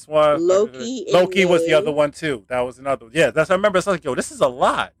this one. Loki in Loki was the other May. one too. That was another. Yeah. That's I remember. It's like yo, this is a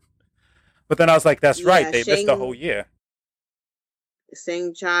lot. But then I was like, that's right. Yeah, They missed the whole year.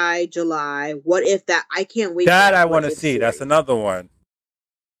 Shang-Chi, July. What if that? I can't wait for That that I What want to If see. That's series. another one.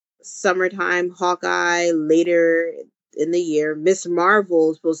 Summertime, Hawkeye later in the year. Miss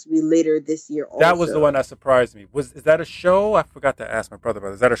Marvel is supposed to be later this year That was the one also. that surprised me. Is that a show? I forgot to ask my brother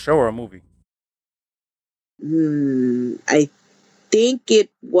about it. Is that a show or a movie? I think it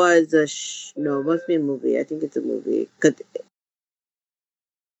was no, it must be a movie. I think it's a movie. Cause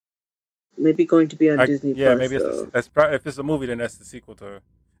maybe going to be on Disney Yeah, Plus maybe though. that's probably if it's a movie, then that's the sequel to.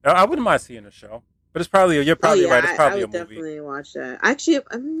 I wouldn't mind seeing a show, but it's probably you're Oh probably yeah, right. It's I probably a would movie. definitely watch that. Actually,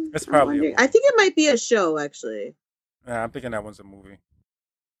 It's I'm probably a wondering. I movie. think it might be a show actually, Yeah, I'm thinking that one's a movie.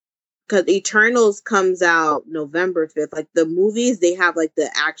 because Eternals comes out November 5th. Like the movies, they have like the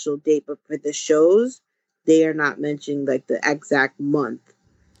actual date, but for the shows, they are not mentioning like the exact month.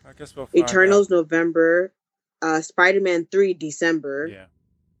 I guess we'll find out. Eternals November, Spider-Man 3 December, Yeah,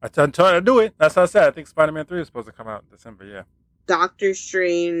 I knew it. That's what I said. I think Spider-Man 3 is supposed to come out in December. Yeah, Doctor that's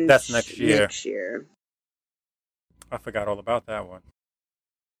Strange next year. next year. I forgot all about that one.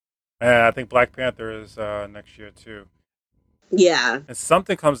 And I think Black Panther is next year too. Yeah, And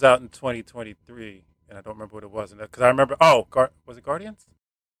something comes out in 2023, and I don't remember what it was. Because I remember. Oh, was it Guardians?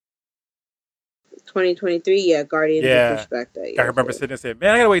 2023. Yeah, Guardians they Yeah, pushed back that I year. remember So. sitting and saying,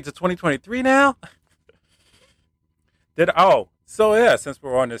 "Man, I gotta wait till 2023 now." So yeah, since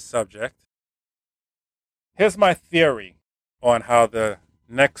we're on this subject, here's my theory on how the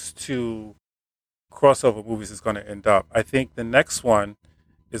next two crossover movies is going to end up. I think the next one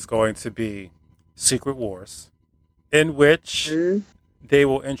is going to be Secret Wars, in which Mm-hmm. they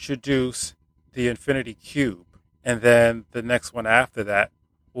will introduce the Infinity Cube, and then the next one after that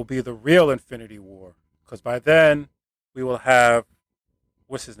will be the real Infinity War, because by then we will have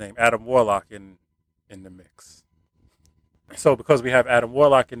what's his name, Adam Warlock in the mix. So because we have Adam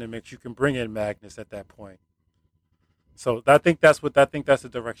Warlock in the mix, you can bring in Magnus at that point. So I think that's the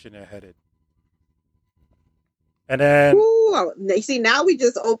direction they're headed. And then Ooh, you see, now we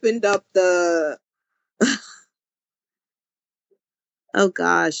just opened up the. Oh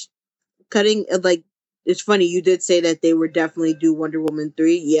gosh, cutting like it's funny. You did say that they were definitely do Wonder Woman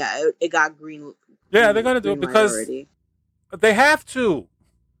 3. Yeah, it got yeah, they're gonna do it green light because already. they have to,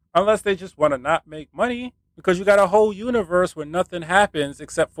 unless they just want to not make money. Because you got a whole universe where nothing happens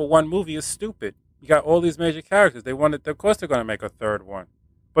except for one movie is stupid. You got all these major characters. Of course, they're gonna make a third one,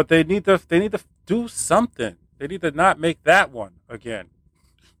 but they need to do something. They need to not make that one again.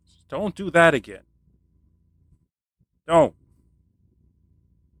 Don't do that again. Don't.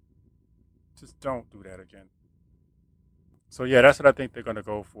 Just don't do that again. So yeah, that's what I think they're gonna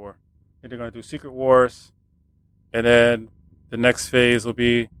go for. And they're gonna do Secret Wars, and then the next phase will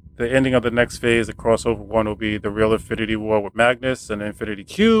be the ending of the next phase. The crossover one will be the real Infinity War with Magnus and the Infinity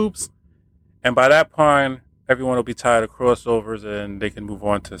Cubes. And by that point, everyone will be tired of crossovers and they can move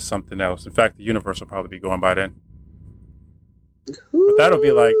on to something else. In fact, the universe will probably be going by then. But that'll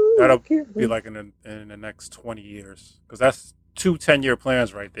be like Ooh, I that'll can't be wait. like in the next 20 years because that's two 10-year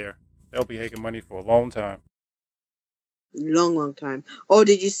plans right there. They'll be making money for a long time. Long, long time. Oh,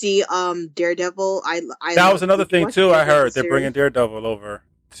 did you see Daredevil? I That was love. another Did you thing watch the too. I Daredevil heard they're bringing series? Daredevil over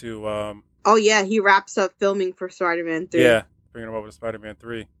to Oh yeah, he wraps up filming for Spider-Man 3. yeah, bringing him over to Spider-Man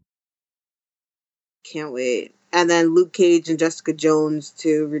 3. Can't wait. And then Luke Cage and Jessica Jones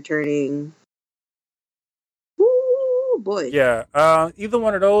to returning. Ooh, boy. Yeah, either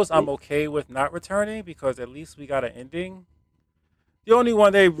one of those I'm okay with not returning because at least we got an ending. The only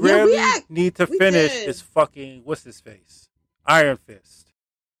one they Yeah, really need to we finish did. is fucking what's his face, Iron Fist.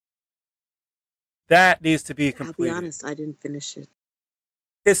 That needs to be I'll be completed. honest, I didn't finish it.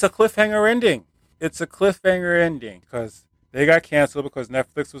 It's a cliffhanger ending. It's a cliffhanger ending because they got canceled because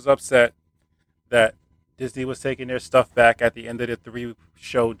Netflix was upset that Disney was taking their stuff back at the end of the 3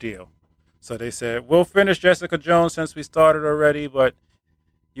 show deal. So they said, we'll finish Jessica Jones since we started already, but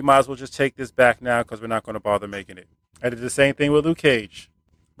you might as well just take this back now because we're not going to bother making it. I did the same thing with Luke Cage.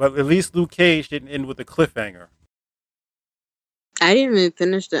 But at least Luke Cage didn't end with a cliffhanger. I didn't even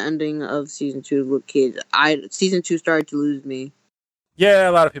finish the ending of season 2 of Luke Cage. Season 2 started to lose me. Yeah,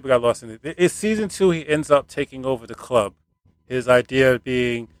 a lot of people got lost in it. It's season 2, he ends up taking over the club. His idea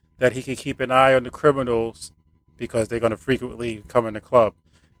being that he can keep an eye on the criminals because they're going to frequently come in the club.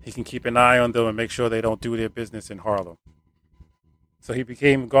 He can keep an eye on them and make sure they don't do their business in Harlem. So he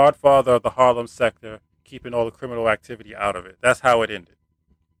became godfather of the Harlem sector, keeping all the criminal activity out of it. That's how it ended.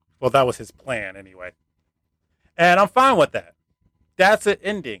 Well, that was his plan anyway. And I'm fine with that. That's an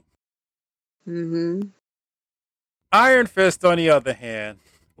ending. Mm-hmm. Iron Fist, on the other hand,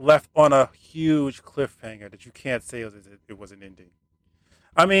 left on a huge cliffhanger that you can't say it was an ending.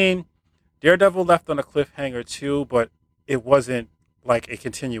 I mean, Daredevil left on a cliffhanger too, but it wasn't like a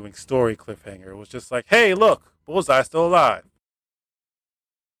continuing story cliffhanger. It was just like, hey, look, Bullseye's still alive.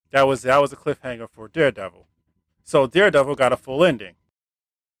 That was a cliffhanger for Daredevil. So Daredevil got a full ending.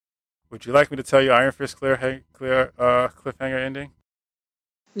 Would you like me to tell you Iron Fist cliffhanger ending?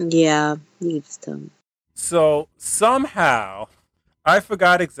 Yeah, you just tell me. So somehow, I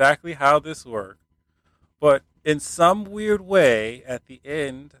forgot exactly how this worked, but in some weird way, at the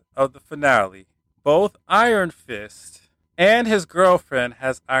end of the finale, both Iron Fist and his girlfriend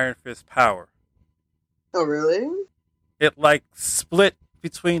has Iron Fist power. Oh, really? It like split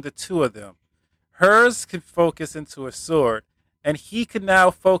between the two of them. Hers can focus into a sword, and he can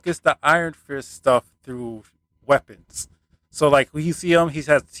now focus the Iron Fist stuff through weapons. So like when you see him, he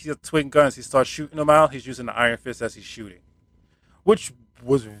has twin guns. He starts shooting them out. He's using the Iron Fist as he's shooting, which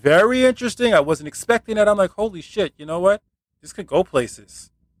was very interesting. I wasn't expecting that. I'm like, holy shit! You know what? This could go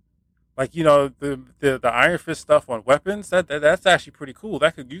places. Like the Iron Fist stuff on weapons. That's actually pretty cool.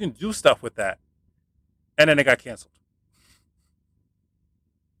 You can do stuff with that. And then it got canceled.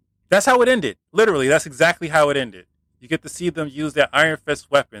 That's how it ended. Literally, that's exactly how it ended. You get to see them use their Iron Fist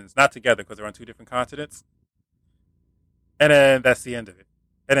weapons, not together because they're on 2 different continents. And then that's the end of it.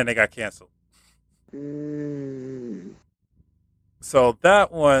 And then they got canceled. Mm. So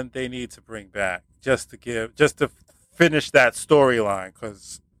that one they need to bring back just to finish that storyline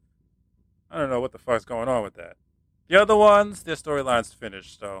because I don't know what the fuck's going on with that. The other ones, their storylines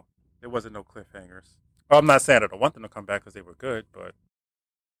finished, so there wasn't no cliffhangers. Well, I'm not saying I don't want them to come back because they were good, but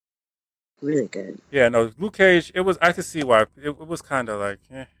Really good. yeah, no, Luke Cage. It was I could see why it was kind of like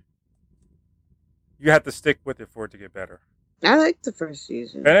you had to stick with it for it to get better. I liked the first And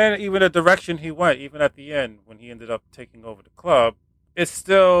season. then even the direction he went, even at the end when he ended up taking over the club, it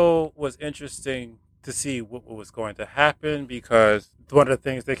still was interesting to see what was going to happen because one of the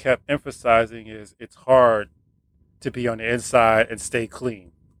things they kept emphasizing is it's hard to be on the inside and stay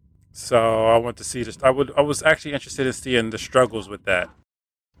clean. So I want to see this. I was actually interested in seeing the struggles with that,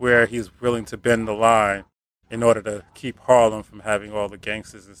 where he's willing to bend the line in order to keep Harlem from having all the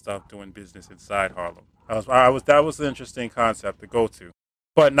gangsters and stuff doing business inside Harlem. That was an interesting concept to go to,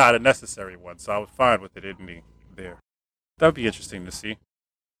 but not a necessary one. So I was fine with it ending there. That'd be interesting to see.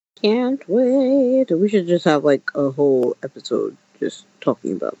 Can't wait. We should just have like a whole episode just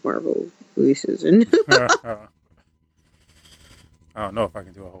talking about Marvel releases and I don't know if I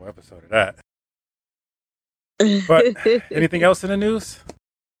can do a whole episode of that. But anything else in the news?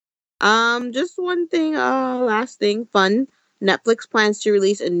 just one thing, last thing, fun. Netflix plans to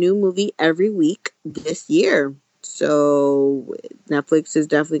release a new movie every week this year. So Netflix is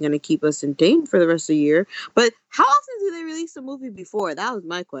definitely going to keep us entertained for the rest of the year. But how often do they release a movie before? That was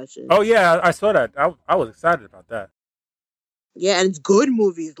my question. Oh yeah, I saw that. I was excited about that. Yeah, and it's good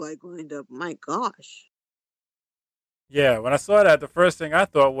movies like lined up. My gosh. Yeah, when I saw that, the first thing I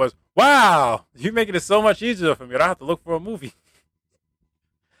thought was, "Wow, you're making it so much easier for me. I don't have to look for a movie."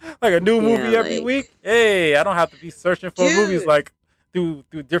 Like a new Yeah, movie every like, week. Hey, I don't have to be searching for movies dude, like through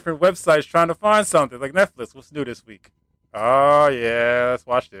different websites trying to find something. Like Netflix, what's new this week? Oh yeah, let's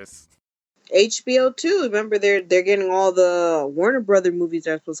watch this. HBO too. Remember, they're getting all the Warner Brother movies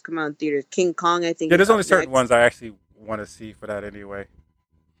that are supposed to come out in theaters. King Kong, I think, Yeah, is there's up only certain next. ones I actually want to see for that anyway.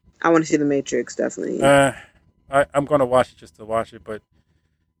 I want to see The Matrix, definitely. Uh, I'm gonna watch it just to watch it, but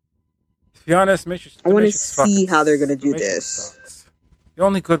to be honest, I the want to Matrix fucking see how they're gonna the do Matrix this. sucks. The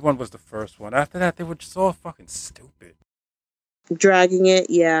only good one was the first one. After that, they were just all fucking stupid. Dragging it,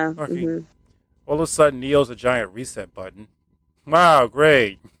 yeah. Fucking all of a sudden, Neo's a giant reset button. Wow,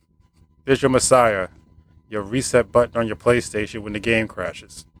 great! There's your Messiah. Your reset button on your PlayStation when the game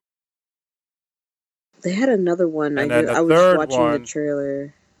crashes. They had another one. And then the I was third watching the one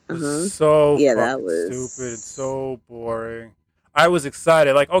trailer. Uh was huh. so Yeah, that fucking stupid and was. so boring. I was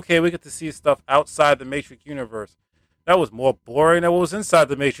excited, like, okay, we get to see stuff outside the Matrix universe. That was more boring than what was inside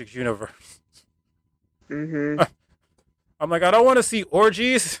the Matrix universe. Mhm. I'm like, I don't want to see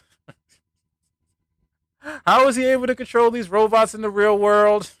orgies. How is he able to control these robots in the real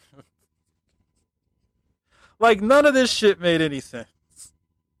world? Like, none of this shit made any sense.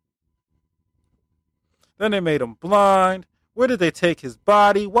 Then they made him blind. Where did they take his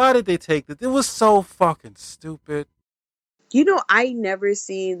body? Why did they take it? It was so fucking stupid. You know, I never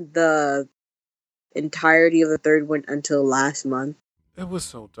seen the entirety of the third one until last month. It was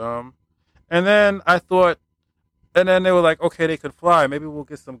so dumb. And then I thought, and then they were like, okay, they could fly. Maybe we'll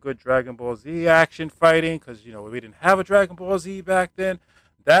get some good Dragon Ball Z action fighting because, you know, we didn't have a Dragon Ball Z back then.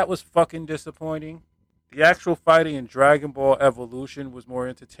 That was fucking disappointing. The actual fighting in Dragon Ball Evolution was more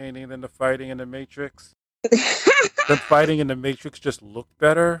entertaining than the fighting in the Matrix. The fighting in the Matrix just looked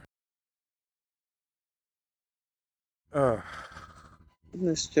better. Ugh.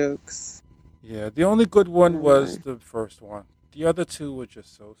 Those jokes. Yeah, the only good one Oh was my. the first one. The other two were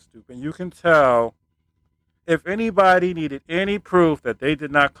just so stupid. You can tell if anybody needed any proof that they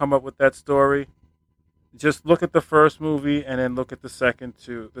did not come up with that story, just look at the first movie and then look at the second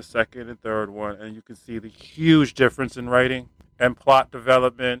and third one, and you can see the huge difference in writing and plot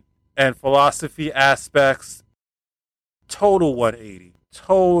development and philosophy aspects. Total 180.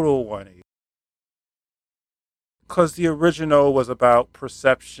 Total 180. Because the original was about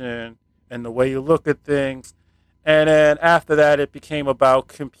perception and the way you look at things. And then after that, it became about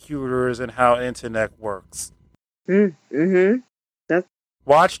computers and how internet works. Mm-hmm. That's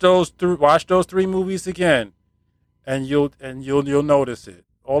Watch those three movies again, and you'll notice it.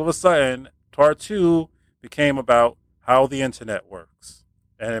 All of a sudden, part two became about how the internet works,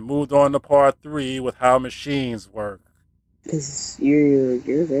 and it moved on to part three with how machines work. you're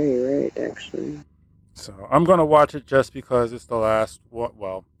very right, actually. So I'm gonna watch it just because it's the last one.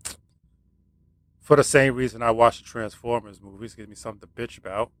 Well, for the same reason I watched the Transformers movies, gives me something to bitch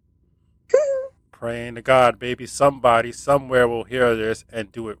about. Praying to God, maybe somebody somewhere will hear this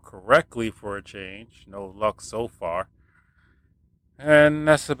and do it correctly for a change. No luck so far. And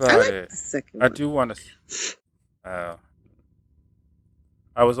that's I about like it. the second I one. do want to.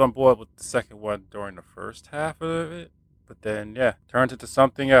 I was on board with the second one during the first half of it, but then, yeah, turned into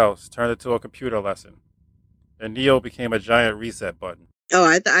something else. Turned into a computer lesson. And Neo became a giant reset button. Oh,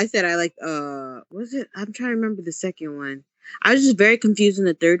 I said I like what was it? I'm trying to remember the second one. I was just very confused in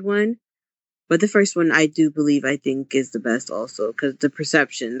the third one, but the first one I do believe I think is the best also because the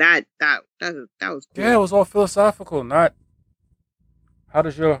perception that was Yeah, it cool. was all philosophical, not how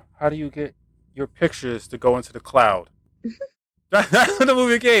do you get your pictures to go into the cloud? That's what the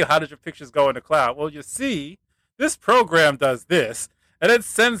movie game. How did your pictures go in the cloud? Well, you see, this program does this, and it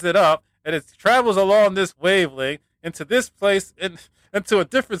sends it up, and it travels along this wavelength into this place, into a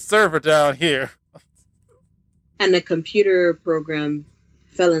different server down here. And the computer program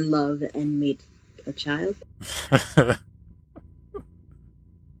fell in love and made a child.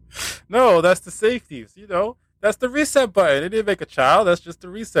 No, that's the safeties. You know, that's the reset button. It didn't make a child. That's just the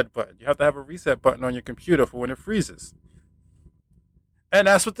reset button. You have to have a reset button on your computer for when it freezes. And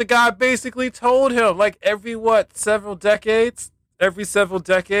that's what the guy basically told him. Like every several decades,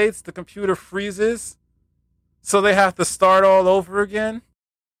 the computer freezes. So they have to start all over again.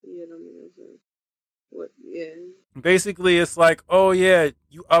 Yeah, don't make no sense. What? Yeah. Basically, it's like, oh yeah,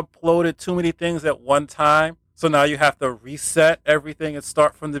 you uploaded too many things at one time. So now you have to reset everything and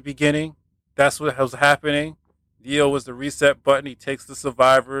start from the beginning. That's what was happening. Neo was the reset button. He takes the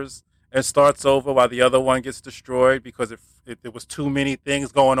survivors and starts over while the other one gets destroyed because it was too many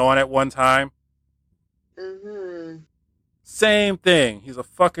things going on at one time. Uh-huh. Same thing. He's a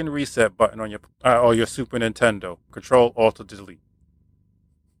fucking reset button on your Super Nintendo. Control Alt Delete.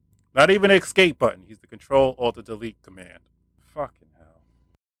 Not even an escape button. He's the Control Alt Delete command. Fucking hell.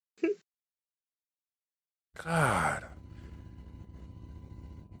 God.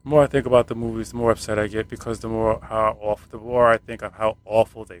 The more I think about the movies, the more upset I get because the more I think of how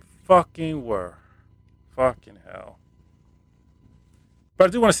awful they fucking were. Fucking hell. But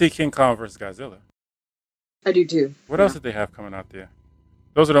I do want to see King Kong versus Godzilla. I do too. What else did they have coming out there?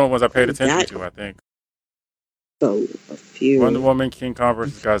 Those are the only ones I paid attention to, I think. So, a few. Wonder Woman, King Kong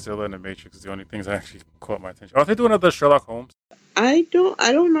versus Godzilla, and The Matrix is the only things that actually caught my attention. Oh, are they doing another Sherlock Holmes? I don't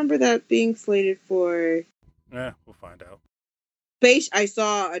remember that being slated for. Yeah, we'll find out. I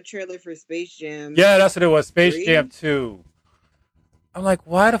saw a trailer for Space Jam. Yeah, that's what it was. Space 3? Jam 2. I'm like,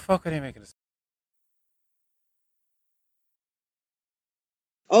 why the fuck are they making this?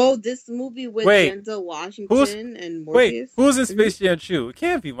 Oh, this movie with Denzel Washington and Morpheus? Wait, who's in Space Jam 2? It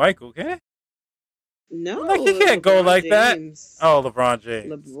can't be Michael, can it? No. Like, he can't go like James. that. Oh, LeBron James.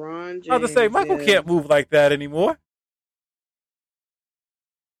 LeBron James. I was to say, Michael can't move like that anymore.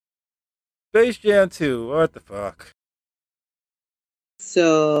 Space Jam 2, what the fuck?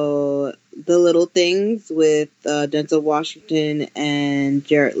 So, The Little Things with Denzel Washington and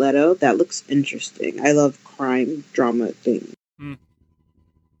Jared Leto, that looks interesting. I love crime drama things.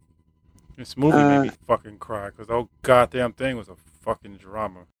 This movie made me fucking cry because the whole goddamn thing was a fucking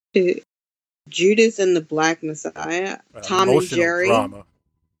drama. Judas and the Black Messiah, Tom and Jerry. Drama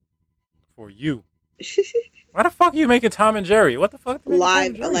for you. Why the fuck are you making Tom and Jerry? What the fuck?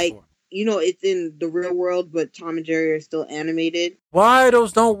 Live, like for? You know, it's in the real world, but Tom and Jerry are still animated. Why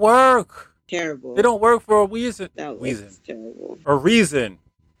those don't work? Terrible. They don't work for a reason. That was terrible. A reason.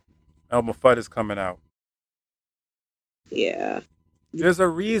 Elmer Fudd is coming out. Yeah. There's a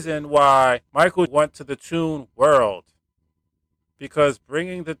reason why Michael went to the Toon world. Because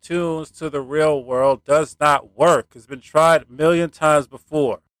bringing the Toons to the real world does not work. It's been tried a million times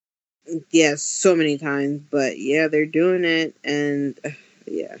before. Yes, so many times. But yeah, they're doing it. And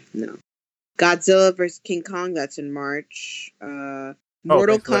yeah, no. Godzilla vs. King Kong, that's in March. Mortal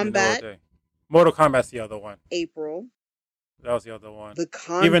Kombat. Mortal Kombat's the other one. April. That was the other one. The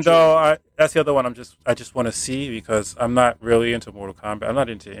Conjuring. Even though that's the other one I just want to see because I'm not really into Mortal Kombat. I'm not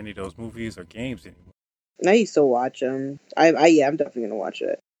into any of those movies or games anymore. I used to watch them. I'm definitely going to watch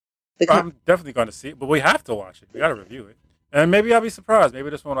it. I'm definitely going to see it, but we have to watch it. We got to review it. And maybe I'll be surprised. Maybe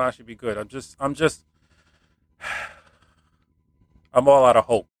this one will actually be good. I'm all out of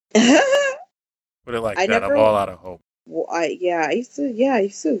hope. Put it like that. I'm all out of hope. Well, I used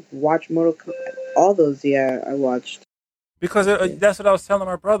to watch Mortal Kombat. All those, I watched. Because that's what I was telling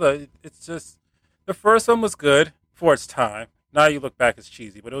my brother. It's just, the first one was good for its time. Now you look back, it's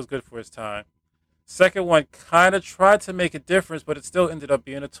cheesy, but it was good for its time. Second one kind of tried to make a difference, but it still ended up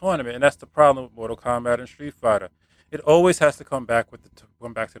being a tournament, and that's the problem with Mortal Kombat and Street Fighter. It always has to come back to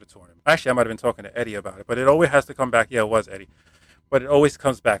the tournament. Actually, I might have been talking to Eddie about it, but it always has to come back. Yeah, it was Eddie, but it always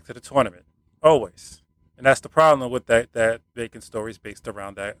comes back to the tournament, always, and that's the problem with that making stories based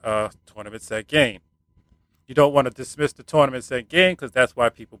around that tournament set game. You don't want to dismiss the tournament set game because that's why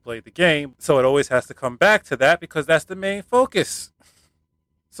people play the game. So it always has to come back to that because that's the main focus.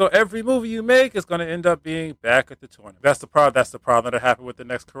 So every movie you make is going to end up being back at the tournament. That's the problem that happened with the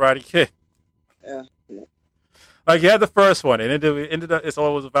next Karate Kid. Yeah. Like you had the first one, and it ended up it's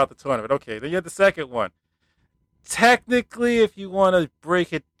always about the tournament. Okay, then you had the second one. Technically, if you want to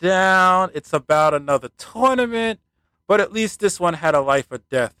break it down, it's about another tournament, but at least this one had a life or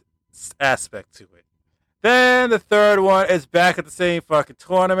death aspect to it. Then the third one is back at the same fucking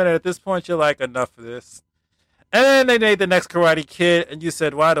tournament, and at this point you're like, enough of this. And then they made the next Karate Kid, and you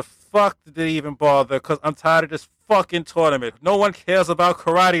said, why the fuck did they even bother? Because I'm tired of this fucking tournament. No one cares about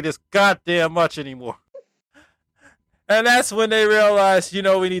karate this goddamn much anymore. And that's when they realized,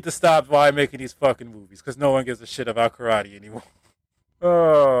 we need to stop making these fucking movies, because no one gives a shit about karate anymore.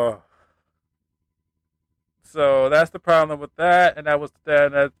 Oh. So that's the problem with that, and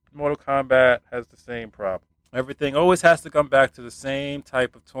that Mortal Kombat has the same problem. Everything always has to come back to the same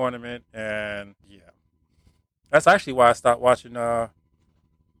type of tournament, and yeah. That's actually why I stopped watching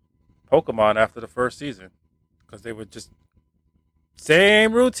Pokemon after the first season, because they were just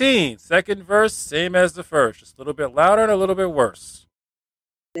same routine. Second verse, same as the first, just a little bit louder and a little bit worse.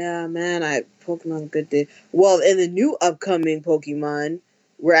 Yeah, man, Pokemon good day. Well, in the new upcoming Pokemon,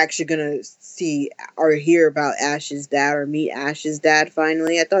 we're actually gonna see or hear about Ash's dad or meet Ash's dad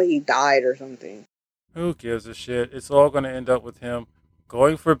finally. I thought he died or something. Who gives a shit? It's all gonna end up with him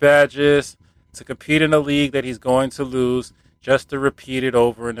going for badges to compete in a league that he's going to lose just to repeat it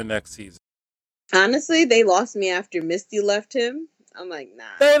over in the next season. Honestly, they lost me after Misty left him. I'm like, nah.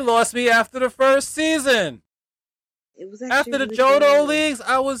 They lost me after the first season. It was after the Johto leagues,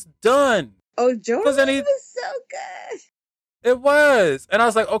 I was done. Oh, Johto was so good. It was. And I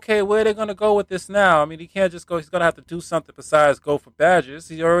was like, okay, where are they going to go with this now? I mean, he can't just go. He's going to have to do something besides go for badges.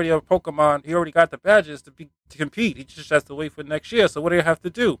 He already a Pokemon. He already got the badges to compete. He just has to wait for next year. So what do you have to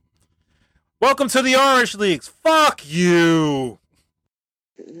do? Welcome to the Orange Leagues. Fuck you.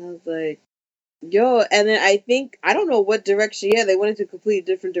 And I was like, yo, and then I don't know what direction. Yeah, they went into a completely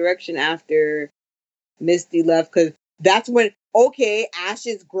different direction after Misty left, because that's when, okay, Ash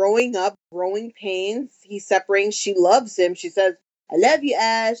is growing up, growing pains. He's separating. She loves him. She says, I love you,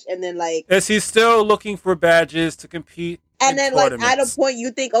 Ash. And then, like, is he still looking for badges to compete and in then, like, at a tournaments? point, you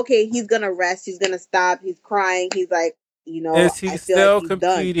think, okay, he's going to rest. He's going to stop. He's crying. He's like, Is he I feel like still he's done.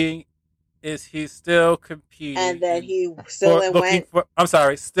 competing? Is he still competing? And then he still went. I'm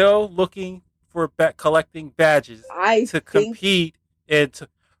sorry, still looking for collecting badges I to think compete in.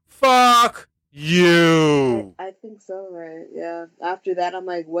 Fuck you. I think so, right? Yeah. After that, I'm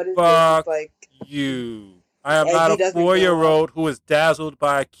like, what is this? Fuck It's like, you. I am and not he a doesn't 4-year-old who is dazzled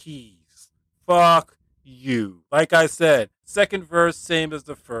by keys. Fuck you. Like I said, second verse, same as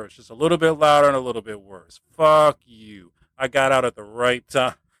the first. Just a little bit louder and a little bit worse. Fuck you. I got out at the right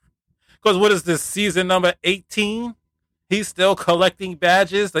time. Because what is this, season number 18? He's still collecting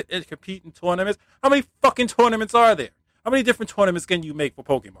badges to compete in tournaments. How many fucking tournaments are there? How many different tournaments can you make for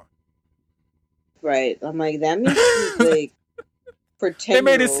Pokemon? right. I'm like, that means he's like for 10 They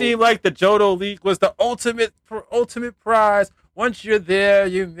made it seem like the Johto League was the ultimate prize. Once you're there,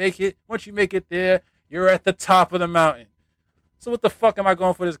 you make it. Once you make it there, you're at the top of the mountain. So what the fuck am I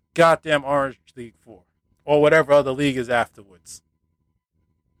going for this goddamn Orange League for? Or whatever other league is afterwards.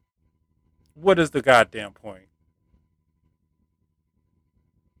 What is the goddamn point?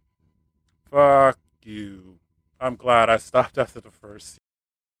 Fuck you. I'm glad I stopped after the first.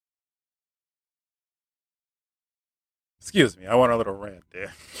 Excuse me, I went a little rant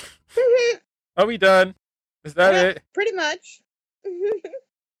there. Are we done? Is that it? Pretty much.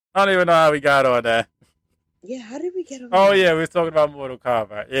 I don't even know how we got on that. Yeah, how did we get on Oh, that? yeah, we were talking about Mortal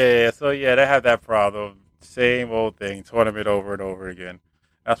Kombat. Yeah, so yeah, they have that problem. Same old thing, tournament over and over again.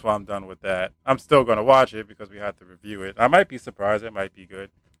 That's why I'm done with that. I'm still going to watch it because we have to review it. I might be surprised. It might be good.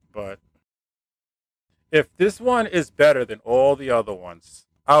 But if this one is better than all the other ones,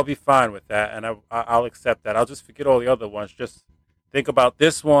 I'll be fine with that, and I'll accept that. I'll just forget all the other ones. Just think about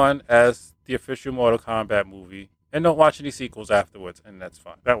this one as the official Mortal Kombat movie, and don't watch any sequels afterwards, and that's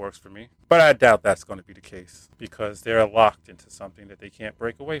fine. That works for me. But I doubt that's going to be the case because they're locked into something that they can't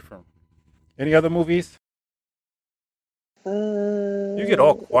break away from. Any other movies? You get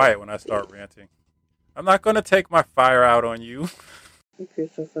all quiet when I start ranting. I'm not going to take my fire out on you. You're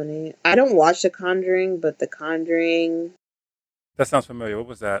so funny. I don't watch The Conjuring, but The Conjuring. That sounds familiar. What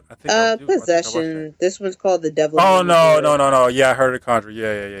was that? I think I do. Possession. This one's called The Devil. Oh, no. Yeah, I heard of Conjuring. Yeah.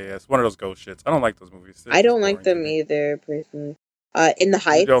 It's one of those ghost shits. I don't like those movies. I don't like them either, personally. In the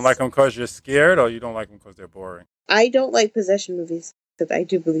Heights. You don't like them because you're scared, or you don't like them because they're boring? I don't like possession movies, because I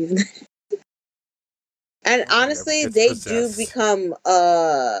do believe in that. And honestly, they do become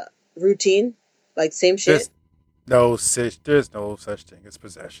routine, like same shit. There's no such thing as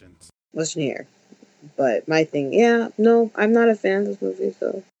possessions. Listen here. But my thing, no, I'm not a fan of this movie,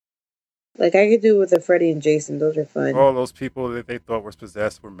 so. Like, I could do it with a Freddy and Jason. Those are fun. All those people that they thought was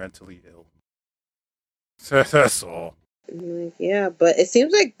possessed were mentally ill. That's all. Like, yeah, but it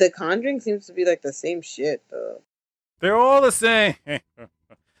seems like The Conjuring seems to be like the same shit, though. They're all the same.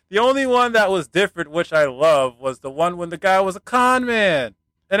 The only one that was different, which I love, was the one when the guy was a con man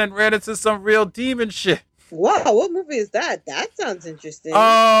and then ran into some real demon shit. Wow, what movie is that? That sounds interesting.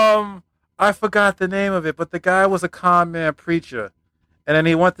 I forgot the name of it, but the guy was a con man preacher, and then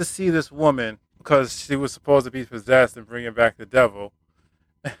he went to see this woman because she was supposed to be possessed and bringing back the devil.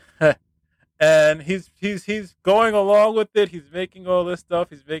 And he's going along with it. He's making all this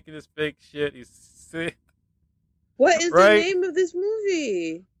stuff. He's making this fake shit. He's sick. What is the name of this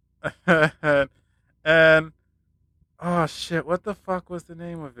movie? and oh shit, what the fuck was the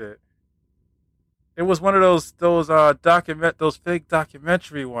name of it? It was one of those fake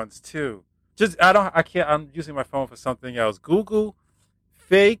documentary ones too. I'm using my phone for something else. Google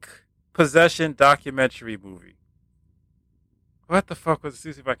fake possession documentary movie. What the fuck was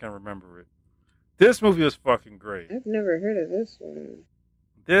it? See if I can remember it. This movie was fucking great. I've never heard of this one.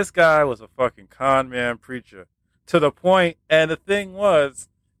 This guy was a fucking con man preacher. To the point, and the thing was,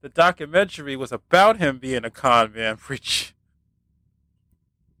 the documentary was about him being a con man preacher.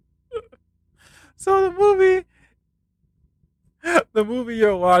 So the movie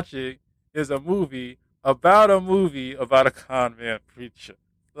you're watching is a movie about a con man preacher.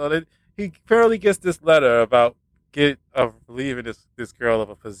 So he apparently gets this letter about believing this girl of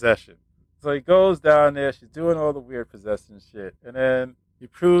a possession. So he goes down there. She's doing all the weird possession shit, and then he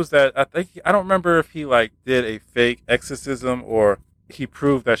proves that I don't remember if he like did a fake exorcism or he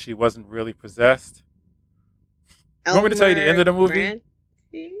proved that she wasn't really possessed. You want me to tell you the end of the movie?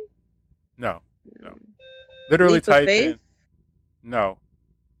 Branty? No. Literally Leap of type Faith? in. No.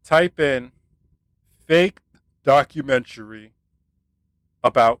 Type in fake documentary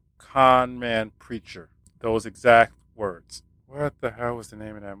about con man preacher. Those exact words. What the hell was the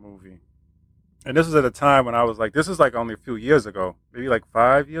name of that movie? And this was at a time when I was like, this was like only a few years ago, maybe like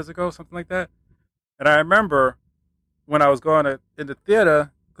 5 years ago, something like that. And I remember when I was going in the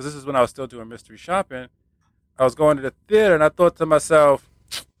theater, because this is when I was still doing mystery shopping, I was going to the theater and I thought to myself,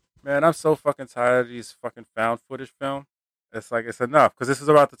 man, I'm so fucking tired of these fucking found footage film. It's like, it's enough. Because this is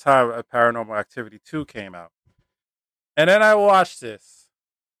about the time Paranormal Activity 2 came out. And then I watched this.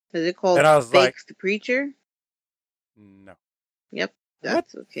 Is it called And I was Fake like, the Preacher? no. Yep.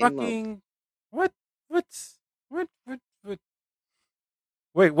 That's what came up. What?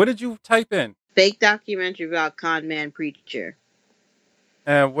 Wait, what did you type in? Fake documentary about con man preacher.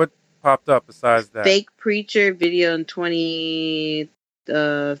 And what popped up besides that? Fake preacher video in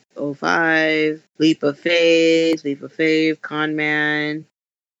 2005. Leap of Faith, con man,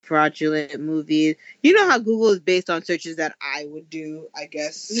 fraudulent movies. You know how Google is based on searches that I would do, I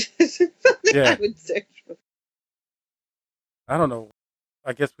guess. Something I would search for. I don't know.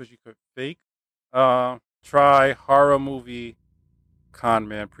 I guess what you could fake. Try horror movie con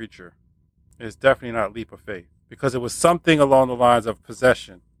man preacher. It's definitely not Leap of Faith because it was something along the lines of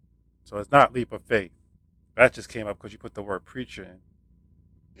possession. So it's not Leap of Faith. That just came up because you put the word preacher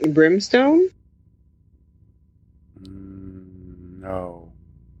in. Brimstone? No.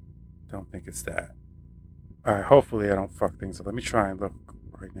 Don't think it's that. All right, hopefully I don't fuck things up. Let me try and look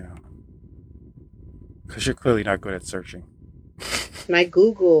right now. Because you're clearly not good at searching. My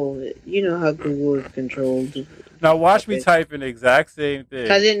Google, you know how Google is controlled. Now watch me type in the exact same thing.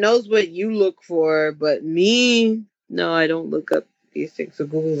 Because it knows what you look for, but me, no, I don't look up these things. So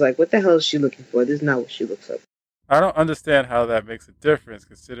Google's like, what the hell is she looking for? This is not what she looks up. I don't understand how that makes a difference,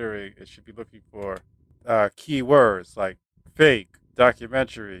 considering it should be looking for keywords like fake,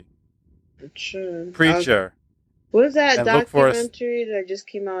 documentary, preacher. What is that documentary that just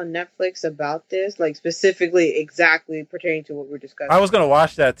came out on Netflix about this? Like specifically, exactly pertaining to what we're discussing. I was gonna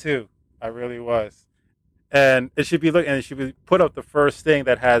watch that too. I really was, and it should be put up the first thing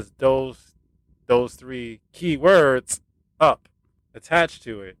that has those 3 keywords up attached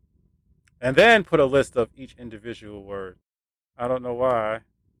to it, and then put a list of each individual word. I don't know why.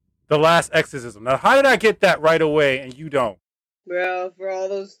 The Last Exorcism. Now, how did I get that right away and you don't? Bro, for all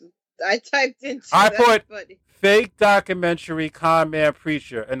those, I typed into. I put fake documentary con man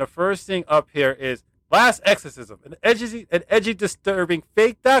preacher, and the first thing up here is Last Exorcism, an edgy, disturbing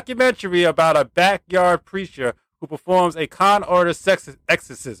fake documentary about a backyard preacher who performs a con artist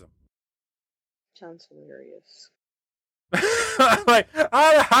exorcism. Sounds hilarious. Like,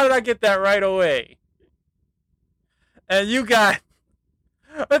 how did I get that right away? And you got,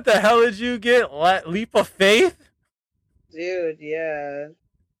 what the hell did you get? Leap of Faith? Dude, yeah.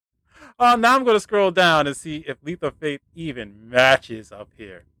 Oh, now I'm going to scroll down and see if Leap of Faith even matches up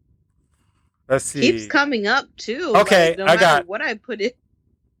here. Let's see. Keeps coming up too. Okay, like, no matter what I put in.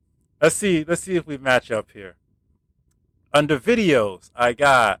 Let's see if we match up here. Under videos, I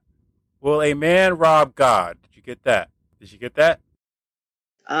got, will a man rob God? Did you get that?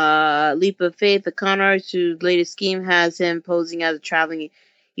 Leap of Faith, the con artist whose latest scheme has him posing as a traveling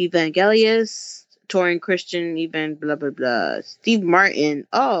evangelist, touring Christian event, blah blah blah. Steve Martin.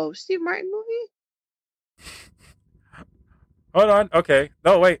 Oh, Steve Martin movie? Hold on. Okay.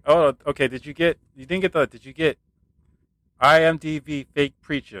 No, wait. Oh, okay. Did you get IMDb fake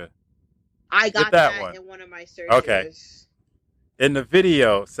preacher? I got that one in one of my searches. Okay. In the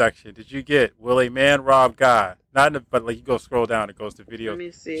video section, did you get will a man rob God? Not in the, but like you go scroll down, it goes to video. Let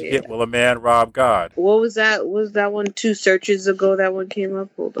me see. Did you get will a man rob God? What was that? Was that one 2 searches ago that one came up?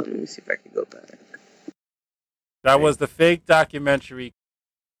 Hold on, let me see if I can go back. That was the fake documentary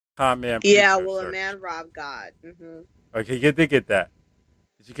con man preacher. Yeah, will a man rob God? Mm-hmm. Okay, you did get that.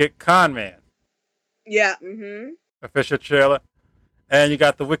 Did you get Con Man? Yeah, mm-hmm. Official trailer. And you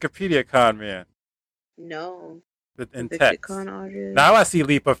got the Wikipedia Con Man. No. In text. Con artist. Now I see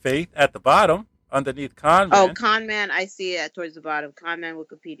Leap of Faith at the bottom, underneath Con Man. Oh, Con Man, I see it towards the bottom. Con Man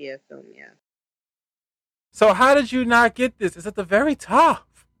Wikipedia film, yeah. So how did you not get this? It's at the very top.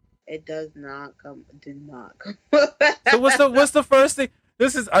 It did not come. So what's the first thing?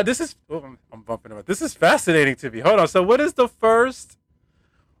 This is oh, I'm bumping about. This is fascinating to me. Hold on. So what is the first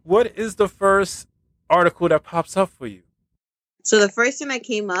article that pops up for you? So the first thing that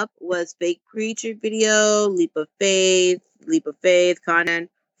came up was Fake Preacher Video, Leap of Faith, Conan,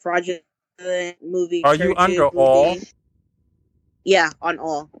 Fraudulent Movie, Are you under Churches all? Movie. Yeah, on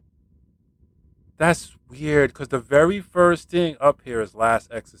all. That's weird because the very first thing up here is Last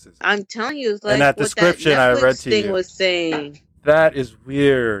Exorcism. I'm telling you, it's like and that what description that I read Netflix to thing you was saying. That is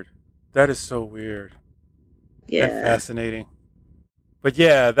weird. That is so weird. Yeah. And fascinating. But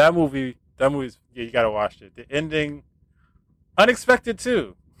yeah, that movie's yeah, you gotta watch it. The ending, unexpected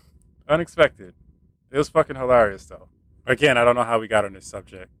too. Unexpected. It was fucking hilarious though. Again, I don't know how we got on this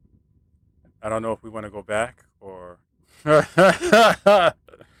subject. I don't know if we want to go back or. I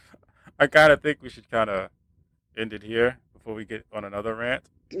kind of think we should kind of end it here before we get on another rant.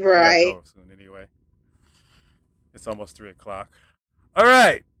 Right. Go soon anyway. It's almost 3:00. All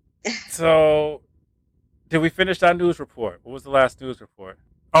right. So, did we finish our news report? What was the last news report?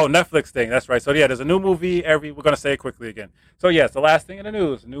 Oh, Netflix thing. That's right. So yeah, there's a new movie we're going to say it quickly again. So yes, the last thing in the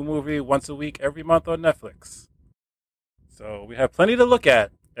news, a new movie once a week, every month on Netflix. So we have plenty to look at.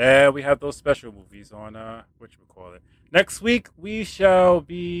 And we have those special movies on, whatchamacallit. Next week, we shall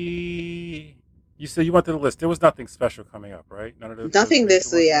be... You said you went to the list. There was nothing special coming up, right? Nothing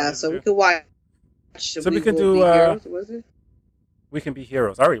this, yeah. So we could watch. So we can do... Heroes, was it? We Can Be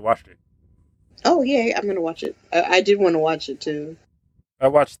Heroes. I already watched it. Oh, yeah, I'm going to watch it. I did want to watch it, too. I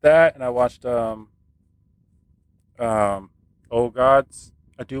watched that, and I watched, Oh Gods.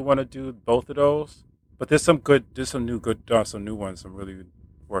 I do want to do both of those. But there's some new ones, some really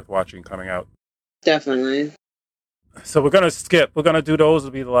worth watching coming out. Definitely. So we're going to skip. We're going to do those.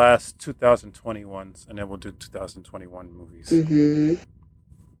 Will be the last 2020 ones, and then we'll do 2021 movies.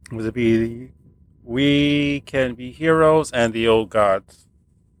 Mm-hmm. Will it be We Can Be Heroes and The Old Gods?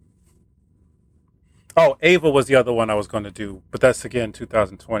 Oh, Ava was the other one I was going to do, but that's, again,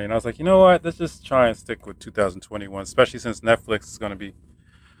 2020. And I was like, you know what? Let's just try and stick with 2021, especially since Netflix is going to be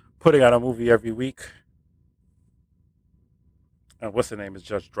putting out a movie every week. And what's the name is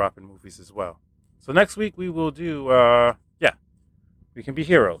just dropping movies as well. So next week we will do, We Can Be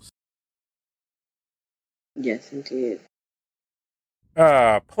Heroes. Yes, indeed.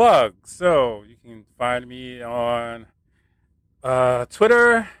 Plug. So you can find me on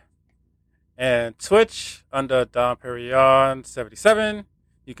Twitter and Twitch under Dom Perignon 77.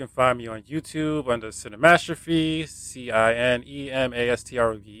 You can find me on YouTube under Cinemastrophe,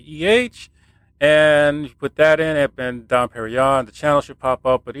 CINEMASTROVEH. And you put that in, and Dom Perignon, the channel should pop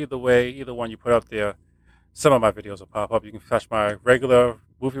up. But either way, either one you put up there, some of my videos will pop up. You can catch my regular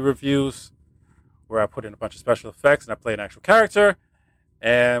movie reviews where I put in a bunch of special effects and I play an actual character,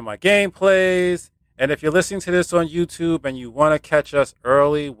 and my gameplays. And if you're listening to this on YouTube and you want to catch us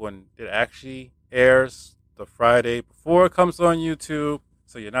early when it actually airs the Friday before it comes on YouTube,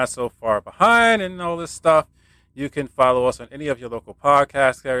 so you're not so far behind and all this stuff, you can follow us on any of your local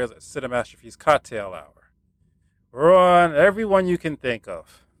podcast carriers at Cinemastrophe's Cocktail Hour. We're on every one you can think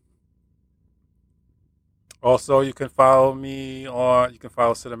of. Also, you can follow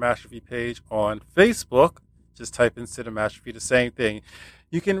Cinemastrophe page on Facebook. Just type in Cinemastrophe, the same thing.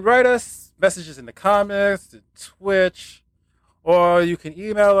 You can write us messages in the comments, to Twitch, or you can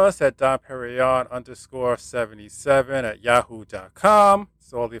email us at domperignon_77@yahoo.com.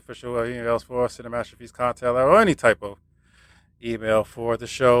 So all the official emails for Cinemastrophe's Cocktail Hour, or any type of email for the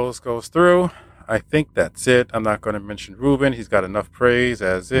shows goes through. I think that's it. I'm not going to mention Ruben. He's got enough praise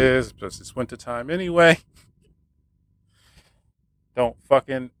as is, plus it's wintertime anyway. Don't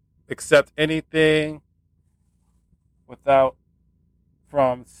fucking accept anything without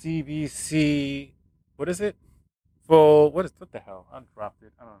from CBC. What is it? What the hell? I dropped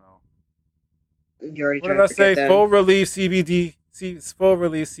it. I don't know. What did I say? Full release CBD. Full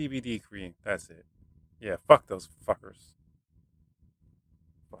release CBD cream. That's it. Yeah, fuck those fuckers.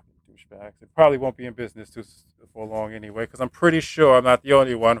 Fucking douchebags. It probably won't be in business for long anyway, because I'm pretty sure I'm not the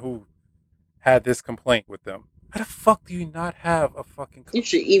only one who had this complaint with them. How the fuck do you not have a fucking complaint? You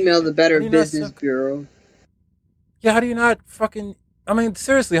should email the Better Business Bureau. Yeah, how do you not fucking... I mean,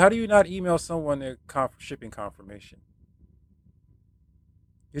 seriously, how do you not email someone their shipping confirmation?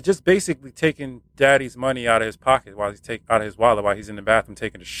 You're just basically taking daddy's money out of his pocket out of his wallet while he's in the bathroom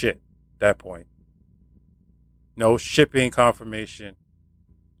taking a shit at that point. No shipping confirmation.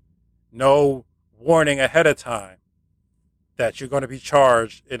 No warning ahead of time that you're going to be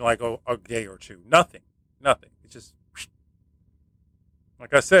charged in like a day or two. Nothing. It's just,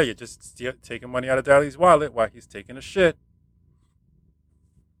 like I said, you're just taking money out of daddy's wallet while he's taking a shit.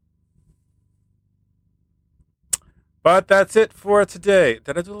 But that's it for today.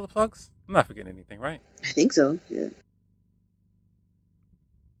 Did I do all the plugs? I'm not forgetting anything, right? I think so, yeah.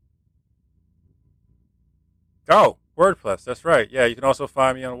 Oh, WordPress. That's right. Yeah, you can also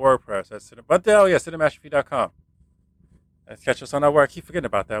find me on WordPress. Cinemastery.com. And catch us on our work. I keep forgetting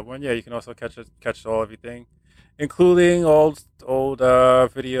about that one. Yeah, you can also catch everything, including old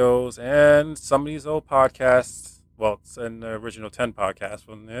videos and some of these old podcasts. Well, it's in the original 10 podcasts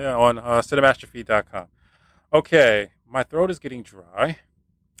on Cinemastery.com. Okay, my throat is getting dry.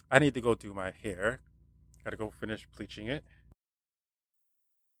 I need to go do my hair. Got to go finish bleaching it.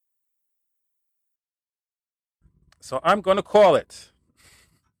 So I'm going to call it.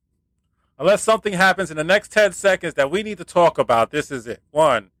 Unless something happens in the next 10 seconds that we need to talk about, this is it.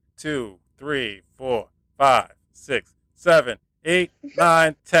 1, 2, 3, 4, 5, 6, 7, 8,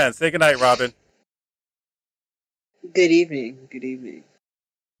 9, 10. Say goodnight, Robin. Good evening. Good evening.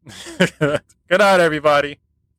 Good night, everybody.